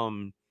like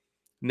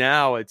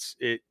now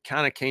it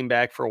kind of came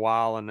back for a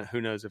while, and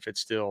who knows if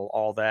it's still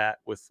all that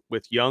with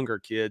younger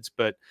kids,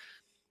 but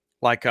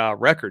like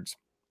records.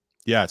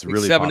 Yeah, it's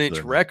really 7-inch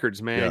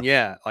records, man.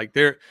 Yeah. Like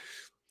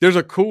there's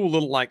a cool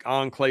little like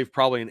enclave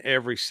probably in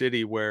every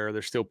city where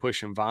they're still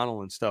pushing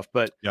vinyl and stuff.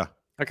 But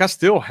like I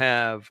still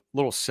have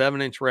little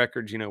 7-inch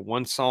records,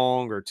 1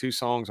 song or 2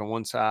 songs on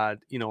one side,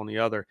 on the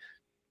other.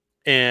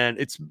 And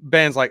it's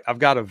bands like, I've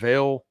got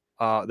Avail,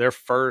 their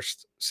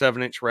first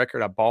 7-inch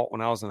record I bought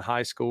when I was in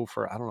high school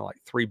for, I don't know,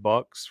 like $3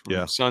 from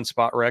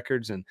Sunspot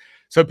Records. And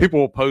so people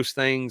will post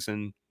things,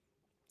 and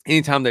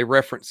anytime they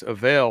reference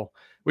Avail,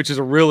 which is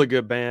a really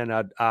good band,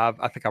 I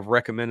think I've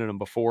recommended them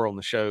before on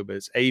the show, but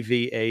it's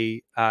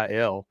AVAIL,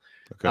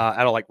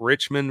 out of like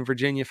Richmond,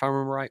 Virginia, if I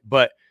remember right.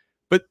 But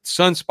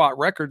Sunspot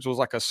Records was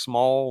like a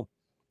small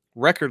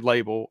record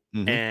label,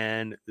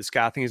 and this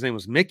guy, I think his name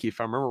was Mickey,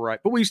 if I remember right.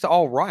 But we used to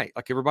all write,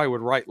 like everybody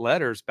would write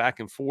letters back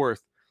and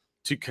forth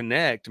to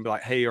connect and be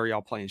like, hey, are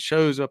y'all playing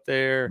shows up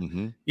there?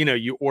 You know,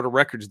 you order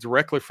records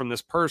directly from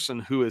this person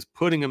who is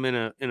putting them in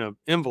a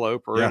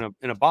envelope or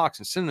in a box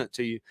and sending it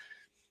to you.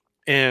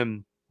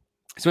 And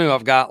so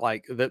I've got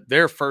like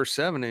their first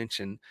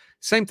 7-inch, and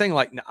same thing.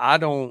 Like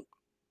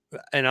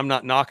and I'm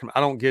not knocking,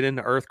 I don't get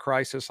into Earth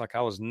Crisis. Like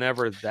I was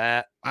never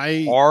that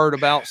hard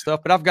about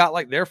stuff, but I've got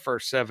like their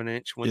first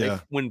 7-inch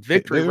when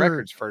Victory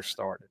Records first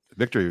started.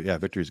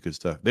 Victory's good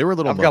stuff. They were a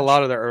little I've got a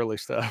lot of their early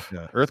stuff.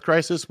 Yeah. Earth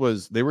Crisis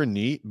they were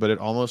neat, but it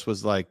almost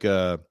was like,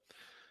 how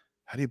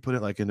do you put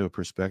it like into a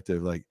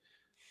perspective? Like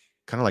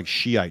kind of like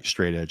Shiite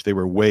straight edge. They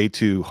were way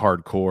too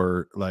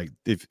hardcore. Like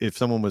if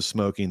someone was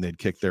smoking, they'd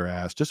kick their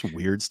ass. Just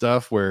weird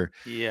stuff where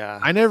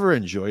I never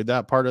enjoyed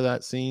that part of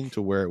that scene,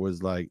 to where it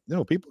was like,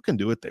 no, people can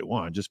do what they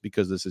want. Just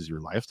because this is your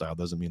lifestyle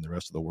doesn't mean the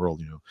rest of the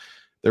world, you know.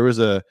 There was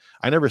I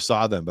never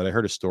saw them, but I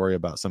heard a story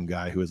about some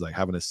guy who was like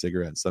having a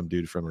cigarette, and some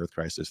dude from Earth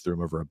Crisis threw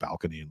him over a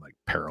balcony and like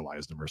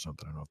paralyzed him or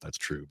something. I don't know if that's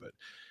true, but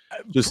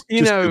just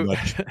too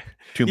much.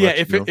 Yeah,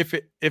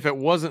 if it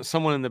wasn't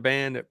someone in the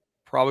band, it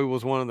probably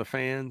was one of the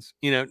fans,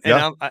 you know.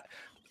 And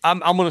I'm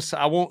gonna say,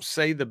 I won't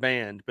say the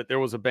band, but there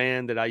was a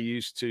band that I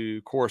used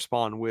to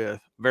correspond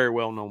with, very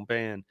well known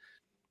band,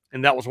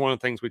 and that was one of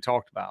the things we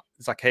talked about.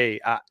 It's like, hey,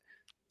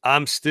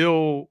 I'm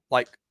still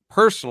like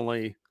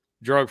personally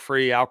drug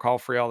free, alcohol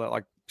free, all that,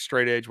 like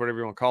straight edge, whatever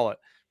you want to call it.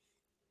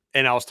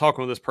 And I was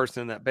talking with this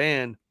person in that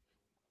band,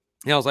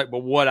 and I was like,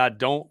 but what I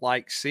don't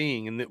like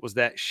seeing, and it was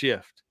that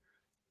shift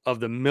of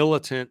the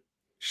militant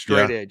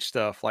straight edge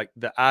stuff, like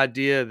the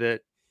idea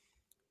that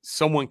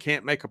someone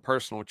can't make a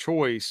personal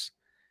choice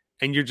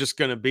and you're just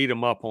going to beat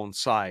them up on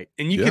sight.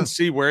 And you can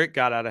see where it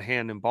got out of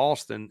hand in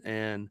Boston,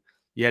 and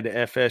you had the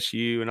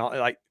FSU and all,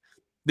 like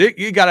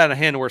you got out of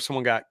hand to where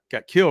someone got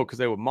killed because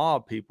they would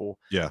mob people.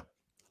 Yeah.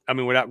 I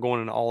mean, without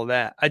going into all of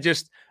that,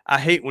 I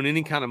hate when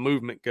any kind of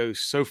movement goes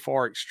so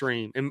far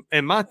extreme.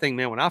 And my thing,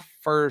 man, when I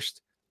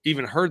first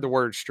even heard the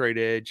word straight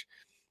edge,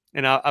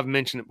 and I've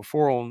mentioned it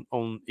before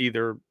on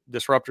either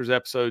Disruptors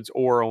episodes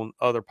or on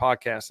other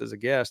podcasts as a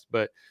guest,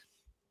 but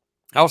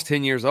I was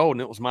 10 years old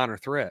and it was Minor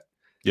Threat.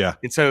 Yeah.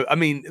 And so, I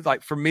mean,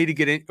 like for me to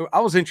get in, I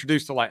was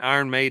introduced to like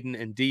Iron Maiden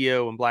and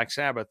Dio and Black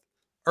Sabbath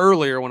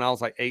earlier when I was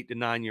like 8 to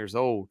 9 years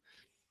old.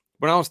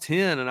 When I was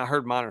 10 and I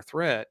heard Minor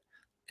Threat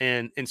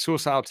and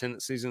Suicidal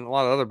Tendencies and a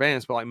lot of other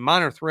bands, but like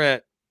Minor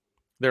Threat,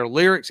 their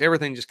lyrics,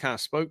 everything just kind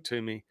of spoke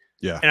to me.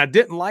 Yeah. And I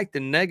didn't like the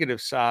negative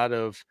side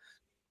of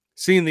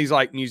seeing these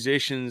like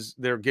musicians,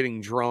 they're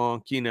getting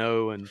drunk, you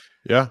know, and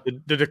the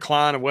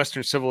decline of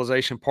Western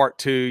civilization part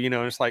 2, you know,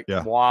 and it's like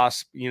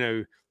Wasp, you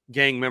know,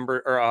 band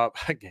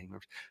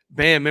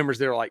members,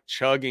 they're like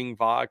chugging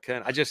vodka.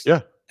 And I just,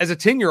 as a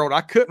 10-year-old,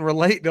 I couldn't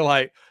relate to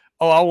like,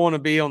 oh, I want to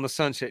be on the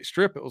Sunset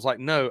Strip. It was like,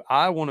 no,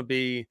 I want to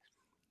be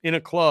in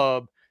a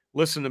club,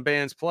 listening to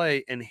bands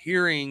play and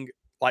hearing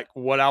like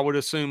what I would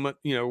assume,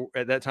 you know,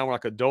 at that time,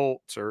 like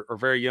adults or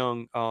very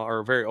young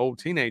or very old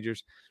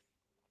teenagers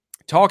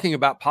talking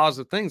about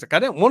positive things. Like I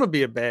didn't want to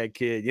be a bad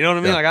kid. You know what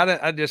I mean? Like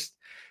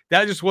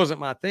that just wasn't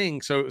my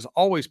thing. So it was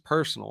always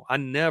personal. I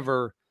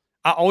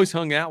always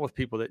hung out with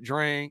people that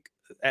drank,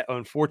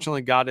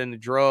 unfortunately got into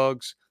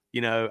drugs.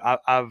 You know,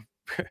 I've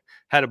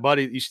had a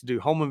buddy that used to do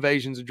home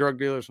invasions of drug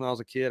dealers when I was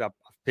a kid. I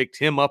picked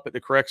him up at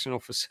the correctional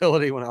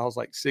facility when I was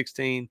like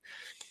 16.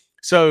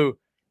 So,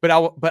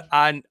 but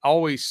I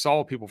always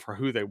saw people for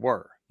who they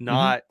were,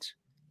 not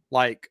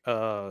like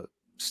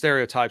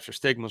stereotypes or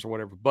stigmas or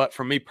whatever. But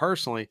for me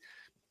personally,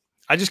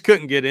 I just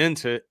couldn't get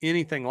into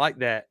anything like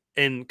that.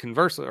 And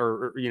conversely,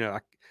 or you know,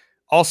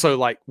 also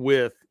like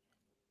with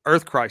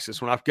Earth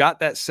Crisis, when I've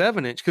got that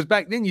 7-inch, because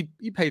back then you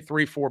pay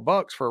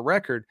 $3-4 for a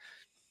record,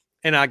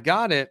 and I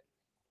got it,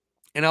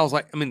 and I was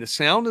like, I mean, the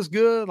sound is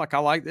good. Like I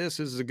like this.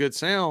 This is a good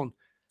sound,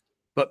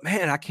 but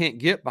man, I can't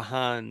get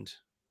behind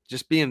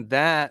just being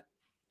that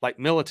like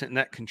militant and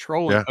that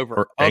controlling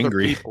over other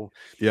people.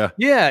 Yeah.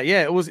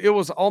 It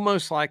was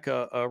almost like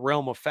a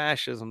realm of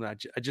fascism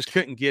that I just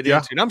couldn't get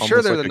into. And I'm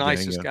sure they're like the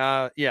nicest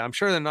guy. Yeah. I'm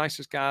sure they're the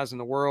nicest guys in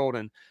the world.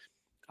 And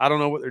I don't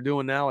know what they're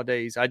doing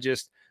nowadays. I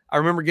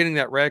remember getting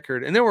that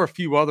record, and there were a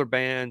few other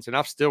bands, and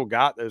I've still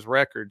got those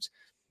records,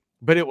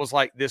 but it was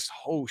like this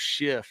whole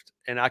shift,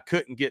 and I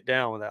couldn't get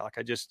down with that. Like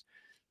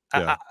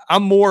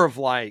I'm more of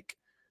like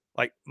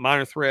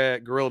Minor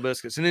Threat, Gorilla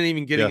Biscuits, and then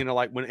even getting into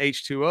like when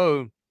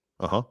H2O,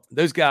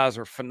 those guys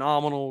are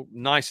phenomenal,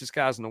 nicest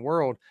guys in the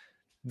world.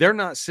 They're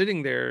not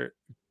sitting there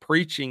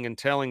preaching and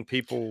telling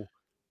people,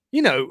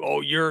 you know,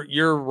 oh,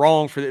 you're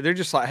wrong for that. They're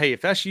just like, hey,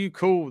 if that's you,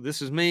 cool.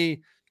 This is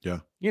me. Yeah.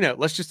 You know,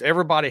 let's just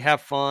everybody have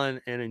fun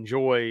and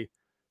enjoy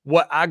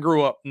what I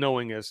grew up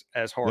knowing as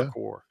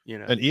hardcore, you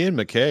know. And Ian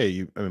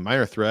MacKaye,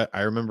 Minor Threat,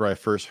 I remember I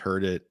first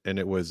heard it, and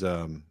it was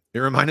it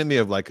reminded me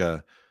of like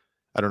a,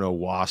 I don't know,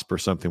 Wasp or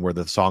something, where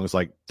the song is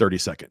like 30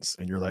 seconds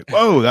and you're like,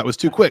 whoa, that was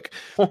too quick.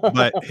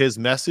 But his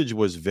message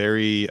was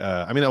very,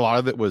 a lot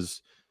of it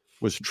was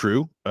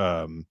true.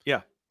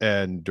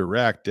 and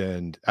direct.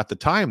 And at the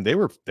time they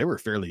were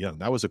fairly young.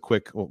 That was a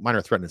quick, well,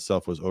 Minor Threat in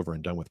itself was over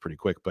and done with pretty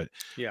quick, but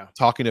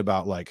talking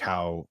about like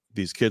how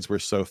these kids were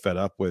so fed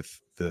up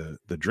with the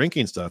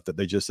drinking stuff that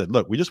they just said,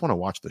 look, we just want to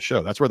watch the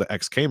show. That's where the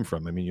X came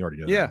from. I mean, you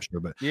already know that, I'm sure,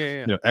 but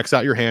you know, X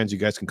out your hands, you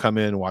guys can come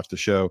in and watch the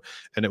show.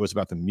 And it was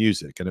about the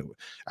music. And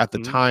at the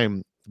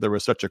time there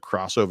was such a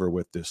crossover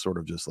with this sort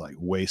of just like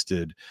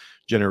wasted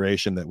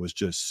generation that was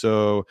just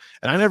so,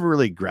 and I never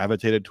really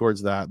gravitated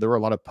towards that. There were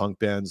a lot of punk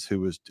bands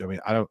who was, I mean,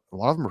 a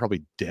lot of them are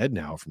probably dead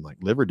now from like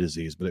liver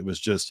disease, but it was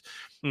just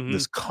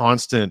this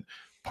constant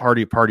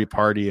party.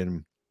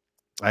 And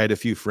I had a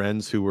few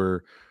friends who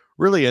were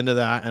really into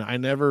that. And I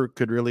never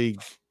could really,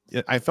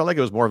 I felt like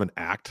it was more of an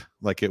act.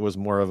 Like it was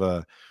more of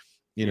a,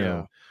 you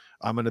know,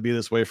 I'm going to be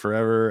this way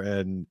forever.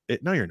 And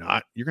no, you're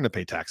not. You're going to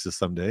pay taxes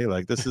someday.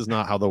 Like this is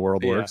not how the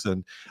world works.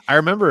 And I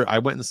remember I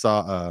went and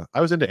saw,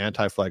 I was into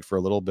Anti-Flag for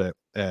a little bit,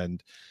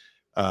 and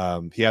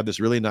he had this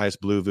really nice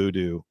Blue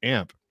Voodoo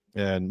amp.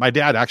 And my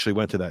dad actually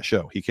went to that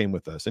show. He came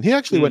with us, and he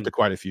actually went to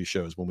quite a few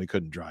shows when we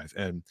couldn't drive.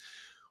 And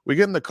we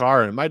get in the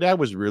car, and my dad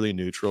was really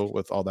neutral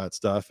with all that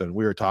stuff. And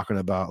we were talking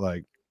about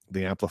like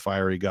the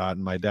amplifier he got,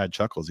 and my dad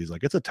chuckles. He's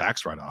like, it's a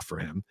tax write-off for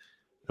him.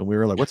 And we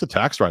were like, what's a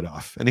tax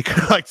write-off? And he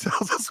kind of like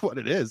tells us what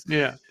it is.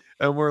 Yeah.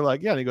 And we're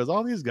like, yeah. And he goes,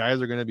 all these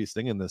guys are going to be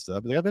singing this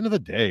stuff. But at the end of the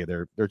day,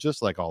 they're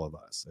just like all of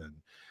us.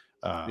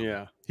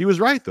 And he was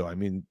right though. I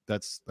mean,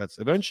 that's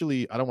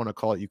eventually, I don't want to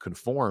call it you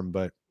conform,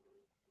 but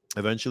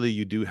eventually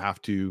you do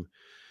have to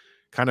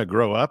kind of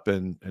grow up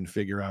and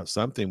figure out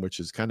something, which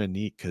is kind of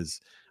neat. Cause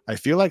I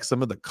feel like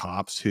some of the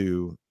cops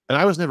who, and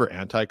I was never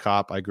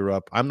anti-cop. I grew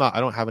up, I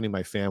don't have any of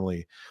my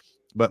family,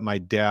 but my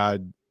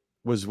dad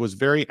was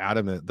very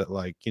adamant that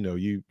like, you know,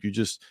 you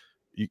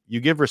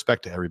give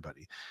respect to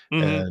everybody.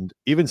 And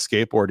even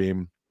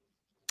skateboarding,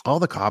 all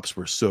the cops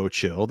were so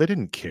chill. They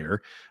didn't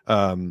care.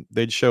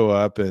 They'd show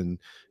up, and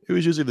it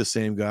was usually the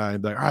same guy.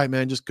 And be like, all right,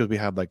 man, just because we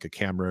have like a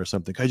camera or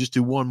something, can I just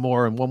do one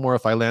more? And one more,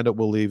 if I land it,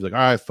 we'll leave. Like, all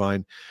right,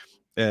 fine.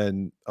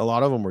 And a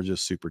lot of them were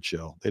just super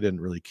chill. They didn't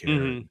really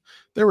care.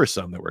 There were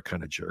some that were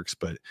kind of jerks,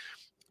 but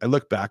I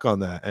look back on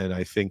that and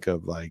I think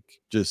of like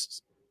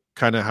just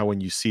kind of how when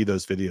you see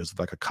those videos of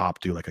like a cop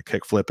do like a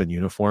kickflip in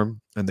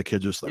uniform, and the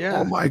kid just like,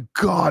 oh my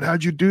God,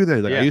 how'd you do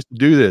that? Like I used to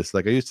do this.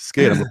 Like I used to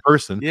skate. I'm a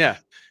person.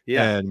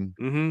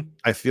 And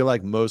I feel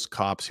like most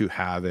cops who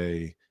have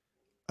a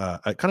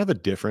kind of a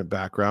different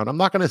background. I'm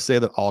not going to say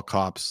that all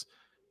cops,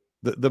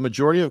 the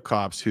majority of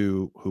cops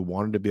who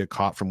wanted to be a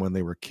cop from when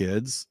they were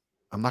kids,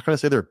 I'm not going to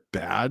say they're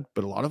bad,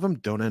 but a lot of them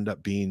don't end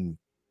up being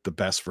the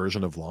best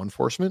version of law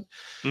enforcement.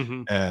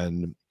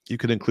 And you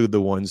could include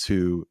the ones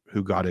who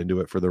got into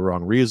it for the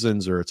wrong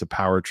reasons, or it's a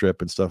power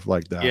trip and stuff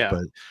like that.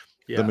 But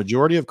the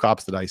majority of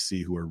cops that I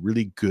see who are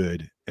really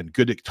good and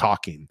good at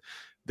talking,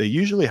 they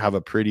usually have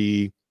a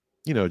pretty,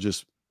 you know,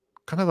 just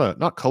kind of a,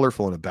 not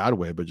colorful in a bad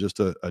way, but just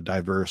a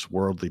diverse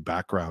worldly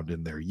background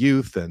in their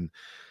youth and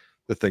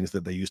the things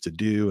that they used to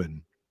do.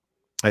 And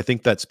I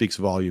think that speaks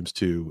volumes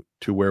to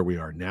where we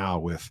are now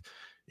with,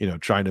 you know,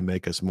 trying to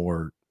make us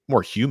more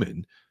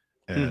human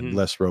and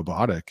less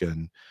robotic.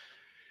 And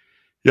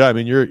yeah, I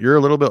mean, you're a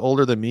little bit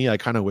older than me. I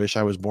kind of wish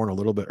I was born a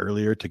little bit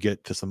earlier to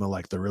get to some of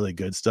like the really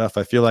good stuff.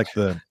 I feel like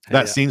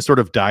that scene sort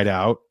of died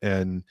out,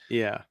 and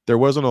there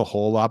wasn't a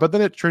whole lot, but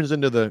then it turns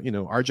into the, you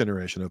know, our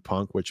generation of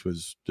punk, which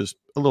was just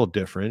a little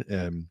different.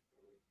 And,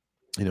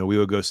 you know, we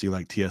would go see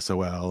like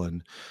TSOL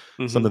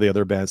and some of the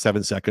other bands.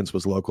 7 Seconds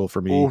was local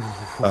for me.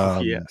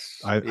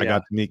 I got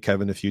to meet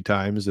Kevin a few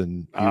times,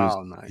 and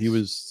he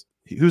was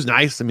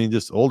nice. I mean,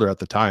 just older at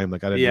the time.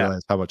 Like I didn't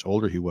realize how much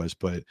older he was,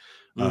 but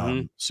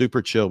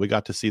super chill. We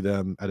got to see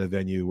them at a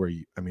venue where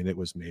it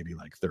was maybe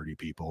like 30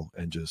 people,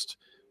 and just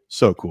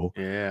so cool.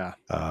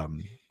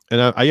 And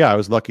I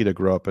was lucky to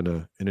grow up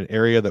in an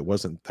area that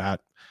wasn't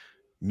that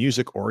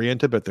music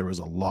oriented, but there was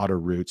a lot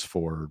of roots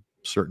for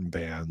certain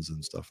bands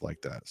and stuff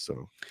like that.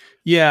 So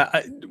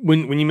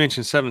when you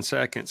mentioned 7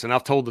 Seconds, and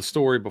I've told the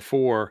story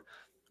before,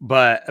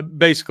 but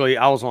basically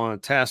I was on a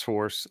task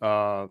force,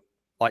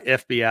 like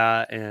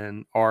FBI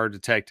and our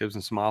detectives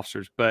and some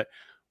officers, but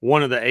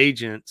one of the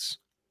agents,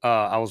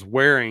 I was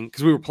wearing,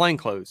 because we were plain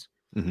clothes,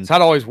 so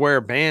I'd always wear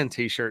band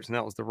t-shirts, and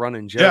that was the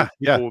running joke.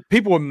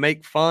 People would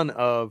make fun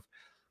of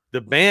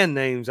the band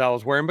names I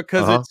was wearing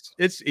because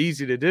it's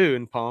easy to do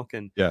in punk.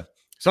 And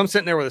so I'm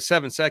sitting there with a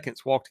 7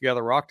 Seconds Walk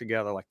Together, Rock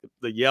Together, like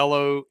the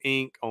yellow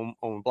ink on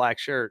a black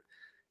shirt.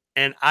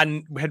 And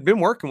I had been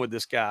working with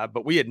this guy,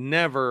 but we had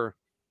never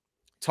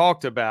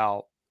talked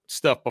about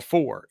stuff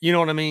before. You know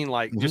what I mean?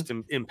 Like just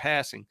in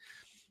passing.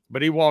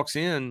 But he walks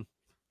in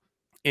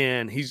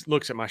and he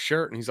looks at my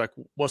shirt and he's like,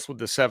 what's with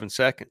the 7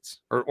 Seconds?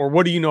 Or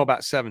what do you know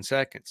about 7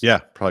 Seconds? Yeah,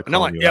 probably. And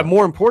I'm like,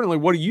 more importantly,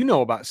 what do you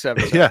know about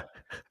 7 Seconds?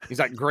 He's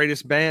like,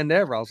 greatest band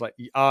ever. I was like,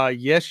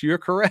 yes, you're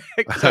correct.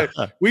 So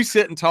we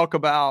sit and talk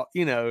about,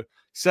 you know,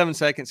 7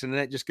 Seconds, and then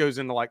it just goes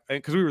into like,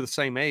 because we were the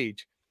same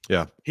age.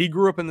 He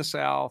grew up in the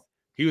South.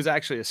 He was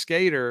actually a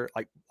skater,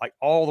 like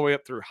all the way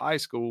up through high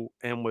school,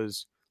 and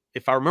was,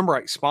 if I remember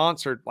right,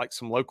 sponsored like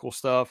some local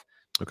stuff.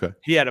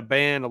 He had a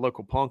band, a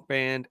local punk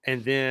band,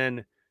 and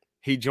then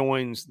he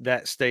joins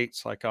that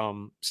state's like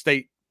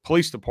state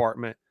police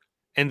department,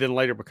 and then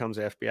later becomes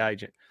an FBI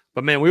agent.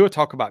 But man, we would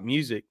talk about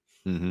music,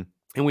 and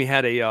we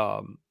had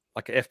a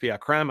like an FBI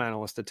crime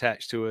analyst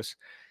attached to us,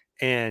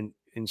 and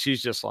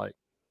she's just like,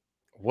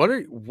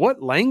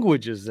 what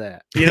language is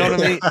that? You know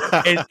what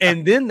I mean?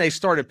 And then they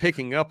started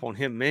picking up on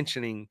him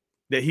mentioning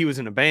that he was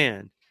in a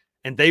band,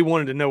 and they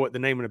wanted to know what the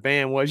name of the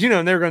band was,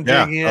 and they're going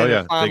to dig in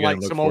and find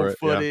like some old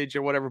footage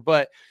or whatever.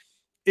 But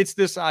it's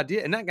this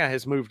idea, and that guy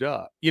has moved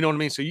up. You know what I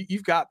mean? So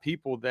you've got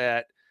people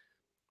that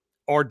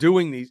are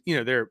doing these,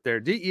 they're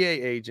DEA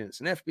agents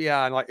and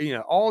FBI and like,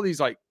 all these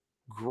like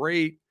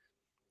great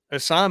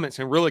assignments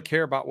and really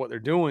care about what they're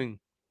doing.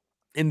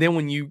 And then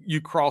when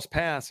you cross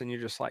paths and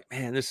you're just like,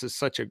 man, this is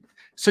such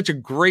a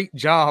great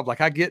job.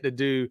 Like I get to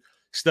do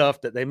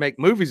stuff that they make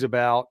movies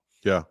about.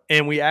 Yeah.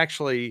 And we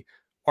actually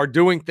are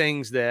doing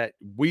things that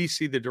we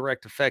see the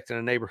direct effect in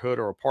a neighborhood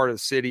or a part of the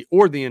city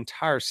or the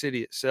entire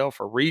city itself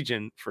or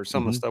region for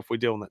some of the stuff we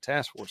do on that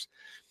task force.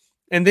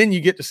 And then you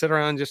get to sit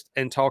around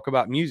and talk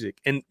about music.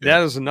 And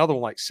that is another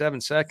one, like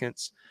 7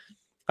 seconds.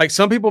 Like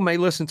some people may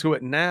listen to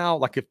it now,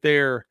 like if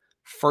they're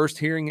first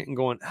hearing it and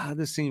going,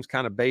 this seems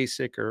kind of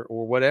basic or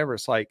whatever.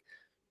 It's like,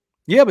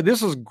 yeah, but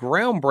this was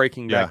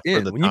groundbreaking back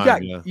then. When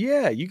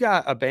you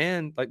got a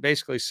band like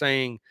basically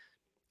saying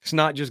it's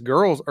not just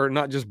girls or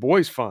not just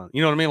boys fun.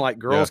 You know what I mean? Like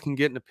girls can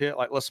get in the pit.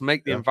 Like let's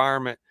make the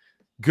environment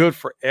good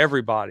for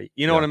everybody.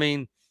 You know what I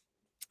mean?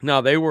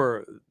 No, they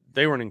were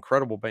an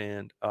incredible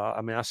band.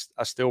 I mean,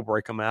 I still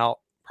break them out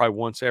probably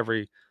once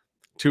every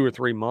 2 or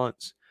 3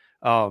 months.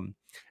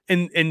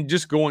 And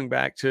just going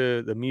back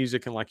to the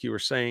music and like you were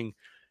saying,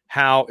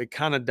 how it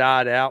kind of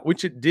died out,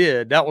 which it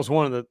did. That was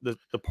one of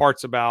the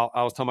parts about,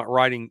 I was talking about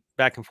writing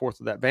back and forth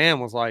with that band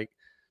was like,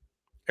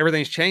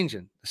 everything's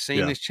changing. The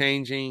scene is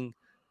changing.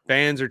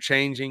 Bands are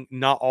changing.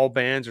 Not all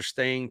bands are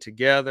staying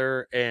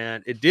together.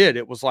 And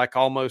it was like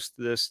almost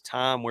this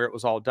time where it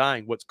was all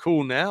dying. What's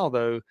cool now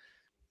though,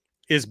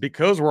 is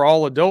because we're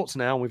all adults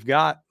now and we've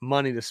got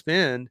money to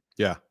spend.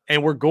 Yeah.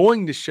 And we're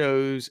going to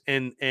shows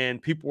and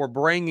people are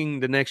bringing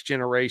the next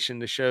generation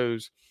to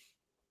shows.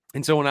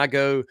 And so when I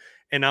go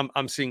and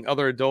I'm seeing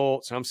other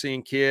adults and I'm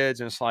seeing kids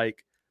and it's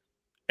like,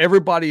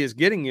 everybody is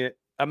getting it.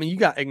 I mean, you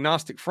got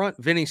Agnostic Front.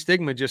 Vinny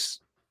Stigma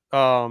just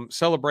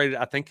celebrated,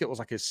 I think it was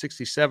like his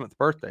 67th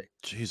birthday.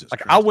 Jesus.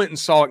 Like Christ. I went and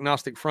saw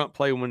Agnostic Front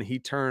play when he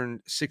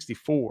turned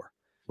 64.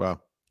 Wow.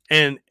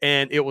 And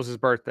it was his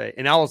birthday.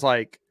 And I was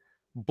like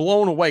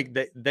blown away.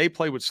 They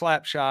played with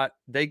Slapshot.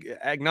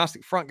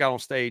 Agnostic Front got on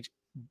stage,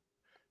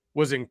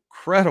 was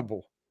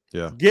incredible.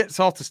 Yeah. Gets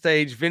off the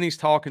stage. Vinny's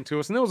talking to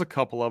us. And there was a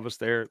couple of us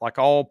there, like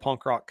all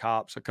punk rock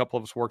cops. A couple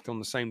of us worked on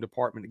the same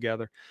department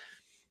together.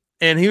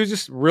 And he was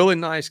just a really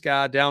nice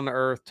guy, down to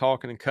earth,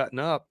 talking and cutting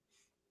up.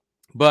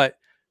 But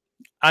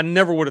I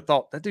never would have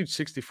thought that dude's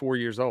 64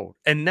 years old.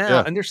 And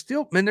now, and they're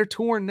still, man, they're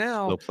touring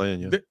now. Still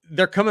playing,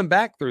 They're coming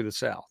back through the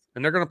South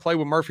and they're going to play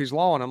with Murphy's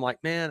Law. And I'm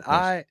like, man,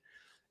 nice.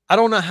 I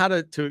don't know how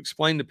to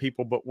explain to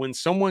people, but when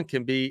someone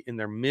can be in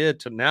their mid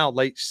to now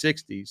late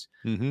 60s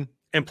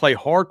and play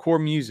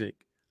hardcore music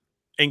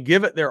and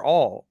give it their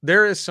all,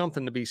 there is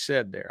something to be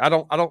said there. I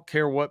don't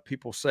care what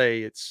people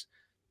say. It's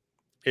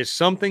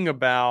something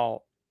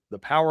about the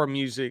power of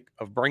music,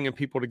 of bringing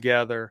people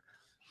together.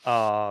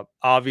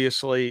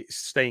 Obviously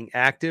staying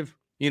active,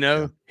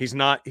 he's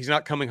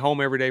not coming home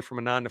every day from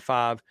a 9 to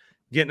 5,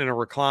 getting in a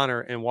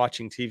recliner and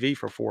watching TV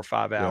for 4 or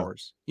 5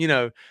 hours,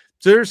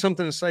 so there's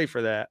something to say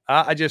for that.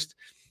 I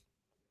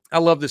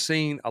love the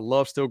scene. I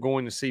love still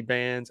going to see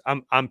bands.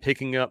 I'm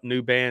picking up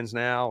new bands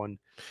now and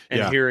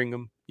hearing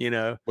them,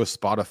 with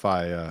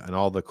Spotify and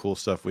all the cool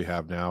stuff we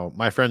have now.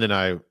 My friend and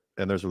I,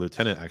 and there's a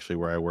lieutenant actually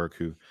where I work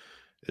who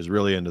is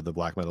really into the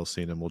black metal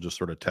scene, and we'll just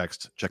sort of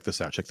text, check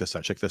this out, check this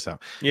out, check this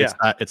out. Yeah.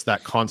 It's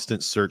that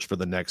constant search for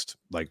the next,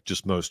 like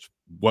just most,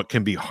 what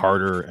can be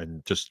harder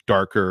and just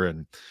darker.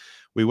 And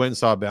we went and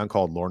saw a band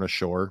called Lorna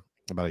Shore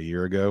about a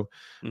year ago.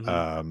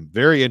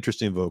 Very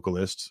interesting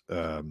vocalist.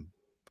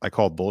 I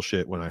called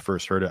bullshit when I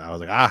first heard it. I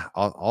was like,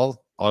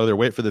 I'll either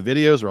wait for the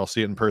videos or I'll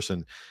see it in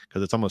person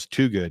because it's almost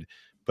too good.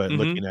 But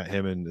looking at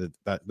him and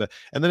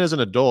and then as an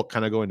adult,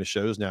 kind of going to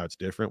shows now, it's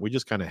different. We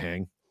just kind of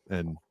hang,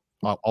 and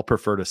I'll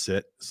prefer to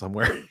sit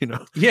somewhere,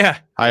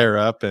 higher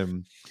up.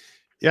 And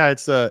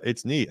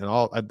it's neat. And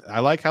I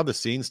like how the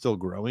scene's still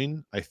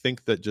growing. I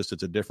think that just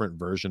it's a different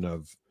version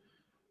of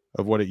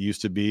what it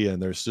used to be.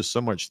 And there's just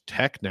so much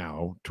tech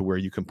now to where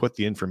you can put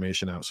the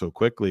information out so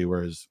quickly.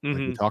 Whereas like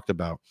we talked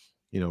about,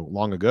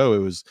 long ago, it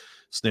was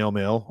snail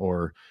mail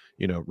or,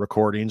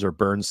 recordings or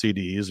burned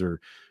CDs or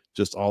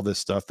just all this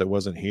stuff that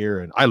wasn't here.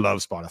 And I love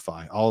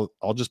Spotify.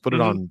 I'll just put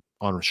it on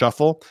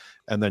shuffle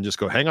and then just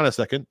go, hang on a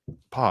second,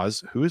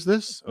 pause. Who is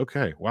this?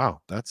 Okay.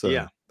 Wow. That's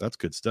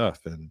good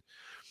stuff. And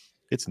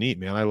it's neat,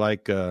 man. I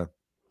like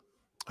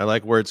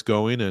where it's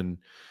going. And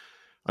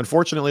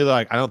unfortunately,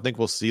 like, I don't think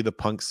we'll see the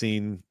punk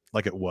scene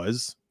like it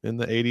was in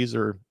the 80s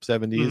or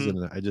 70s.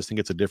 And I just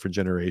think it's a different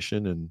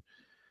generation. And,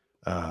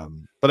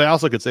 but I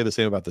also could say the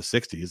same about the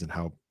 60s and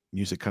how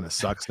music kind of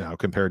sucks now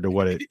compared to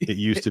what it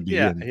used to be.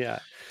 Yeah, and yeah.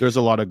 There's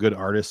a lot of good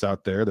artists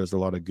out there. There's a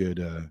lot of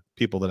good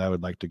people that I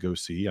would like to go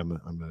see.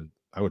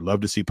 I would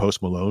love to see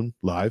Post Malone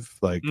live.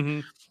 Like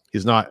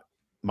he's not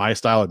my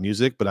style of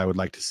music, but I would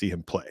like to see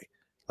him play.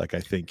 Like I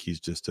think he's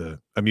just a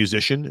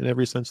musician in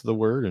every sense of the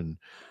word, and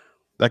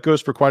that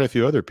goes for quite a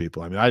few other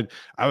people. I mean,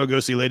 I would go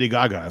see Lady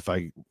Gaga if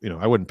I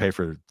wouldn't pay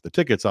for the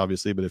tickets,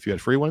 obviously, but if you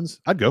had free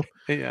ones, I'd go.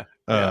 Yeah.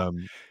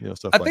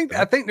 Stuff I like think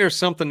that. I think there's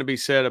something to be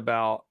said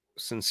about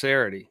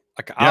sincerity.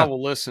 Like I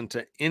will listen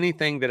to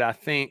anything that I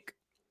think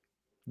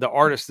the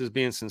artist is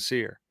being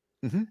sincere.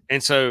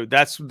 And so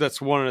that's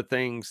one of the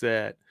things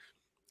that,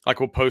 like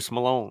with Post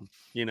Malone,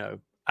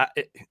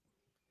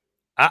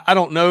 I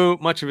don't know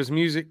much of his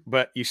music,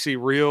 but you see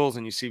reels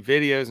and you see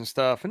videos and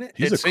stuff, and it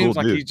seems cool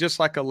like dude. He's just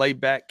like a laid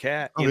back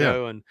cat,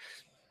 and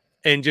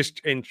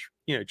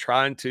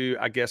trying to,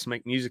 I guess,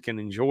 make music and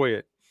enjoy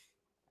it.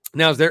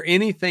 Now, is there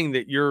anything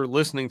that you're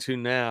listening to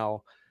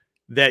now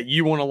that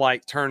you want to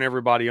like turn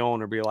everybody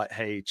on or be like,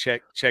 hey,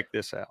 check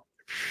this out?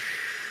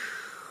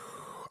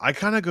 I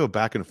kind of go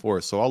back and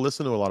forth. So I'll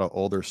listen to a lot of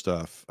older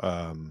stuff.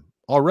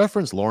 I'll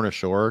reference Lorna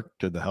Shore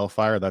to the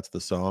Hellfire. That's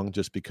the song,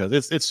 just because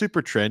it's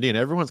super trendy and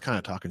everyone's kind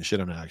of talking shit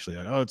on it. Actually,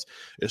 like, oh,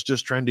 it's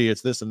just trendy.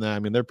 It's this and that. I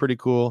mean, they're pretty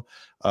cool.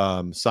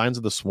 Signs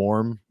of the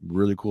Swarm,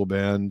 really cool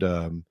band.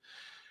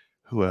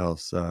 Who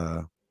else?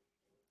 Yeah,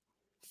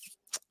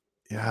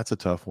 that's a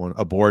tough one.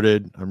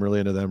 Aborted. I'm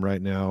really into them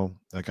right now.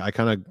 Like I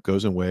kind of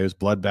goes in waves.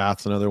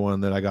 Bloodbath's another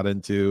one that I got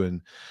into,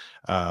 and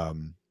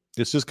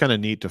it's just kind of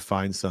neat to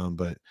find some.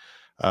 But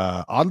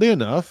oddly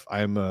enough,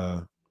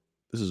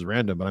 this is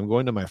random, but I'm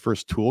going to my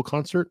first Tool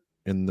concert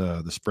in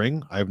the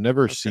spring. I've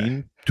never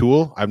seen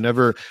Tool.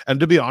 And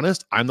to be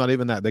honest, I'm not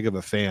even that big of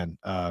a fan.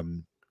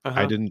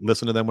 I didn't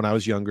listen to them when I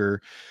was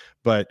younger,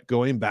 but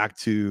going back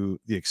to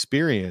the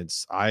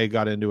experience, I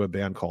got into a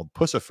band called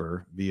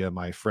Pussifer via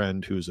my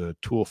friend who's a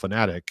Tool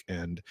fanatic,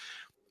 and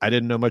I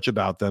didn't know much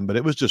about them, but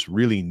it was just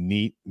really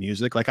neat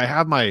music. Like I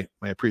have my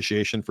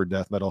appreciation for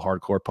death metal,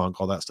 hardcore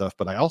punk, all that stuff,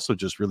 but I also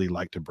just really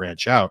like to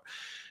branch out.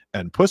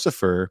 And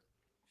Pussifer,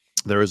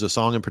 there is a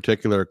song in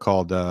particular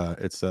called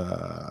it's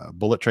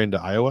Bullet Train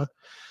to Iowa,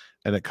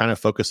 and it kind of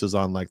focuses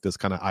on like this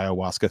kind of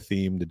ayahuasca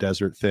themed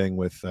desert thing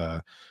with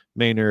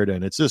Maynard,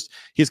 and it's just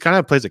he's kind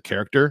of plays a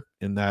character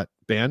in that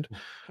band.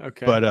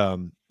 But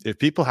if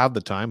people have the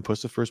time,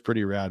 Pussifer is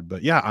pretty rad.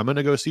 But yeah, I'm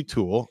gonna go see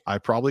Tool. I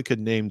probably could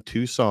name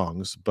 2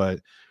 songs,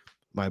 but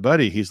my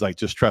buddy, he's like,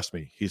 just trust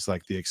me. He's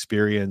like, the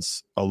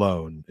experience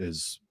alone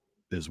is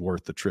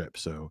worth the trip.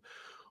 So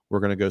we're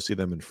gonna go see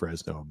them in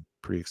Fresno. I'm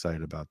pretty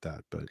excited about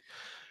that. But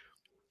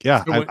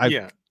yeah, So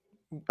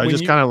I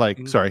just kind of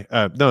like, sorry.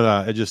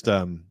 I just,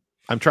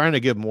 I'm trying to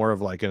give more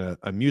of like a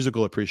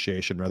musical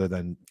appreciation rather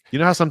than,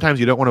 how sometimes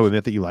you don't want to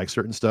admit that you like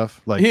certain stuff.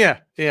 Like,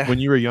 when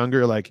you were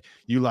younger, like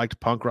you liked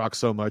punk rock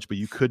so much, but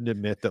you couldn't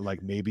admit that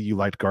like maybe you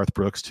liked Garth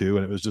Brooks too.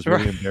 And it was just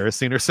really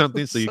embarrassing or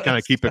something. So you kind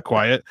of keep it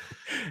quiet.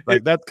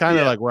 Like that's kind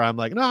of like where I'm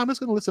like, no, I'm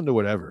just going to listen to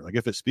whatever. Like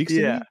if it speaks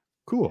to me,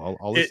 cool.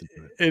 I'll listen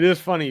to it. It is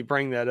funny you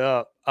bring that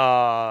up.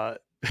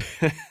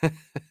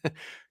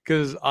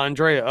 Because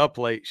Andrea Up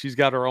Late, she's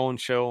got her own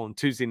show on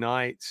Tuesday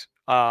nights.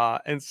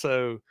 And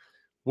so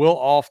we'll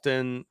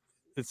often,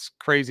 it's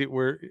crazy.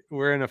 We're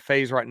in a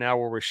phase right now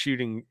where we're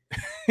shooting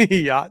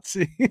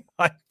Yahtzee,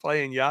 like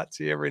playing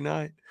Yahtzee every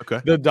night. Okay.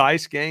 The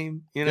dice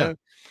game, and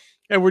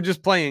we're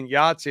just playing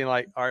Yahtzee and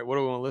like, all right, what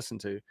do we want to listen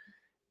to?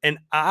 And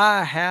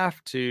I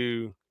have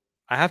to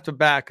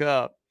back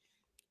up.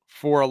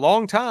 For a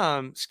long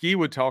time, Ski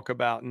would talk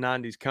about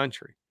 90s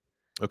country.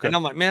 Okay. And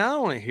I'm like, man, I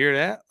don't want to hear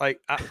that. Like,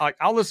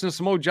 I'll listen to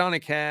some old Johnny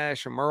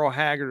Cash or Merle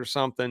Haggard or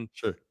something.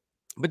 Sure.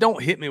 But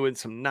don't hit me with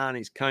some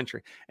 90s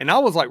country. And I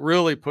was like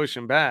really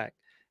pushing back.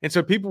 And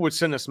so people would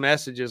send us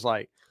messages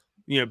like,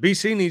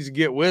 BC needs to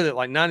get with it.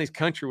 Like 90s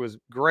country was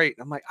great.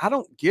 And I'm like, I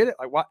don't get it.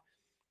 Like what?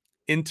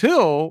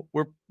 Until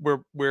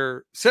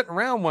we're sitting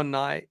around one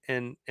night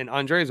and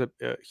Andre's a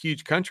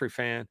huge country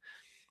fan,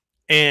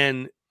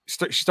 and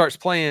she starts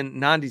playing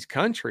 90s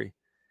country.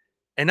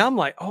 And I'm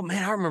like, oh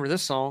man, I remember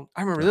this song.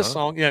 I remember this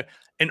song.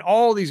 And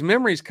all these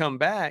memories come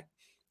back.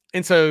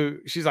 And so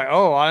she's like,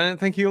 oh, I didn't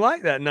think you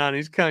liked that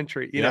 90s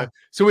country, you know?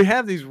 So we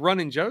have these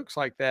running jokes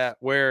like that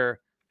where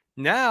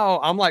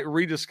now I'm like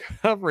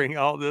rediscovering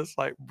all this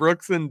like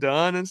Brooks and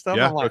Dunn and stuff.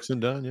 Yeah, I'm like, Brooks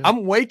and Dunn. Yeah.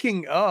 I'm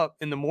waking up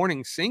in the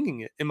morning singing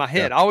it in my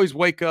head. I always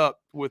wake up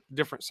with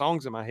different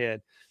songs in my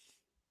head.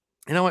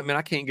 And I went, man,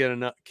 I can't get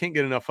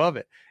enough of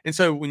it. And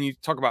so when you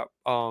talk about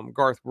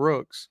Garth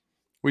Brooks,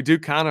 we do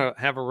kind of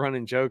have a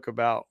running joke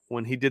about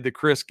when he did the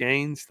Chris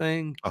Gaines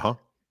thing.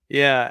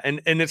 Yeah,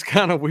 and it's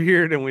kind of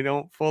weird, and we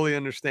don't fully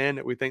understand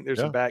it. We think there's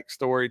a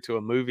backstory to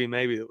a movie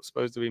maybe that was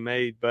supposed to be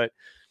made, but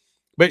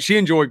she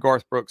enjoyed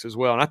Garth Brooks as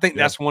well. And I think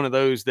that's one of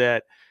those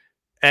that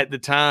at the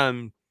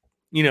time,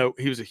 he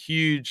was a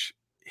huge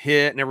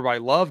hit and everybody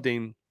loved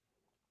him.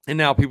 And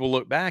now people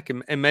look back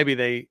and maybe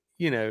they,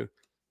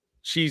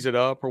 cheese it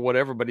up or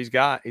whatever, but he's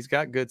got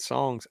good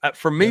songs.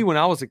 For me, when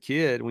I was a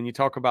kid, when you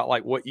talk about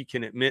like what you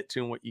can admit to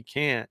and what you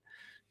can't,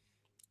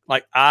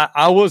 like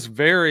I was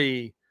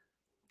very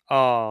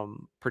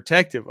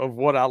protective of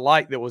what I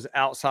liked that was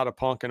outside of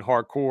punk and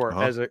hardcore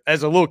Uh-huh.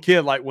 as a little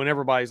kid, like when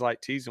everybody's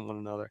like teasing one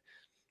another.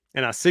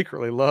 And I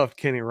secretly loved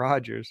Kenny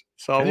Rogers.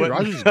 So Kenny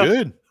Rogers is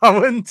good. I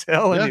wouldn't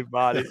tell Yeah.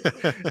 anybody.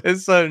 And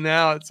so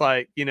now it's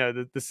like, you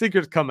know, the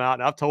secrets come out,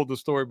 and I've told the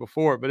story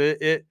before, but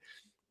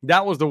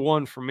that was the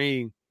one for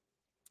me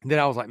that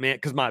I was like, man,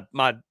 because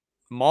my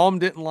mom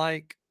didn't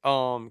like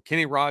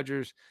Kenny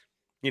Rogers.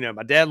 You know,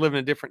 my dad lived in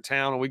a different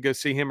town, and we'd go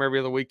see him every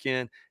other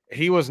weekend.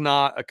 He was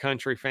not a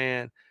country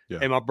fan. Yeah.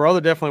 And my brother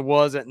definitely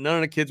wasn't. None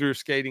of the kids we were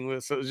skating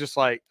with. So it was just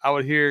like I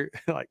would hear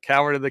like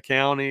Coward of the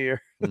County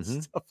or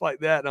stuff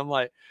like that. And I'm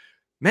like,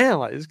 man,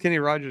 like this Kenny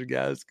Rogers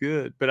guy is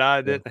good. But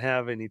I didn't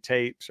have any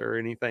tapes or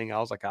anything. I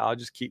was like, I'll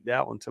just keep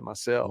that one to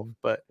myself.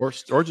 But or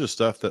just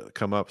stuff that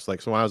come up. It's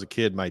like, so when I was a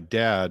kid, my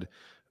dad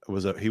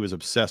he was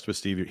obsessed with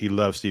Stevie. He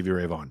loved Stevie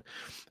Ray Vaughan.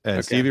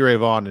 And Stevie Ray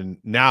Vaughan, and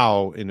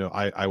now, you know,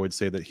 I would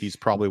say that he's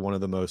probably one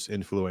of the most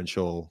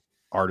influential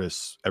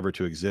artists ever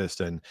to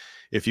exist. And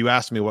if you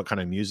asked me what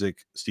kind of music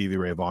Stevie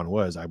Ray Vaughan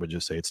was, I would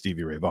just say it's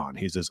Stevie Ray Vaughan.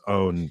 He's his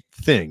own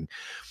thing.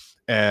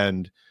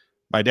 And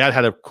my dad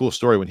had a cool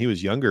story. When he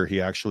was younger,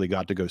 he actually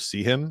got to go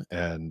see him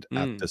and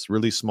at this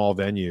really small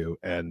venue,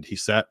 and he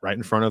sat right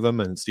in front of him.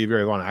 And Stevie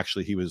Ray Vaughan,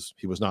 actually, he was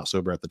not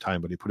sober at the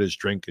time, but he put his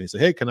drink and he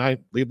said, "Hey, can I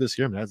leave this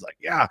here?" And I was like,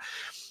 "Yeah."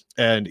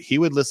 And he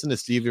would listen to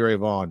Stevie Ray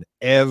Vaughan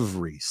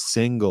every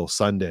single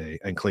Sunday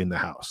and clean the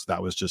house.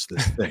 That was just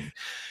this thing.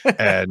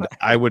 And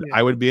I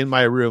would be in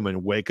my room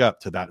and wake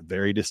up to that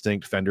very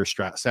distinct Fender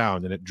Strat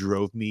sound, and it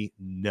drove me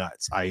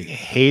nuts. I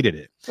hated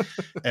it.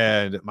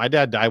 And my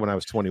dad died when I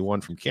was 21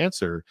 from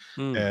cancer.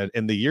 And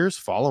in the years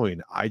following,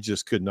 I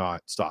just could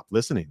not stop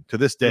listening. To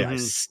this day, I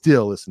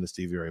still listen to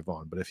Stevie Ray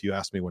Vaughan. But if you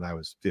asked me when I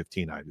was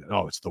 15,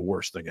 it's the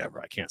worst thing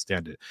ever. I can't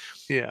stand it.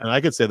 Yeah. And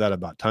I could say that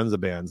about tons of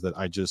bands that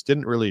I just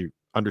didn't really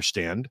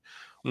understand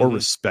or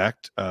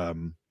respect.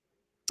 And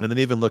then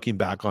even looking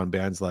back on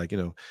bands like, you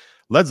know,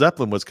 Led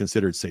Zeppelin was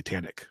considered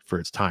satanic for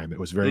its time. It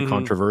was very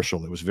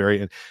controversial. It was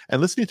very,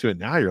 and listening to it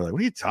now, you're like, what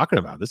are you talking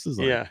about? This is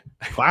like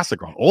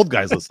classic rock. Old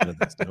guys listen to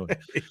this.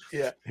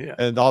 You know?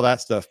 And all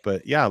that stuff.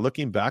 But yeah,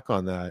 looking back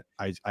on that,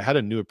 I had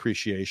a new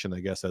appreciation, I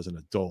guess, as an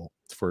adult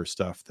for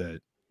stuff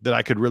that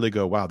I could really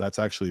go, wow, that's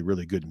actually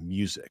really good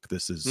music.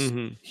 This is,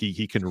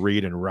 he can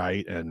read and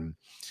write. And,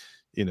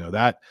 you know,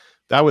 that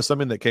was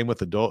something that came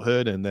with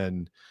adulthood. And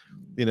then,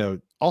 you know,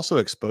 also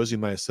exposing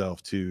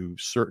myself to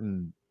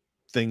certain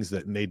things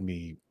that made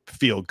me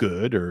feel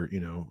good. Or, you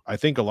know, I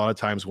think a lot of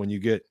times when you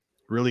get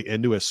really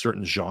into a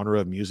certain genre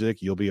of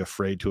music, you'll be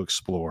afraid to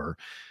explore.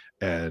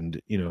 And,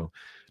 you know,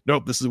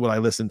 nope, this is what I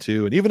listen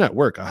to. And even at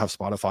work, I have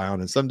Spotify on,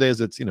 and some days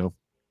it's, you know,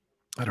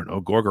 I don't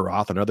know,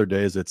 Gorgoroth, and other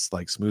days it's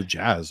like smooth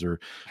jazz or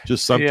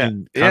just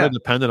something kind of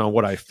dependent on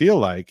what I feel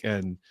like.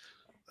 And,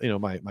 you know,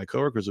 my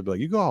coworkers would be like,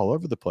 you go all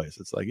over the place.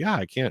 It's like, yeah,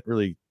 I can't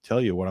really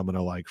tell you what I'm going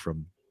to like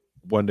from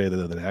one day to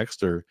the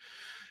next. Or,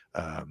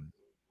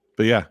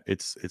 but yeah,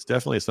 it's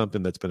definitely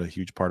something that's been a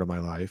huge part of my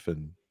life,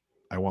 and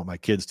I want my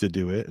kids to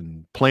do it.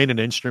 And playing an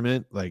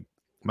instrument, like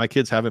my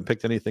kids haven't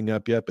picked anything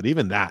up yet, but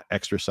even that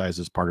exercise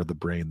is part of the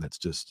brain. That's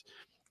just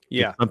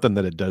something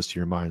that it does to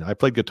your mind. I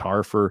played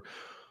guitar for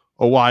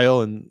a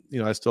while, and,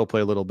 you know, I still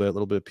play a little bit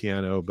of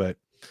piano, but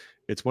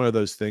it's one of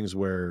those things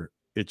where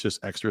it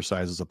just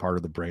exercises a part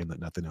of the brain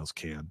that nothing else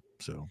can.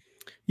 So,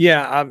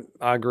 yeah,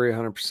 I agree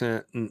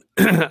 100%. And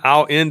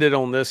I'll end it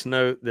on this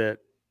note that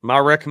my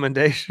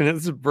recommendation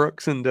is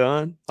Brooks and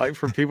Dunn, like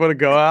for people to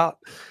go out,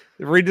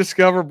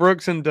 rediscover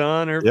Brooks and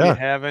Dunn, or if you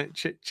haven't,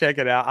 check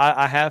it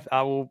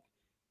out.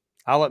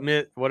 I'll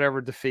admit whatever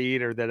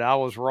defeat or that I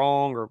was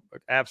wrong or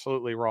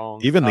absolutely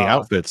wrong. Even the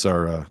outfits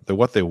are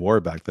what they wore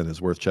back then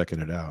is worth checking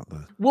it out.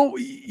 Well,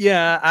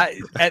 yeah,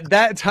 at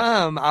that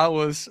time I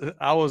was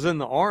in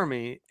the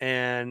Army,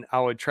 and I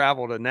would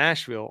travel to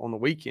Nashville on the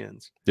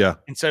weekends. Yeah.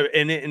 And so,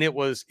 and it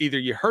was either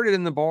you heard it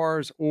in the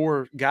bars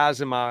or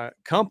guys in my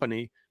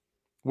company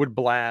would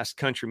blast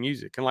country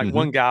music. And like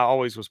one guy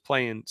always was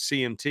playing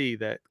CMT,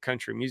 that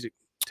country music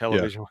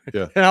television.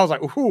 Yeah. And I was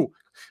like, ooh,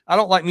 I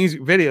don't like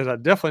music videos. I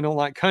definitely don't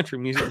like country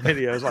music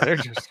videos. Like, they're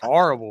just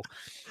horrible.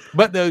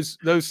 But those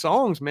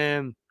songs,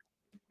 man,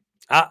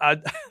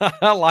 I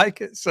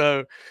like it.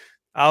 So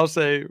I'll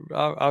say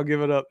I'll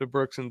give it up to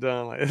Brooks and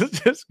Dunn. Like, it's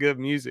just good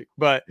music.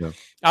 But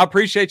I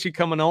appreciate you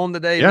coming on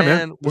today,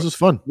 man. This is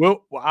fun.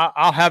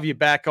 I'll have you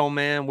back on,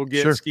 man. We'll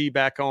get Ski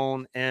back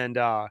on, and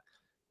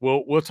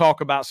we'll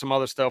talk about some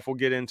other stuff. We'll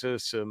get into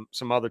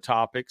some other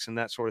topics and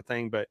that sort of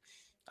thing. But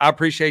I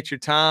appreciate your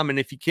time. And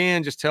if you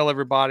can, just tell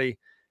everybody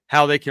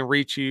how they can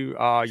reach you,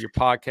 your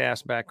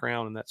podcast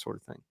background and that sort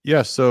of thing.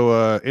 Yeah.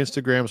 So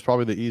Instagram is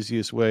probably the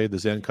easiest way. The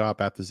Zen Cop,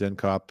 at the Zen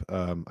Cop.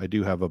 I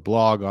do have a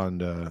blog on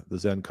the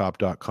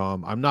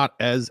zencop.com. I'm not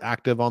as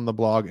active on the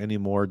blog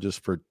anymore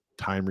just for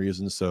time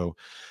reasons. So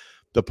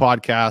the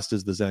podcast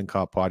is the Zen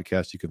Cop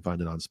Podcast. You can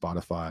find it on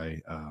Spotify,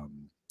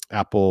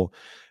 Apple.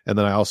 And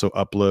then I also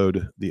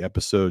upload the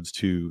episodes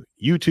to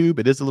YouTube.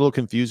 It is a little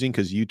confusing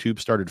because YouTube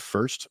started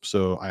first.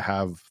 So I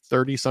have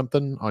 30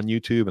 something on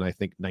YouTube and I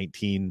think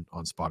 19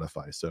 on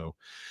Spotify. So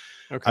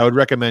I would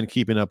recommend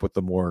keeping up with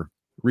the more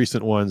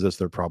recent ones, as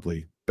they're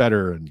probably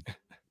better and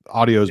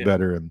audio's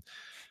better. And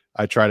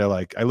I try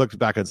to I looked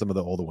back at some of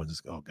the older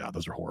ones. Oh God,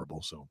 those are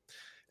horrible. So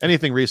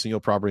anything recent you'll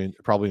probably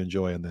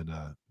enjoy. And then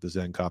the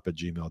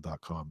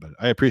zencop@gmail.com. But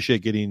I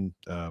appreciate getting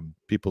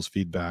people's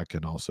feedback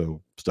and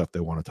also stuff they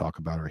want to talk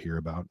about or hear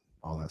about,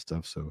 all that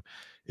stuff. So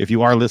if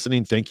you are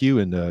listening, thank you.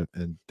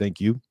 And thank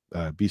you,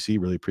 BC.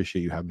 Really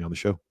appreciate you having me on the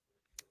show.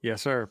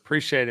 Yes, sir.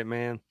 Appreciate it,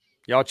 man.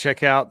 Y'all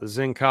check out the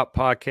Zen Cop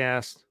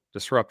Podcast.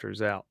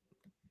 Disruptors out.